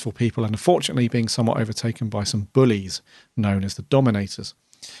peaceful people and unfortunately being somewhat overtaken by some bullies known as the Dominators.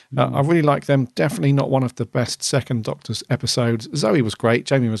 I really like them. Definitely not one of the best Second Doctor's episodes. Zoe was great.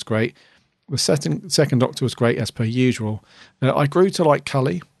 Jamie was great. The second Doctor was great as per usual. I grew to like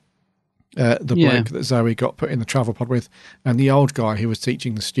Cully, the bloke that Zoe got put in the travel pod with, and the old guy who was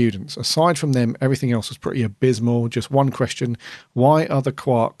teaching the students. Aside from them, everything else was pretty abysmal. Just one question: why are the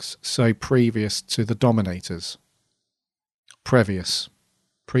Quarks so previous to the Dominators? Previous.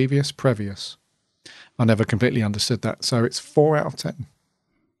 I never completely understood that. So it's 4 out of 10.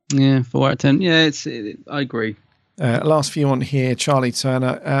 Yeah, 4 out of 10. Yeah, I agree. Last few on here, Charlie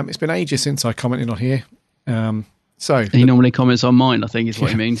Turner. It's been ages since I commented on here. So he normally comments on mine, I think is what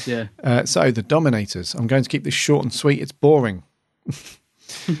he means. Yeah. So the Dominators. I'm going to keep this short and sweet. It's boring.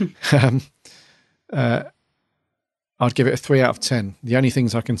 I'd give it a 3 out of 10. The only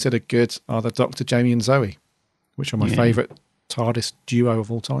things I consider good are the Doctor, Jamie and Zoe, which are my favourite TARDIS duo of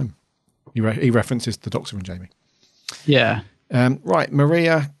all time. He references the Doctor and Jamie. Yeah. Right,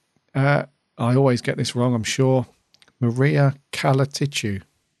 Maria. I always get this wrong, I'm sure. Maria Kalatichou.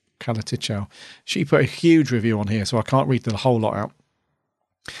 She put a huge review on here, so I can't read the whole lot out.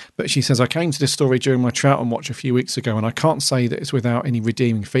 But she says, I came to this story during my Troughton watch a few weeks ago, and I can't say that it's without any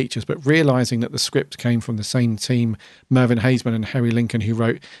redeeming features, but realising that the script came from the same team, Mervyn Haseman and Harry Lincoln, who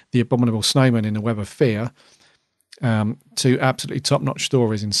wrote The Abominable Snowman in A Web of Fear, two absolutely top-notch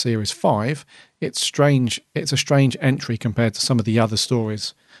stories in Series 5, it's a strange entry compared to some of the other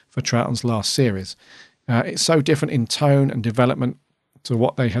stories for Troughton's last series. It's so different in tone and development to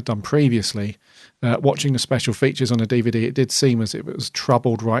what they had done previously. Watching the special features on the DVD, it did seem as if it was a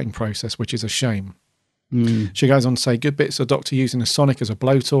troubled writing process, which is a shame. She goes on to say, good bits of Doctor using the Sonic as a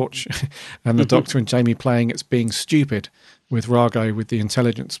blowtorch and the Doctor and Jamie playing It's Being Stupid with Rago with the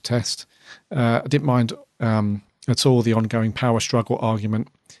intelligence test. I didn't mind at all the ongoing power struggle argument.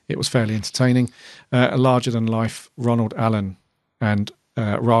 It was fairly entertaining. A larger-than-life Ronald Allen and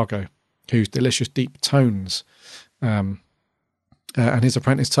Rago, whose delicious deep tones and his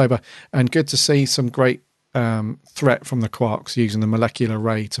apprentice Toba. And good to see some great threat from the Quarks using the molecular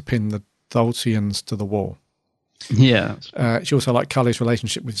ray to pin the Tholtians to the wall. Yeah. She also liked Cully's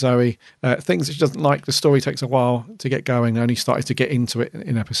relationship with Zoe. Things that she doesn't like, the story takes a while to get going. Only started to get into it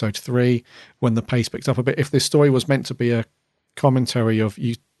in episode 3 when the pace picked up a bit. If this story was meant to be a commentary of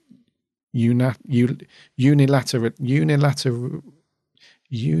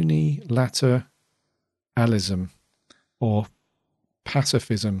unilateralism or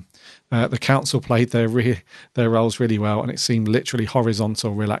pacifism, the council played their roles really well, and it seemed literally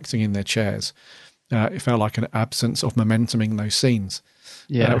horizontal, relaxing in their chairs. It felt like an absence of momentum in those scenes,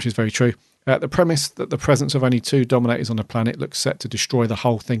 which is very true. The premise that the presence of only 2 Dominators on the planet looks set to destroy the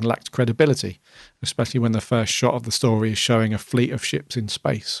whole thing lacked credibility, especially when the first shot of the story is showing a fleet of ships in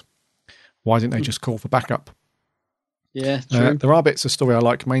space. Why didn't they just call for backup? Yeah, true. There are bits of story I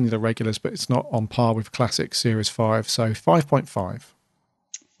like, mainly the regulars, but it's not on par with classic Series 5, so 5.5.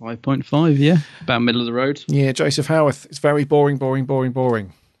 5.5, yeah. About middle of the road. Yeah, Joseph Howarth. It's very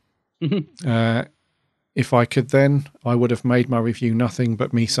boring. If I could then, I would have made my review nothing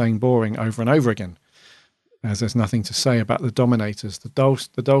but me saying boring over and over again, as there's nothing to say about the Dominators. The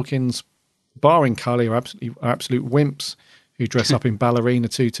Dolkins, barring Cully, are absolute wimps who dress up in ballerina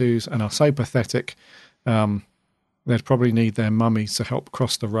tutus and are so pathetic. They'd probably need their mummies to help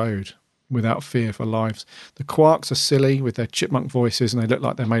cross the road without fear for lives. The Quarks are silly with their chipmunk voices and they look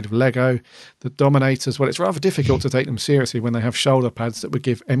like they're made of Lego. The Dominators, well, it's rather difficult to take them seriously when they have shoulder pads that would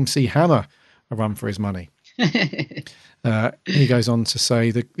give MC Hammer a run for his money. He goes on to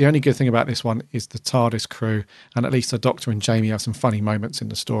say, the only good thing about this one is the TARDIS crew, and at least the Doctor and Jamie have some funny moments in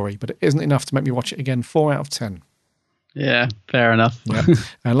the story, but it isn't enough to make me watch it again. 4 out of 10. Yeah, fair enough. Yeah.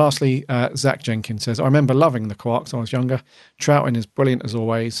 And lastly, Zach Jenkins says, I remember loving the Quarks when I was younger. Troughton is brilliant as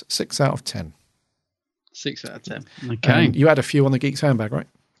always. 6 out of 10. 6 out of 10. Okay. You had a few on the Geeks handbag, right?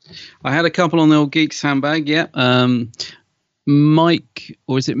 I had a couple on the old Geeks handbag, yeah. Mike,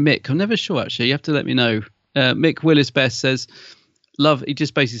 or is it Mick? I'm never sure, actually. You have to let me know. Mick Willis Best says, He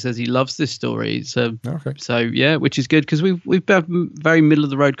just basically says he loves this story. So yeah, which is good because we've had very middle of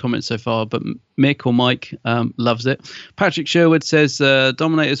the road comments so far, but Mick or Mike loves it. Patrick Sherwood says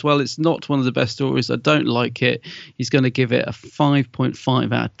Dominators, well, it's not one of the best stories. I don't like it. He's going to give it a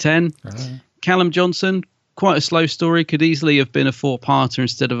 5.5 out of 10. Callum Johnson, quite a slow story, could easily have been a 4-parter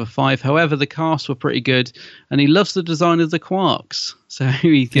instead of a 5. However, the cast were pretty good, and he loves the design of the Quarks, so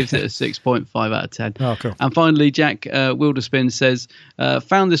he gives it a 6.5 out of 10. Oh, cool. And finally, Jack Wilderspin says,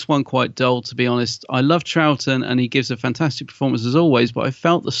 found this one quite dull, to be honest. I love Troughton, and he gives a fantastic performance as always, but I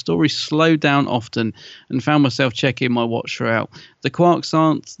felt the story slowed down often and found myself checking my watch throughout. The Quarks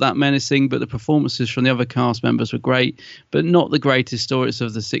aren't that menacing, but the performances from the other cast members were great, but not the greatest stories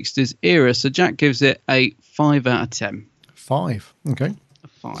of the 60s era. So Jack gives it a 5 out of 10. 5, okay. A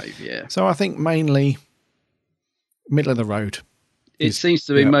 5, yeah. So I think mainly middle of the road. It seems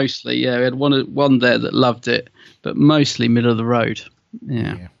to be mostly, yeah. We had one there that loved it, but mostly middle of the road.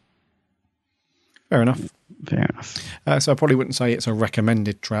 Yeah. Fair enough. Fair enough. So I probably wouldn't say it's a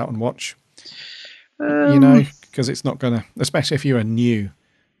recommended Troughton watch, because it's not going to, especially if you're a new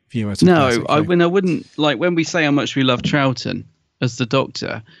viewer. I wouldn't, like when we say how much we love Troughton as the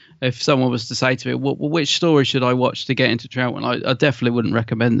Doctor, if someone was to say to me, well, which story should I watch to get into Troughton? I definitely wouldn't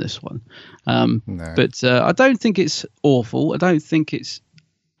recommend this one. No. But I don't think it's awful. I don't think it's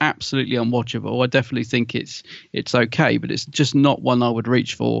absolutely unwatchable. I definitely think it's okay, but it's just not one I would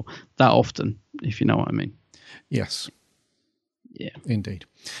reach for that often, if you know what I mean. Yes. Yeah. Indeed.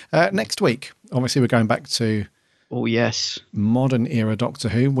 Next week, obviously, we're going back to modern era Doctor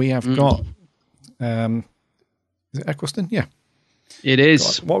Who. We have got, is it Eccleston? Yeah. It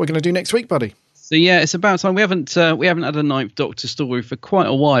is. God, what are we going to do next week, buddy? So yeah, it's about time. We haven't had a Ninth Doctor story for quite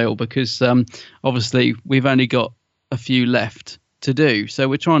a while because obviously we've only got a few left to do. So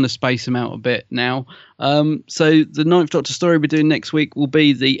we're trying to space them out a bit now. So the Ninth Doctor story we're doing next week will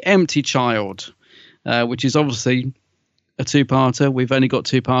be The Empty Child, which is obviously a 2-parter. We've only got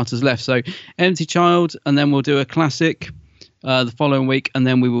 2-parters left. So Empty Child, and then we'll do a classic the following week, and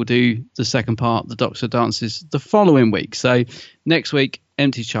then we will do the second part, The Doctor Dances, the following week. So next week,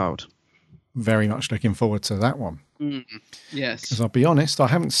 Empty Child. Very much looking forward to that one. Yes. Because I'll be honest, I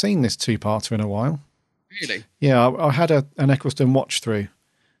haven't seen this 2-parter in a while. Really? Yeah, I had an Eccleston watch through.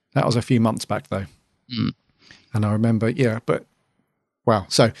 That was a few months back, though. And I remember,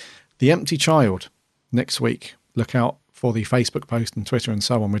 so The Empty Child next week. Look out for the Facebook post and Twitter and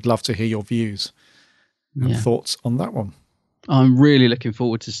so on. We'd love to hear your views and thoughts on that one. I'm really looking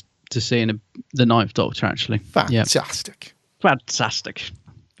forward to seeing the Ninth Doctor, actually. Fantastic. Fantastic.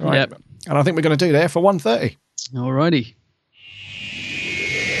 Right. Yep. And I think we're going to do there for 1:30. All righty.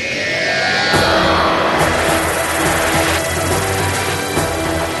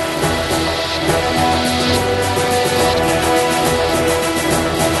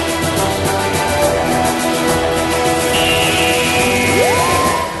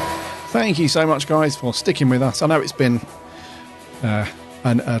 Thank you so much, guys, for sticking with us. I know it's been a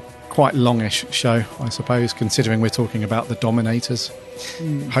quite longish show, I suppose, considering we're talking about the Dominators.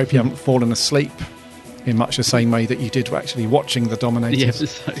 Hope you haven't fallen asleep in much the same way that you did actually watching the Dominators. The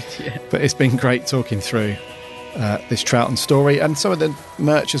episode, yeah. But it's been great talking through this Troughton story and some of the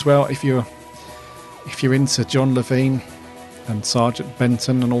merch as well. If you're into John Levine and Sergeant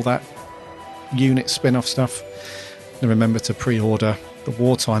Benton and all that unit spin-off stuff, then remember to pre-order the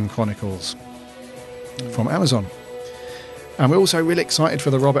Wartime Chronicles from Amazon. And we're also really excited for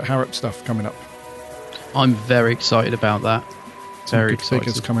the Robert Harrop stuff coming up. I'm very excited about that. Very excited.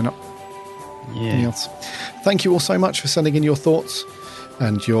 Figures coming up. Yeah. Yes. Thank you all so much for sending in your thoughts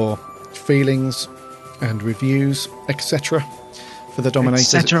and your feelings and reviews, etc. for the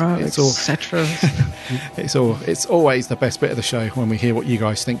Dominators. It's always the best bit of the show when we hear what you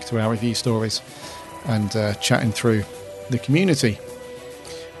guys think to our review stories and chatting through the community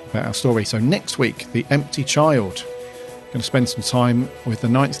about our story. So next week, The Empty Child. Going to spend some time with the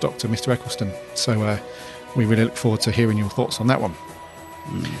Ninth Doctor, Mr. Eccleston. So we really look forward to hearing your thoughts on that one.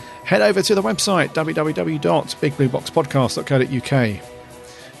 Head over to the website, www.bigblueboxpodcast.co.uk.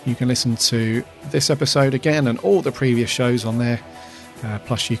 You can listen to this episode again and all the previous shows on there.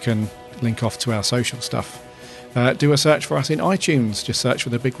 Plus you can link off to our social stuff. Do a search for us in iTunes. Just search for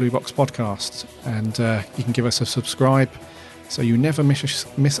the Big Blue Box Podcast. And you can give us a subscribe so you never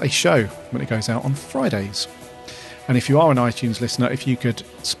miss a show when it goes out on Fridays. And if you are an iTunes listener, if you could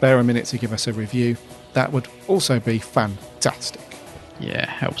spare a minute to give us a review, that would also be fantastic. Yeah,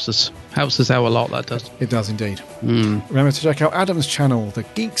 helps us out a lot, that does. It does indeed. Remember to check out Adam's channel, The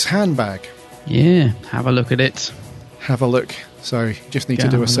Geek's Handbag. Yeah, have a look at it. Have a look. So you just need to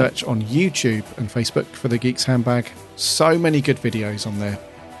do a search on YouTube and Facebook for The Geek's Handbag. So many good videos on there.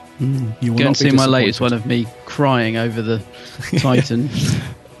 You will Go not and be see my latest one disappointed. of me crying over the Titan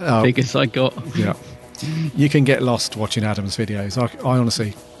figures I got. Yeah. You can get lost watching Adam's videos. I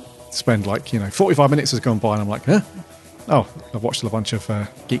honestly spend 45 minutes has gone by and I'm like, huh? Oh, I've watched a bunch of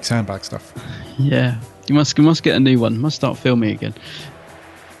Geeks Handbag stuff. Yeah. You must get a new one. Must start filming again.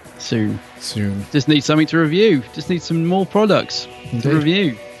 Soon. Just need something to review. Just need some more products to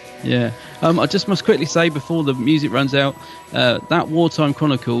review. Yeah. I just must quickly say before the music runs out, that Wartime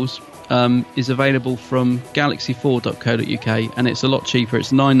Chronicles is available from galaxy4.co.uk and it's a lot cheaper.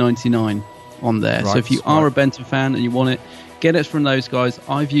 It's $9.99 on there. So if you are a Benton fan and you want it, get it from those guys.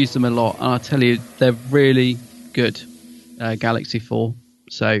 I've used them a lot and I tell you, they're really good, Galaxy 4.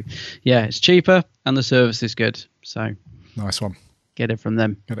 So yeah, it's cheaper and the service is good. So nice one. Get it from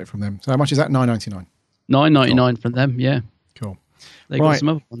them. So how much is that? $9.99. $9.99 from them. Yeah. Cool. They got some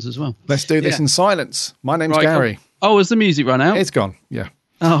other ones as well. Let's do this in silence. My name's Gary. Oh, has the music run out? It's gone. Yeah.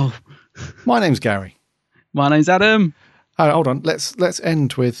 Oh. My name's Gary. My name's Adam. Oh, hold on. Let's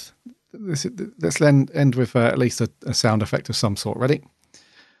end with this. Let's then end with at least a sound effect of some sort. Ready?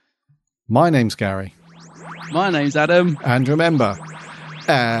 My name's Gary. My name's Adam. And remember.